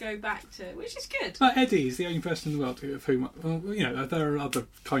when I go back to, which is good. Eddie is the only person in the world of whom, well, you know, there are other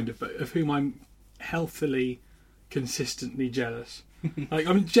kind of, but of whom I'm healthily, consistently jealous. Like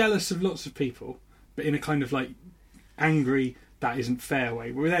I'm jealous of lots of people, but in a kind of like angry, that isn't fair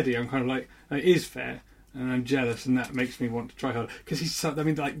way. But with Eddie, I'm kind of like, it is fair. And I'm jealous, and that makes me want to try harder. Because he's, I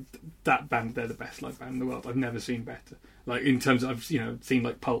mean, like that band, they're the best live band in the world. I've never seen better. Like in terms of, I've seen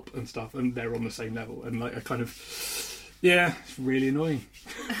like Pulp and stuff, and they're on the same level. And like I kind of, yeah, it's really annoying.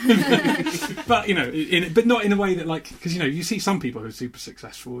 But but not in a way that like, because you see some people who are super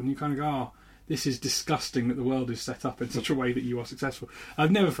successful, and you kind of go, oh, this is disgusting that the world is set up in such a way that you are successful.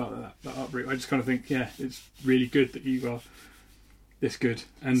 I've never felt like that Art Brut. I just kind of think, yeah, it's really good that you are this good,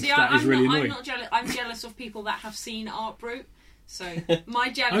 and See, that is really I'm annoying. not jealous. I'm jealous of people that have seen Art Brut. So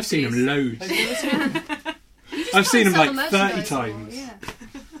my jealousy. I've seen is, them loads. Just I've seen try them and like sell 30 merchandise or- times.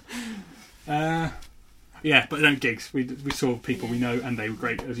 Yeah. Yeah, but no gigs. We saw people we know, and they were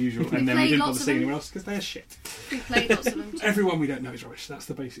great as usual. We And then we played didn't lots bother of seeing them. anyone else because they're shit. We played lots of them. Everyone we don't know is rubbish. That's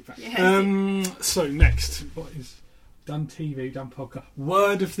the basic fact. Yeah. So next, what is done TV, done podcast?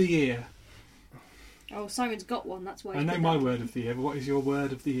 Word of the year. Oh, Simon's got one. That's why. I know my word of the year, but what is your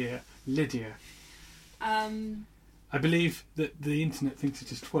word of the year, Lydia? I believe that the internet thinks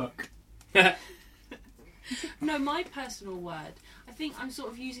it is twerk. No, my personal word. I think I'm sort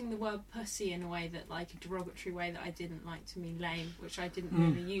of using the word pussy in a way that, like, a derogatory way that I didn't like to mean lame, which I didn't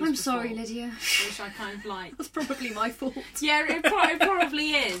really use. I'm before, sorry, Lydia. Which I kind of like. That's probably my fault. Yeah, it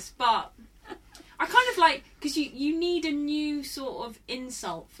probably is, but I kind of like, because you need a new sort of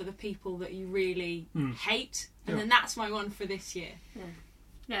insult for the people that you really hate, and then that's my one for this year.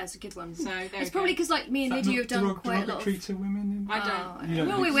 Yeah, it's a good one. So there we It's go. probably because like me and Is that Lydia have not done quite a lot derogatory of. to women? I don't. You don't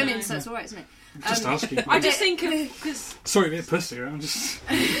Well, think we're so? women, Yeah. so it's alright, isn't it? Just asking. I just think of because Sorry, a bit pussy. I'm just.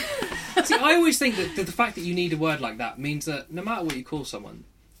 See, I always think that the fact that you need a word like that means that no matter what you call someone,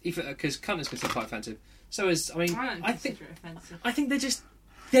 because cunt is considered quite offensive. So is I don't I think consider it offensive. I think they're just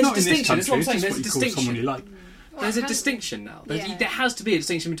there's Not a in this distinction. That's country. what I'm It's saying. just There's a what you call someone distinction. you like. There's a Well, distinction now. Yeah. There has to be a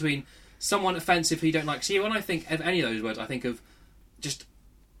distinction between someone offensive who you don't like. See, when I think of any of those words, I think of just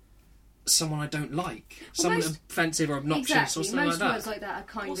someone I don't like, someone most- offensive or obnoxious Exactly. or something Most like words that. like that are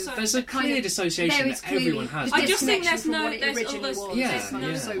kind Also, of. There's a kind clear of- dissociation there is that everyone clearly has. the I just think disconnection there's from no what it originally there's was. Yeah, no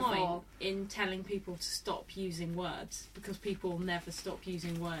yeah. So point far. in telling people to stop using words because people never stop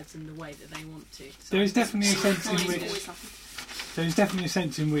using words in the way that they want to. So There is definitely a sense in Fine. which Always happen. there is definitely a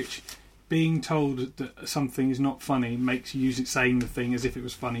sense in which being told that something is not funny makes you use it saying the thing as if it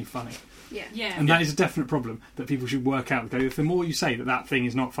was funny. Yeah. yeah, And that is a definite problem that people should work out. If the more you say that thing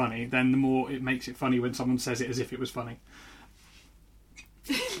is not funny, then the more it makes it funny when someone says it as if it was funny.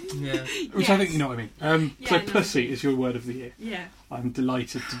 Yeah. Which I think you know what I mean. Yeah, So I know pussy what you is your word of the year. yeah. I'm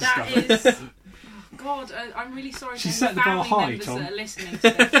delighted to That discover. is. God, I'm really sorry She for set any the bar family high, members Tom. that are listening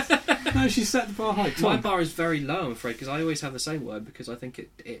to this. No, she set the bar high. My Tom. bar is very low, I'm afraid, because I always have the same word because I think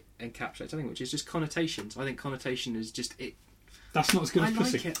it encapsulates something, which is just connotations. I think connotation is just it. That's not as good I as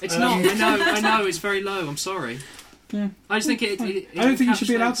pussy. like it. It's not. I know. It's very low. I'm sorry. Yeah. I just think it I don't think you should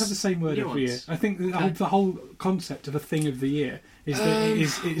be allowed to have the encapsulates same word every year. nuance. I think the whole concept of a thing of the year is that word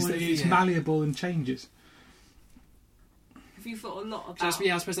of the it's year. malleable and changes. Have you thought a lot about I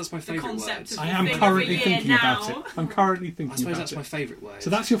suppose that's my the favourite concept word. of I the am thing currently of the year thinking about now? it. I'm currently I thinking suppose about that's it. my favourite word. So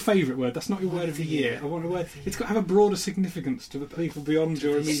that's your favourite word. That's not your word of the year. I want a word. It's got to have a broader significance to the people beyond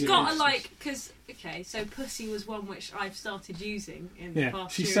your immediate. It's got to listeners. because so pussy was one which I've started using in Yeah, the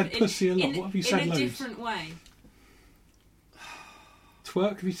past she year. said pussy a lot. What have you said in a loads? different way.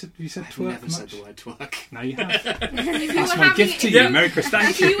 Twerk. Have you said I've twerk never much? said the word twerk. No, you have. If you That's were my having gift to it- you. Yeah. Merry Christmas.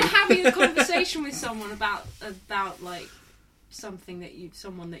 If you were having a conversation with someone about like something that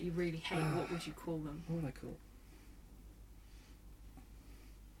someone that you really hate, what would you call them? What would I call?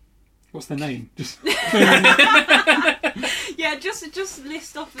 What's their name? Just Yeah, just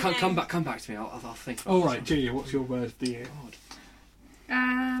list off the names. Come back to me. I'll think. all right, Julia. What's your word of the year?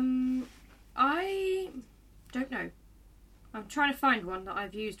 I don't know. I'm trying to find one that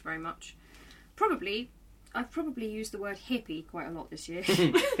I've used very much. I've probably used the word hippie quite a lot this year.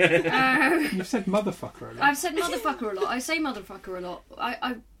 You've said motherfucker a lot. I've said motherfucker a lot. I say motherfucker a lot.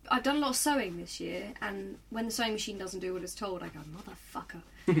 I've done a lot of sewing this year, and when the sewing machine doesn't do what it's told, I go motherfucker,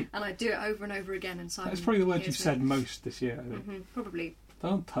 and I do it over and over again. And Simon That's probably the word hears you've me. said most this year, I think. Probably.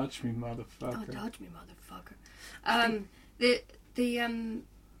 Don't touch me, motherfucker. Don't touch me, motherfucker.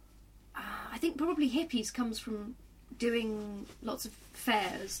 I think probably hippies comes from doing lots of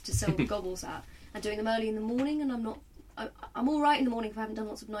fairs to sell gobbles at, and doing them early in the morning. And I'm all right in the morning if I haven't done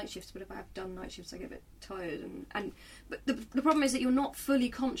lots of night shifts, but if I have done night shifts, I get a bit tired. But the problem is that you're not fully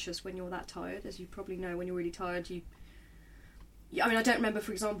conscious when you're that tired, as you probably know. When you're really tired, I mean, I don't remember,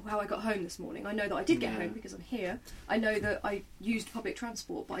 for example, how I got home this morning. I know that I did get home because I'm here. I know that I used public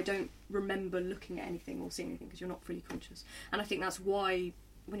transport, but I don't remember looking at anything or seeing anything because you're not fully conscious. And I think that's why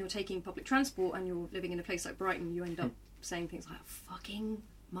when you're taking public transport and you're living in a place like Brighton, you end up saying things like, fucking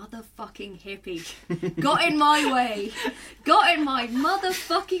motherfucking hippie got in my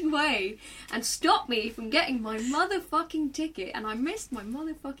motherfucking way and stopped me from getting my motherfucking ticket, and I missed my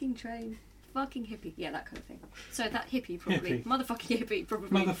motherfucking train. Fucking hippie, yeah, that kind of thing. So that hippie probably, Hippie. Motherfucking hippie probably.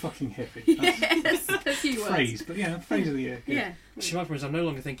 Motherfucking hippie. That's Yes, a few words. phrase, but yeah, phrase of the year. Good. Yeah. See, my problem is I'm no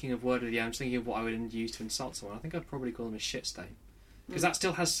longer thinking of word of the year. I'm just thinking of what I would use to insult someone. I think I'd probably call them a shit stain. Because that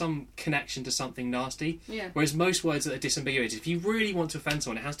still has some connection to something nasty. Yeah. Whereas most words that are disambiguated, if you really want to offend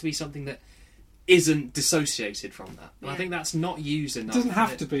someone, it has to be something that isn't dissociated from that. And I Yeah. think that's not used enough. It doesn't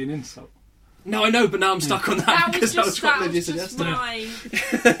have to be an insult. No, I know, but now I'm stuck on that, That because was just suggested. my.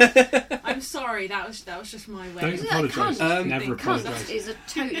 I'm sorry. That was just my way. Don't Isn't that apologise. cunt? Never Cunt, apologise.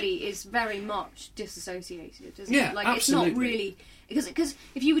 is very much disassociated, isn't Yeah, it? Like absolutely. it's not really because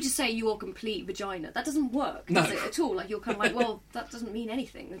if you were to say you're complete vagina, that doesn't work, No. does it, at all? Like you're kind of like, well, that doesn't mean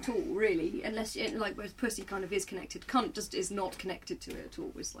anything at all, really, unless whereas pussy kind of is connected. Cunt just is not connected to it at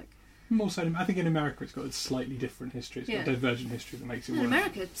all. It's like More so, I think in America it's got a slightly different history. It's got a divergent history that makes it in work.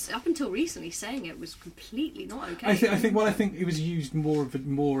 America, up until recently, saying it was completely not okay. I think it was used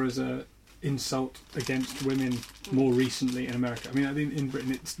more as a insult against women more recently in America. I mean, I think in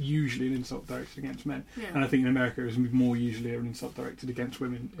Britain it's usually an insult directed against men, Yeah. and I think in America it's more usually an insult directed against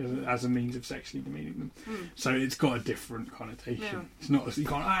women as a means of sexually demeaning them. So it's got a different connotation. Yeah. It's not you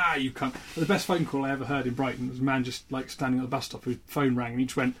can't you can't. But the best phone call I ever heard in Brighton was a man just like standing at the bus stop whose phone rang and he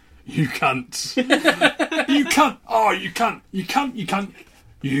just went, "You cunt, you cunt, oh you cunt, you cunt, you cunt,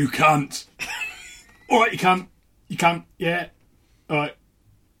 you cunt, all right you cunt, yeah, all right."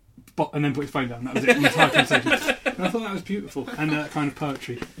 And then put his phone down. That was it. The entire conversation. And I thought that was beautiful and kind of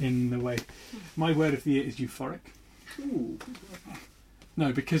poetry in the way. My word of the year is euphoric. Ooh.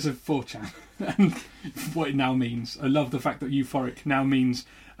 No, because of 4chan and what it now means. I love the fact that euphoric now means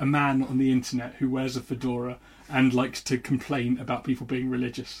a man on the internet who wears a fedora and likes to complain about people being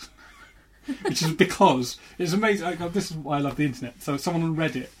religious. Which is because it's amazing. This is why I love the internet. So someone on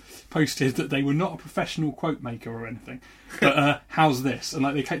Reddit posted that they were not a professional quote maker or anything, but how's this? And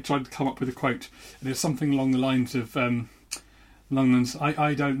like they kept trying to come up with a quote, and it was something along the lines of,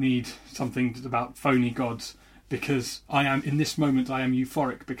 I don't need something about phony gods because I am in this moment I am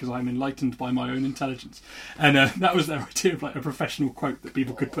euphoric because I'm enlightened by my own intelligence, and that was their idea of like a professional quote that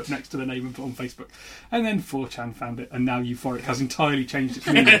people could put next to their name and put on Facebook. And then 4chan found it, and now euphoric has entirely changed its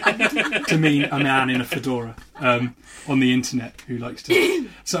meaning to mean a man in a fedora on the internet who likes to.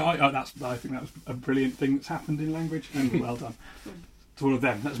 So I think that was a brilliant thing that's happened in language, and well done to all of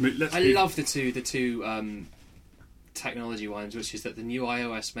them. Let's I love the two technology ones, which is that the new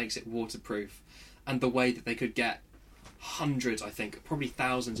iOS makes it waterproof, and the way that they could get hundreds, I think, probably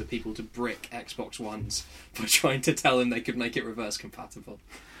thousands of people to brick Xbox Ones by trying to tell them they could make it reverse compatible.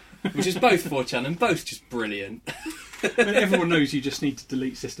 Which is both 4chan and both just brilliant. But everyone knows you just need to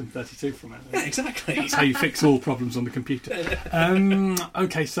delete System32 from it. Exactly. That's how you fix all problems on the computer.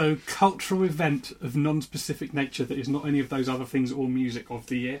 Okay, so cultural event of non-specific nature that is not any of those other things or music of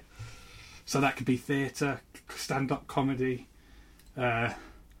the year. So that could be theatre, stand-up comedy,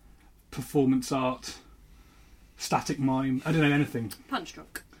 performance art, static mime. I don't know, anything. Punch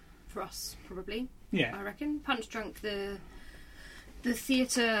Drunk for us, probably. Yeah. I reckon Punch Drunk, the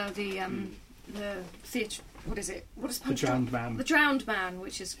theatre, the theatre. What is it? What is The Punch Drowned Drunk? Man. The Drowned Man,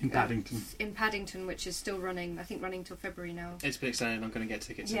 which is In Paddington. In Paddington, which is still running. I think running till February now. It's been extended. I'm going to get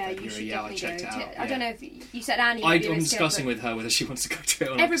tickets in Yeah, February. you should Yeah, I definitely checked go. it out. I don't know if you said Annie. I'm discussing with her whether she wants to go to it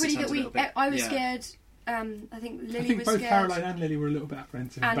or not. Everybody 'cause it that sounds a little bit- I was yeah. scared. I think Lily I think was both scared. Caroline and Lily were a little bit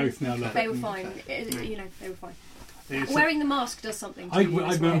apprehensive. And Both now love they it. were fine. They were fine. It's- Wearing the mask does something to I you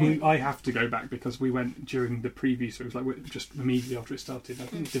as well. I have to go back because we went during the preview, so it was like just immediately after it started. I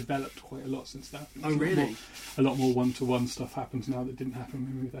think it's developed quite a lot since that. Oh, really? A lot more one-to-one stuff happens now that didn't happen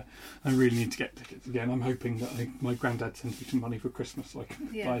when we were there. I really need to get tickets again. I'm hoping that my granddad sends me some money for Christmas so I can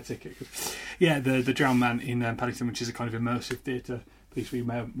buy a ticket. 'Cause, the Drowned Man in Paddington, which is a kind of immersive theatre piece where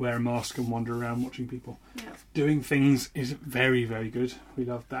you wear a mask and wander around watching people doing things, is very, very good. We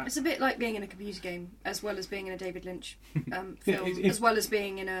love that. It's a bit like being in a computer game, as well as being in a David Lynch film, it's as well as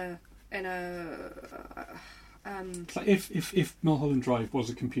being in a. It's like if Mulholland Drive was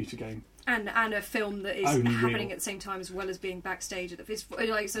a computer game. And a film that is Only happening real. at the same time, as well as being backstage. It's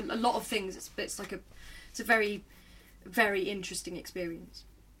like a lot of things. It's a very, very interesting experience.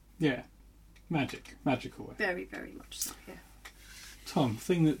 Yeah, magical way. Very, very much so. Yeah. Tom,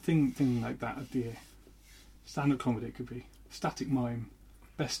 thing like that of the year. Stand-up comedy it could be. Static mime.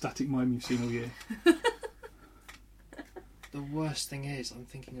 Best static mime you've seen all year. The worst thing is, I'm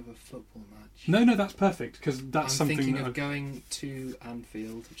thinking of a football match. No, that's perfect because that's I'm something thinking that of going to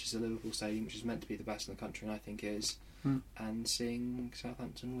Anfield, which is a Liverpool stadium, which is meant to be the best in the country, and I think is, and seeing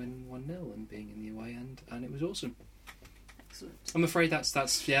Southampton win 1-0 and being in the away end, and it was awesome. Excellent. I'm afraid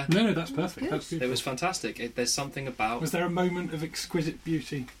that's yeah. No, that's perfect. good. That's beautiful. It was fantastic. There's something about. Was there a moment of exquisite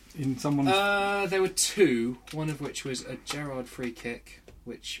beauty in someone's? There were two. One of which was a Gerrard free kick,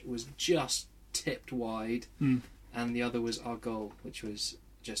 which was just tipped wide, and the other was our goal, which was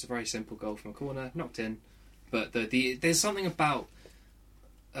just a very simple goal from a corner, knocked in. But there's something about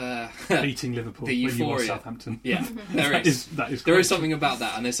beating Liverpool the when you are euphoria. Southampton. Yeah, there that is. That is. There great. is something about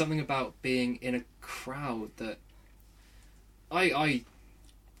that, and there's something about being in a crowd that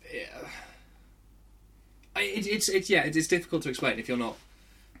it's difficult to explain if you're not,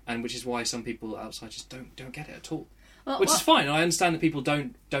 and which is why some people outside just don't get it at all. Well, Which is fine. I understand that people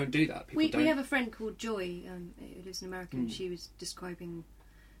don't do that. People we don't. have a friend called Joy who lives in America, and she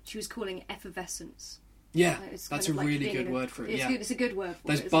was calling it effervescence. Yeah, Like, it's that's kind a of like really being good in word for it. It's Yeah, good, it's a good word for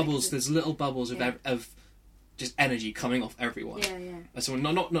there's it. bubbles. There's little bubbles Yeah. of just energy coming off everyone. Yeah. So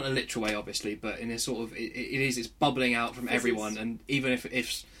not in a literal way, obviously, but in a sort of it's bubbling out from everyone, and even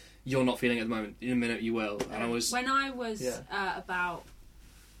if you're not feeling it at the moment, in a minute you will. And I was When I was about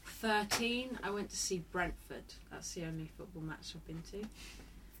 13, I went to see Brentford. That's the only football match I've been to.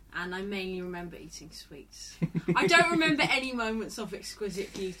 And I mainly remember eating sweets. I don't remember any moments of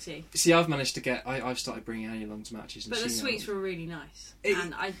exquisite beauty. see, I've managed to get. I've started bringing Annie along to matches, and But the she sweets were really nice. It-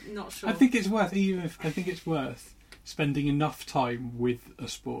 And I'm not sure. I think it's worth spending enough time with a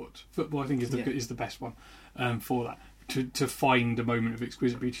sport. Football, I think, is the best one for that. To find a moment of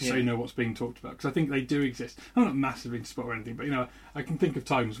exquisite beauty, so you know what's being talked about. Because I think they do exist. I'm not massively into sport or anything, but I can think of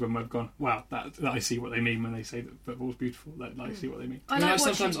times when I've gone, "Wow, that I see what they mean when they say that football's beautiful." That I see what they mean. I like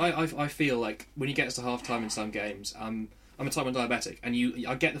sometimes watching- I feel like when you get to half time in some games, I'm a type 1 diabetic, and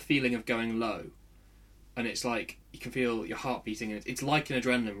I get the feeling of going low, and it's like you can feel your heart beating, and it's like an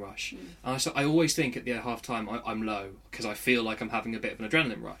adrenaline rush. And I always think at the half time I'm low because I feel like I'm having a bit of an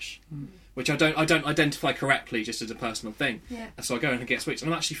adrenaline rush, which I don't identify correctly just as a personal thing. Yeah. And so I go and get switched,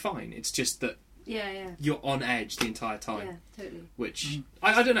 and I'm actually fine. It's just that Yeah. you're on edge the entire time, Yeah, totally. which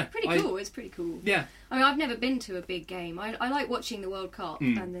I don't know. Pretty cool. It's pretty cool. Yeah. I mean, I've never been to a big game. I like watching the World Cup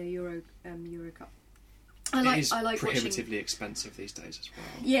and the Euro Cup. I it is like prohibitively watching. expensive these days as well.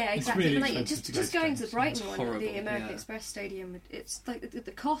 Yeah, exactly. really But, like, expensive to just go to going to the games. Brighton It's one, horrible, the American yeah. Express Stadium, it's like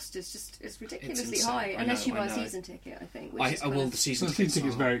the cost is just ridiculously insane. high I unless know, you buy I a know. season ticket. I think. Which is The kind of- season So I tickets think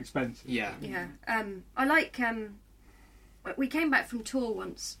it's are- very expensive. Yeah. Yeah. I like. We came back from tour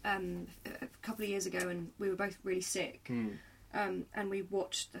once a couple of years ago, and we were both really sick. And we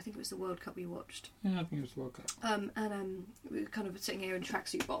watched. I think it was the World Cup we watched. Yeah, I think it was the World Cup. And we were kind of sitting here in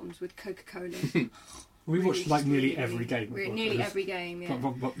tracksuit bottoms with Coca-Cola. We Really watched like just nearly really, every game. Nearly every game. Yeah.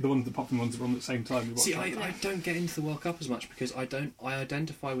 The ones, apart from the ones that were on at the same time. We watched. See, like- I don't get into the World Cup as much because I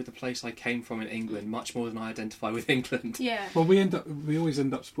identify with the place I came from in England much more than I identify with England. Yeah. Well, we always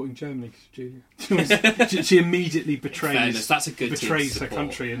end up supporting Germany because Julia, she immediately betrays. Fairness, that's a good betrays team to her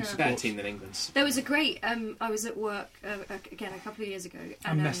country and It's a supports. better team than England's. There was a great. I was at work again a couple of years ago.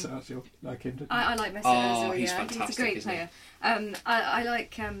 And And, Messi, actually, like him. Didn't I like Messi. Oh, he's yeah, fantastic, he's a great isn't he? player. I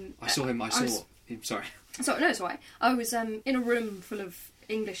like. I saw him. Sorry. So no, it's all right. I was in a room full of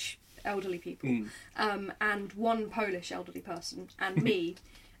English elderly people, and one Polish elderly person, and me,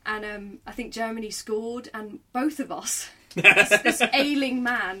 and I think Germany scored, and both of us this ailing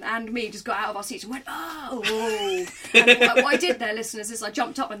man and me just got out of our seats and went, oh. And what I did there, listeners, is I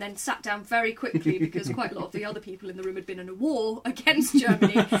jumped up and then sat down very quickly because quite a lot of the other people in the room had been in a war against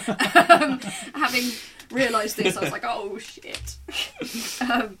Germany. Having realised this, I was like, oh shit.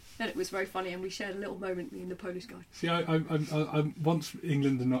 And it was very funny, and we shared a little moment, me and the Polish guy. See, I'm once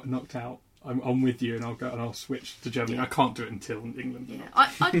England are knocked out, I'm with you, and I'll go and I'll switch to Germany. I can't do it until England. Yeah, I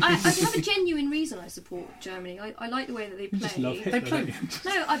have a genuine reason I support Germany. I like the way that they play. You just love Hitler, They play- don't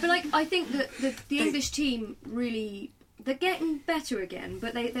you? No, I think that the English team really, they're getting better again,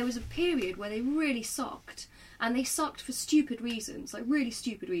 but there was a period where they really sucked. And they sucked for stupid reasons, like really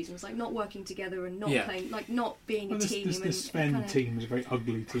stupid reasons, like not working together and not playing, like not being a team. This Sven team is a very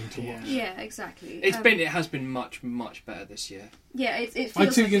ugly team to watch. Yeah, exactly. It has been much better this year. Yeah, it feels I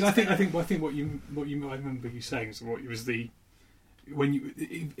think like I think what you I remember you saying is what was if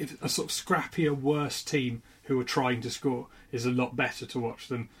a sort of scrappier, worse team who are trying to score is a lot better to watch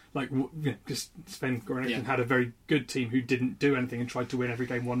than because Sven Goran had a very good team who didn't do anything and tried to win every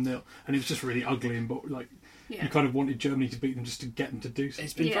game 1-0, and it was just really ugly and you kind of wanted Germany to beat them just to get them to do something.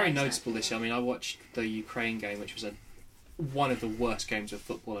 It's been very noticeable this year. I mean, I watched the Ukraine game, which was one of the worst games of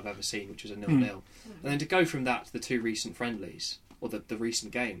football I've ever seen, which was a 0-0. And then to go from that to the two recent friendlies, or the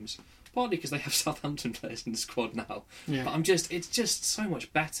recent games, partly because they have Southampton players in the squad now. Yeah. But it's just so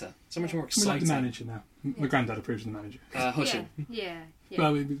much better, so much more exciting. We like the manager now. My granddad approves of the manager. Hushin. Yeah.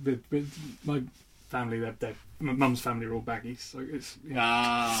 Well, with my family, my mum's family are all baggies, so it's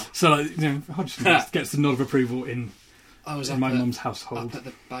so Hodgson gets the nod of approval in my mum's household. Up at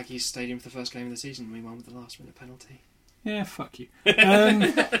the Baggies Stadium for the first game of the season. My mum with the last-minute penalty. Yeah, fuck you.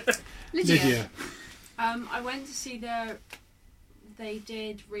 Lydia. I went to see they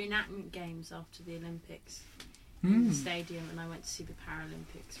did reenactment games after the Olympics in the stadium, and I went to see the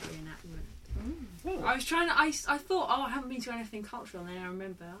Paralympics reenactment. I was trying to. I thought, I haven't been to anything cultural, and then I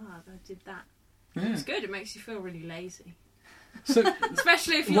remember, I did that. Yeah. It's good. It makes you feel really lazy, so,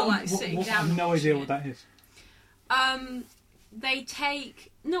 especially if you're sitting down. I have no idea what that is. They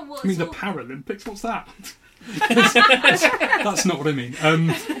take the Paralympics. What's that? That's not what I mean.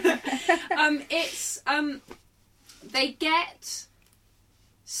 It's they get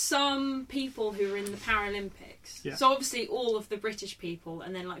some people who are in the Paralympics. Yeah. So obviously all of the British people,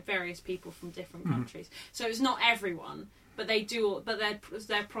 and then various people from different countries. So it's not everyone, but they do. But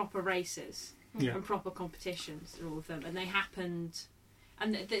they're proper races and proper competitions, all of them, and they happened.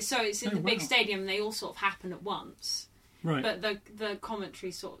 And so it's in the big stadium, and they all sort of happen at once. Right. But the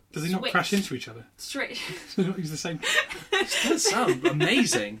commentary sort of does it not crash into each other? Straight. So they not use the same. That sounds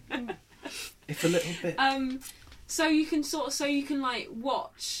amazing. If a little bit. So you can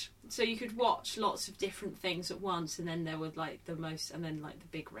watch. So you could watch lots of different things at once, and then there were the most, and then the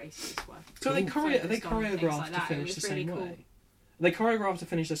big races were. So are they choreographed to finish the same way? Are they choreographed to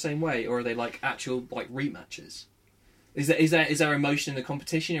finish the same way, or are they actual rematches? Is there emotion in the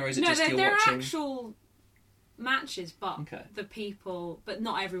competition, or is it just you're they're watching? Actual matches, but the people, but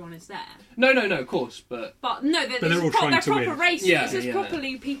not everyone is there. No, of course, but no, they're all trying to win. Proper races. Yeah, there's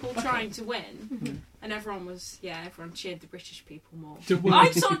properly people trying to win, and everyone cheered the British people more. I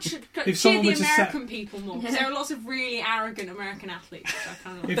cheered the American people more because there are lots of really arrogant American athletes. Which I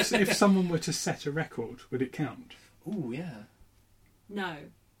kind of if someone were to set a record, would it count? Oh yeah. No.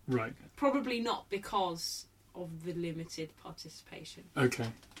 Right. Probably not because of the limited participation. Okay.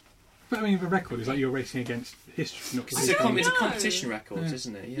 But I mean, the record is you're racing against history, not it's a competition record,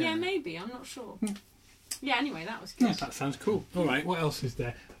 isn't it? Yeah, maybe. I'm not sure. Yeah, anyway, that was good. Yeah, that sounds cool. All right, what else is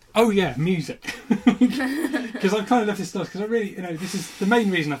there? Oh, yeah, music. Because I've kind of left this stuff, because I really, this is the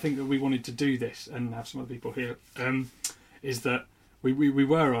main reason I think that we wanted to do this and have some other people here, is that we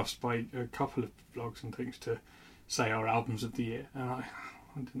were asked by a couple of blogs and things to say our albums of the year, and I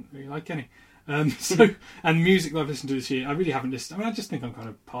didn't really like any. And music that I've listened to this year, I really haven't listened. I mean, I just think I'm kind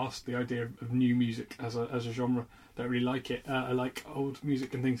of past the idea of new music as a genre. Don't really like it. I like old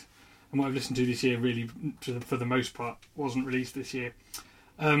music and things. And what I've listened to this year, really, for the most part, wasn't released this year.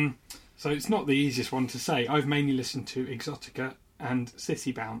 So it's not the easiest one to say. I've mainly listened to Exotica and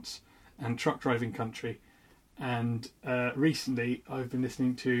Sissy Bounce and Truck Driving Country. And recently, I've been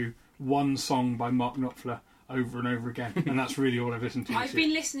listening to one song by Mark Knopfler over and over again. And that's really all I've listened to. I've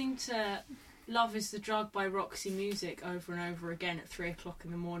been listening to Love is the Drug by Roxy Music over and over again at 3 o'clock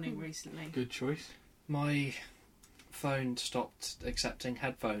in the morning recently. Good choice. My phone stopped accepting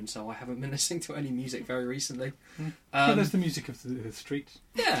headphones, so I haven't been listening to any music very recently. Well, there's the music of the streets.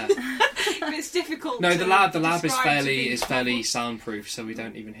 Yeah. But it's difficult. No, the lab is fairly soundproof, so we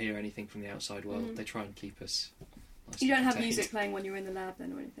don't even hear anything from the outside world. They try and keep us You don't have contained. music playing when you're in the lab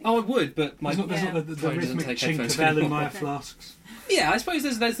then or anything? Oh, I would, but my There's not the phone doesn't rhythmic take chink headphones of Ellen anymore. Meyer flasks. Yeah, I suppose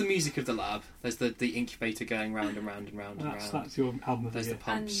there's the music of the lab. There's the incubator going round and round and round and round. That's your album of the There's the year.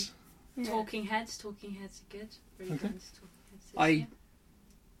 pumps. Yeah. Talking Heads are good. Really Okay. good Talking Heads this I- year.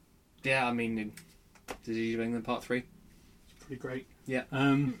 Yeah, I mean, did you bring them part 3? Pretty great. Yeah.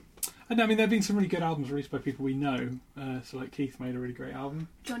 And I mean, there have been some really good albums released by people we know. So, like Keith made a really great album.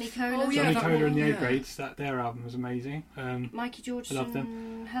 Johnny Cola. Oh, yeah, Johnny that Cola one, and the yeah. 8 Grades, their album was amazing. Mikey I love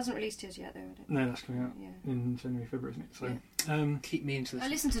Georgeson hasn't released his yet though. I don't No, that's coming out Yeah. in January, February, isn't it? So, Keep me into I this.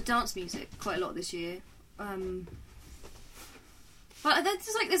 listened to dance music quite a lot this year. But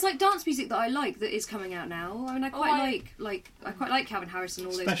there's like dance music that I like that is coming out now. I mean, I quite like Calvin Harris and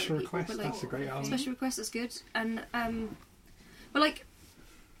all those Special kind of people. Request, But like, that's a great album. Special Request, that's good. And but like,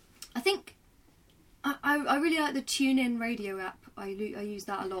 I think I really like the TuneIn radio app. I use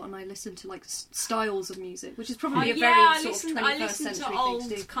that a lot, and I listen to like styles of music, which is probably a very I sort listen, of 21st I listen century to thing old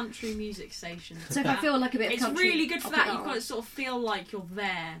to do. country music stations. So if I feel like a bit of it's country, really good for I'll that. put You've got on. to sort of feel like you're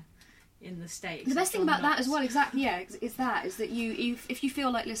there in the States. The best thing If about you're that as not. well, exactly, yeah, is that you if you feel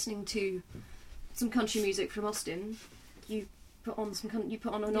like listening to some country music from Austin, you put on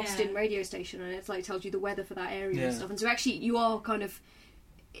an Yeah. Austin radio station, and it's like tells you the weather for that area Yeah. and stuff. And so actually, you are kind of,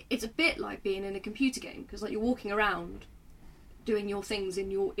 it's a bit like being in a computer game because like you're walking around, doing your things in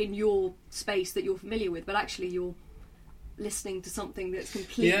your space that you're familiar with, but actually you're listening to something that's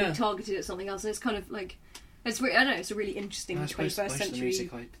completely Yeah. targeted at something else. And it's kind of like I don't know. It's a really interesting I suppose 21st most of the century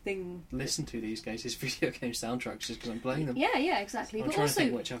music I thing. listen to these days is video game soundtracks just because I'm playing them. Yeah, exactly. I'm But trying to also,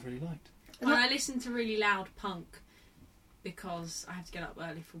 think which I've really liked. And I listen to really loud punk because I have to get up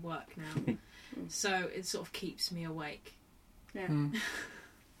early for work now. So it sort of keeps me awake. yeah.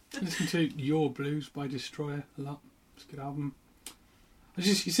 I listen to Your Blues by Destroyer a lot. It's a good album. I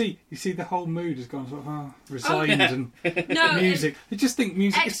just you see the whole mood has gone sort of resigned yeah. and No, music. I just think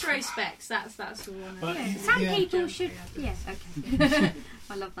music is X-ray specs. That's the one. But- Yeah, Yeah. some Yeah. people should. Yeah, okay.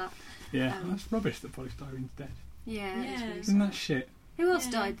 I love that. yeah. That's rubbish that Polystyrene's dead. Yeah. Yeah. It's really Isn't sad. that shit? Who else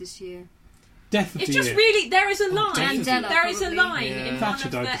Yeah. died this year? Death of It's the just year. really there is a line. Mandela, There is a probably. line Yeah. in Thatcher one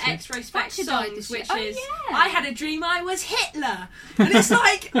of died the this year. X-ray specs Thatcher died songs, this year. which Oh, is yeah. "I had a dream I was Hitler," and it's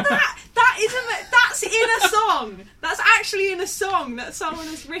like that's in a song. That's actually in a song that someone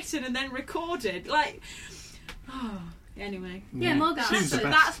has written and then recorded. Like, oh, anyway. Yeah, Margaret She was the Thatcher.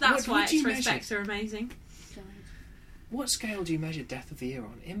 best. That's What why would you X-ray measure? specs are amazing. What scale do you measure Death of the Year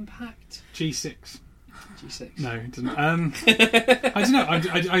on? Impact? G6. G6? No, it doesn't. I don't know.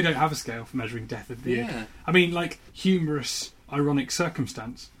 I don't have a scale for measuring death of the year. Yeah. I mean, like humorous, ironic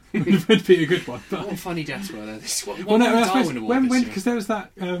circumstance would be a good one. But What funny deaths were there? What well, no, won the I suppose Darwin Award when this year? because there was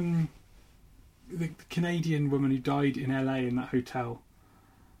that the Canadian woman who died in LA in that hotel,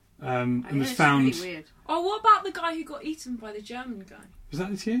 and was It's found. really weird. Oh, what about the guy who got eaten by the German guy? Was that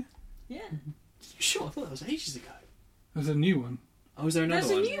this year? Yeah, Sure, I thought that was ages ago. There was a new one. Oh, was there another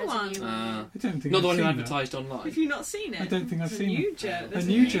there's a one? new one. I don't think. Not the one I've who seen advertised online. Have you not seen it? I don't think I've There's seen a new it. there's A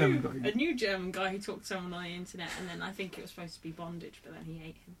new German guy. A new German guy who talked to someone on the internet, and then I think it was supposed to be bondage, but then he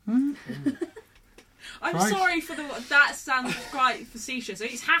ate him. that. I'm Christ. sorry for that sounds quite facetious.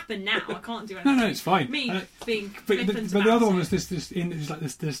 It's happened now. I can't do anything. No, it's fine. Me being But flippant the about other one it. was this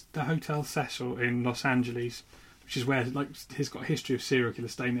the Hotel Cecil in Los Angeles, which is where like he's got a history of serial killer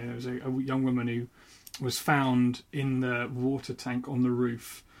staying there. There was a young woman who was found in the water tank on the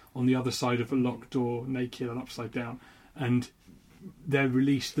roof on the other side of a locked door, naked and upside down, and they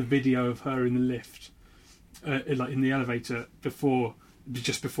released the video of her in the lift, like in the elevator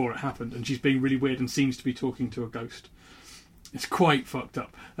just before it happened, and she's being really weird and seems to be talking to a ghost. It's quite fucked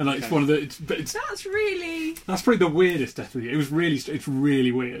up, and like it's Okay. one of the. That's really. That's probably the weirdest death of the year. It's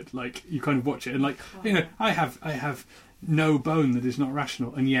really weird. Like you kind of watch it and like I have no bone that is not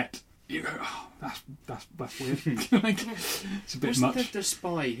rational, and yet you go, oh, that's weird. Like, it's a bit Wasn't much. the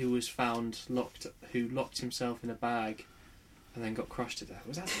spy who was found who locked himself in a bag and then got crushed to death?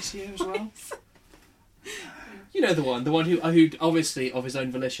 Was that this year as well? You know the one who obviously of his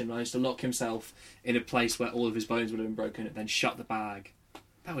own volition managed to lock himself in a place where all of his bones would have been broken and then shut the bag.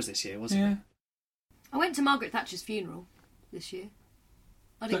 That was this year, wasn't Yeah. it? I went to Margaret Thatcher's funeral this year.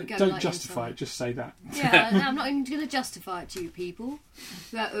 I didn't go. Don't like justify inside. it. Just say that. Yeah, no, I'm not even going to justify it to you people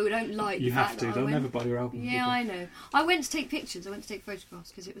who don't like. You the have fact to. that I They'll went. never buy your album. Yeah, I know. I went to take pictures. I went to take photographs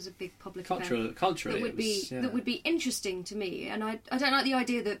because it was a big public event Culturally, that would it be was, yeah. that would be interesting to me. And I don't like the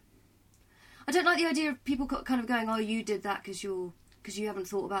idea that I don't like the idea of people kind of going, "Oh, you did that because you haven't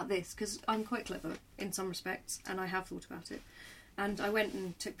thought about this." Because I'm quite clever in some respects, and I have thought about it. And I went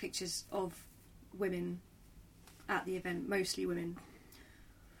and took pictures of women at the event, mostly women,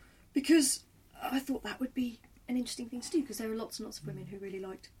 because I thought that would be an interesting thing to do, because there were lots and lots of women who really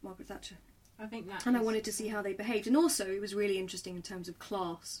liked Margaret Thatcher. I think that. And I wanted to see how they behaved. And also, it was really interesting in terms of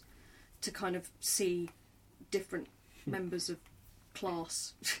class to kind of see different members of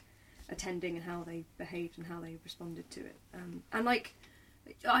class attending and how they behaved and how they responded to it. And like,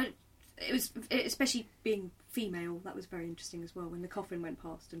 it was, especially being female, that was very interesting as well. When the coffin went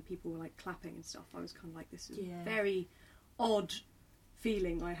past and people were like clapping and stuff, I was kind of like, this is a very odd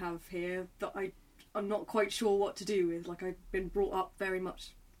feeling I have here that I'm not quite sure what to do with. Like, I've been brought up very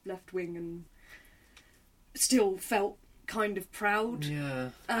much left wing and still felt kind of proud. Yeah.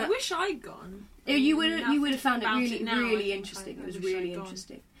 I wish I'd gone. You would have found it About really it now, I really think interesting. I It was wish really I'd gone.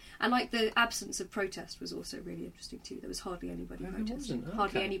 interesting. And like the absence of protest was also really interesting too. There was hardly anybody There protesting. wasn't?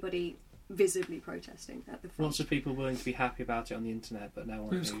 Hardly Okay. anybody visibly protesting at the front. Lots of people willing to be happy about it on the internet, but no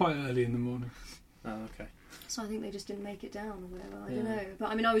one. It was who- quite early in the morning. Oh, okay. So I think they just didn't make it down or whatever. I Yeah. don't know. But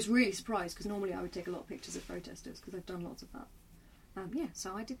I mean, I was really surprised because normally I would take a lot of pictures of protesters because I've done lots of that.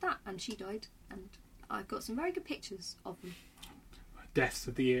 So I did that, and she died, and I've got some very good pictures of them. Deaths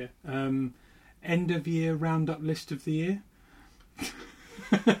of the year. End of year roundup list of the year.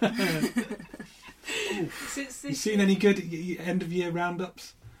 Since You this seen any good end of year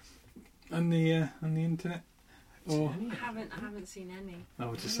roundups on the internet? Or I haven't seen any. I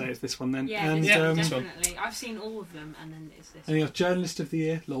would just say it's this one then. Yeah, and this one, this definitely. I've seen all of them, and then it's this. any journalist of the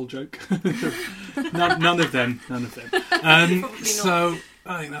year? Lol joke. none of them. Probably not. So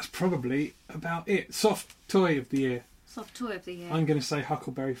I think that's probably about it. Soft toy of the year. Soft toy of the year. I'm going to say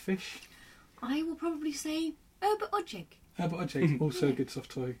Huckleberry Fish. I will probably say Herbert Odjeg. Herbert Odjeg, also a good soft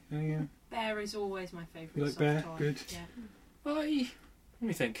toy. Yeah. Bear is always my favourite. You like soft Bear? toy. Good. Yeah. Let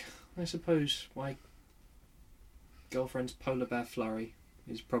me think. I suppose my girlfriend's polar bear Flurry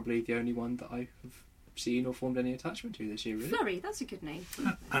is probably the only one that I have seen or formed any attachment to this year, really. Flurry, that's a good name.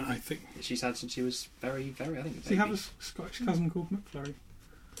 And I think That she's had since she was very, very, I think, a does he have baby. a Scottish cousin called McFlurry?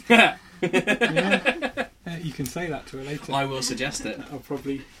 I Yeah. You can say that to her later. will suggest it. That'll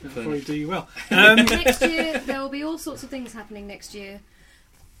probably Fair. do you well. Next year, there will be all sorts of things happening next year.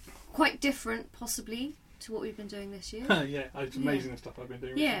 Quite different, possibly, to what we've been doing this year. Yeah, it's amazing the stuff I've been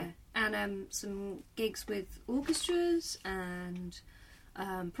doing. Yeah, and some gigs with orchestras and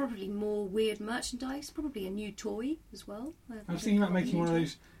probably more weird merchandise, probably a new toy as well. I was thinking about making one of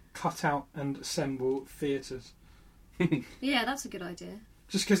those cut out and assemble theatres. Yeah, that's a good idea.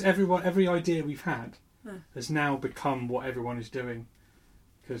 Just because every idea we've had Huh. has now become what everyone is doing.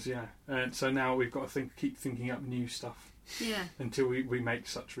 Because, so now we've got to keep thinking up new stuff Yeah, until we make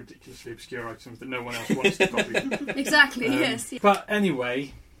such ridiculously obscure items that no one else wants to copy. exactly, yes. Yeah. But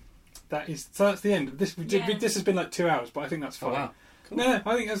anyway, that's the end. This Yeah. this has been like 2 hours, but I think that's Oh, fine. wow. Cool. No,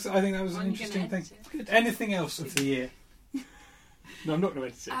 I think that was Are an you interesting gonna thing. edit it? Anything else of the year? No, I'm not going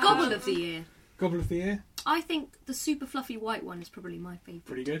to edit it. Gobble of the year. Gobble of the year, I think the super fluffy white one is probably my favourite.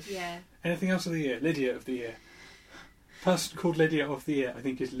 pretty good. Yeah. Anything else of the year? Lydia of the year. Person called Lydia of the year, I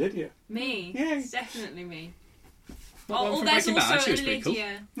think, is Lydia. Me. Yeah. It's definitely me. Well, Oh, from there's Breaking Bad, also she a was pretty cool.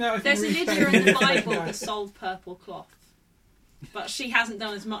 Lydia. No, I think There's a we Lydia found in the Lydia. Bible that sold purple cloth. But she hasn't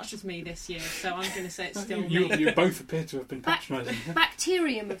done as much as me this year, so I'm going to say it's still you, me. you both appear to have been patronising.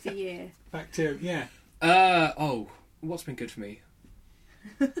 Bacterium of the year. Bacteria, yeah. What's been good for me?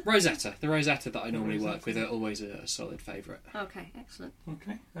 Rosetta. The Rosetta that I normally work with are always a solid favourite. Okay, excellent.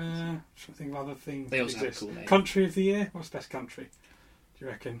 Okay. Trying to think of other things. They that also have a exist. cool name. Country of the year? What's the best country? Do you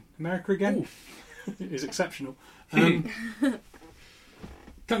reckon? America again? Ooh. Is exceptional. Country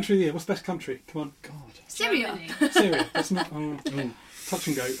of the year. What's the best country? Come on. God. Syria. Germany. Syria. That's not Ooh. touch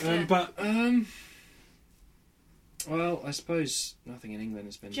and go. Yeah. But Well, I suppose nothing in England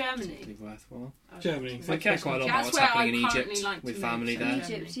has been Germany. particularly worthwhile. Germany. I care quite a lot about That's what's where happening I in currently Egypt like to with move, family so there,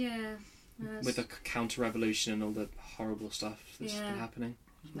 Germany. Egypt, yeah. That's with the counter-revolution and all the horrible stuff that's Yeah. been happening.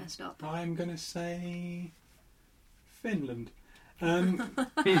 messed up. I'm going to say Finland.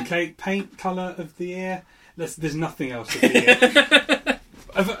 Okay, paint colour of the year. There's nothing else of the year.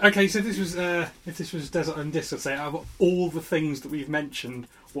 Okay, so if this was Desert and Disc, I'd say out of all the things that we've mentioned,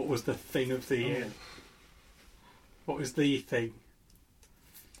 what was the thing of the year? What was the thing?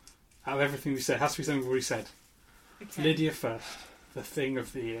 Out of everything we said, has to be something we've already said. Okay. Lydia first. The thing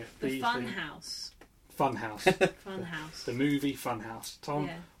of the year. The thing. Funhouse. Funhouse. Funhouse. The movie Funhouse. Tom,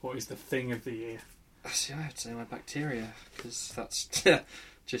 Yeah. what is the thing of the year? See, I have to say my bacteria, because that's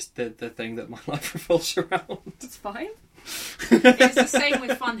just the thing that my life revolves around. It's fine. It's the same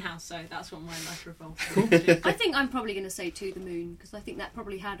with Funhouse, so that's what my life revolves around. I think I'm probably going to say To the Moon because I think that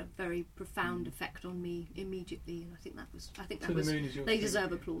probably had a very profound effect on me immediately, and I think that To the was moon is your they thing.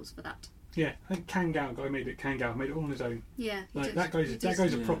 deserve applause for that. Yeah, I think Kangao, guy made it. Kangao made it all on his own. Yeah, he Like did. that He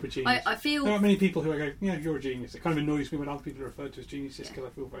guy's did. a proper I genius. feel There aren't many people who I go, yeah, you're a genius. It kind of annoys me when other people are referred to as geniuses Yeah. because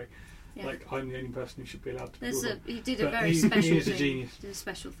I feel very yeah. like I'm the only person who should be allowed to. Be There's called he did a But very he special is a thing. genius. Did a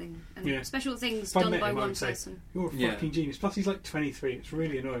special thing, and Yeah. special things If I done met by him, I one would say, person. You're a Yeah. fucking genius. Plus, he's like 23. It's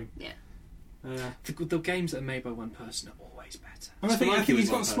really annoying. Yeah. The games that are made by one person are always better. And I think Spelunky he's was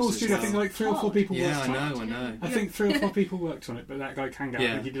got a one small person studio. I as think well. like 3 or 4 people Yeah, worked I on it. know, I know. I think 3 or 4 people worked on it, but that guy Kangao, I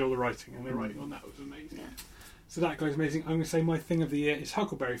Yeah. think he did all the writing, and the writing on that was amazing. Yeah. So that guy's amazing. I'm going to say my thing of the year is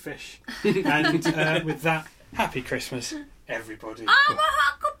Huckleberry Fish, and with that, happy Christmas, everybody. I'm a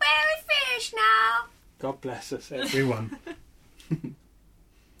huckleberry fish now. God bless us, everyone.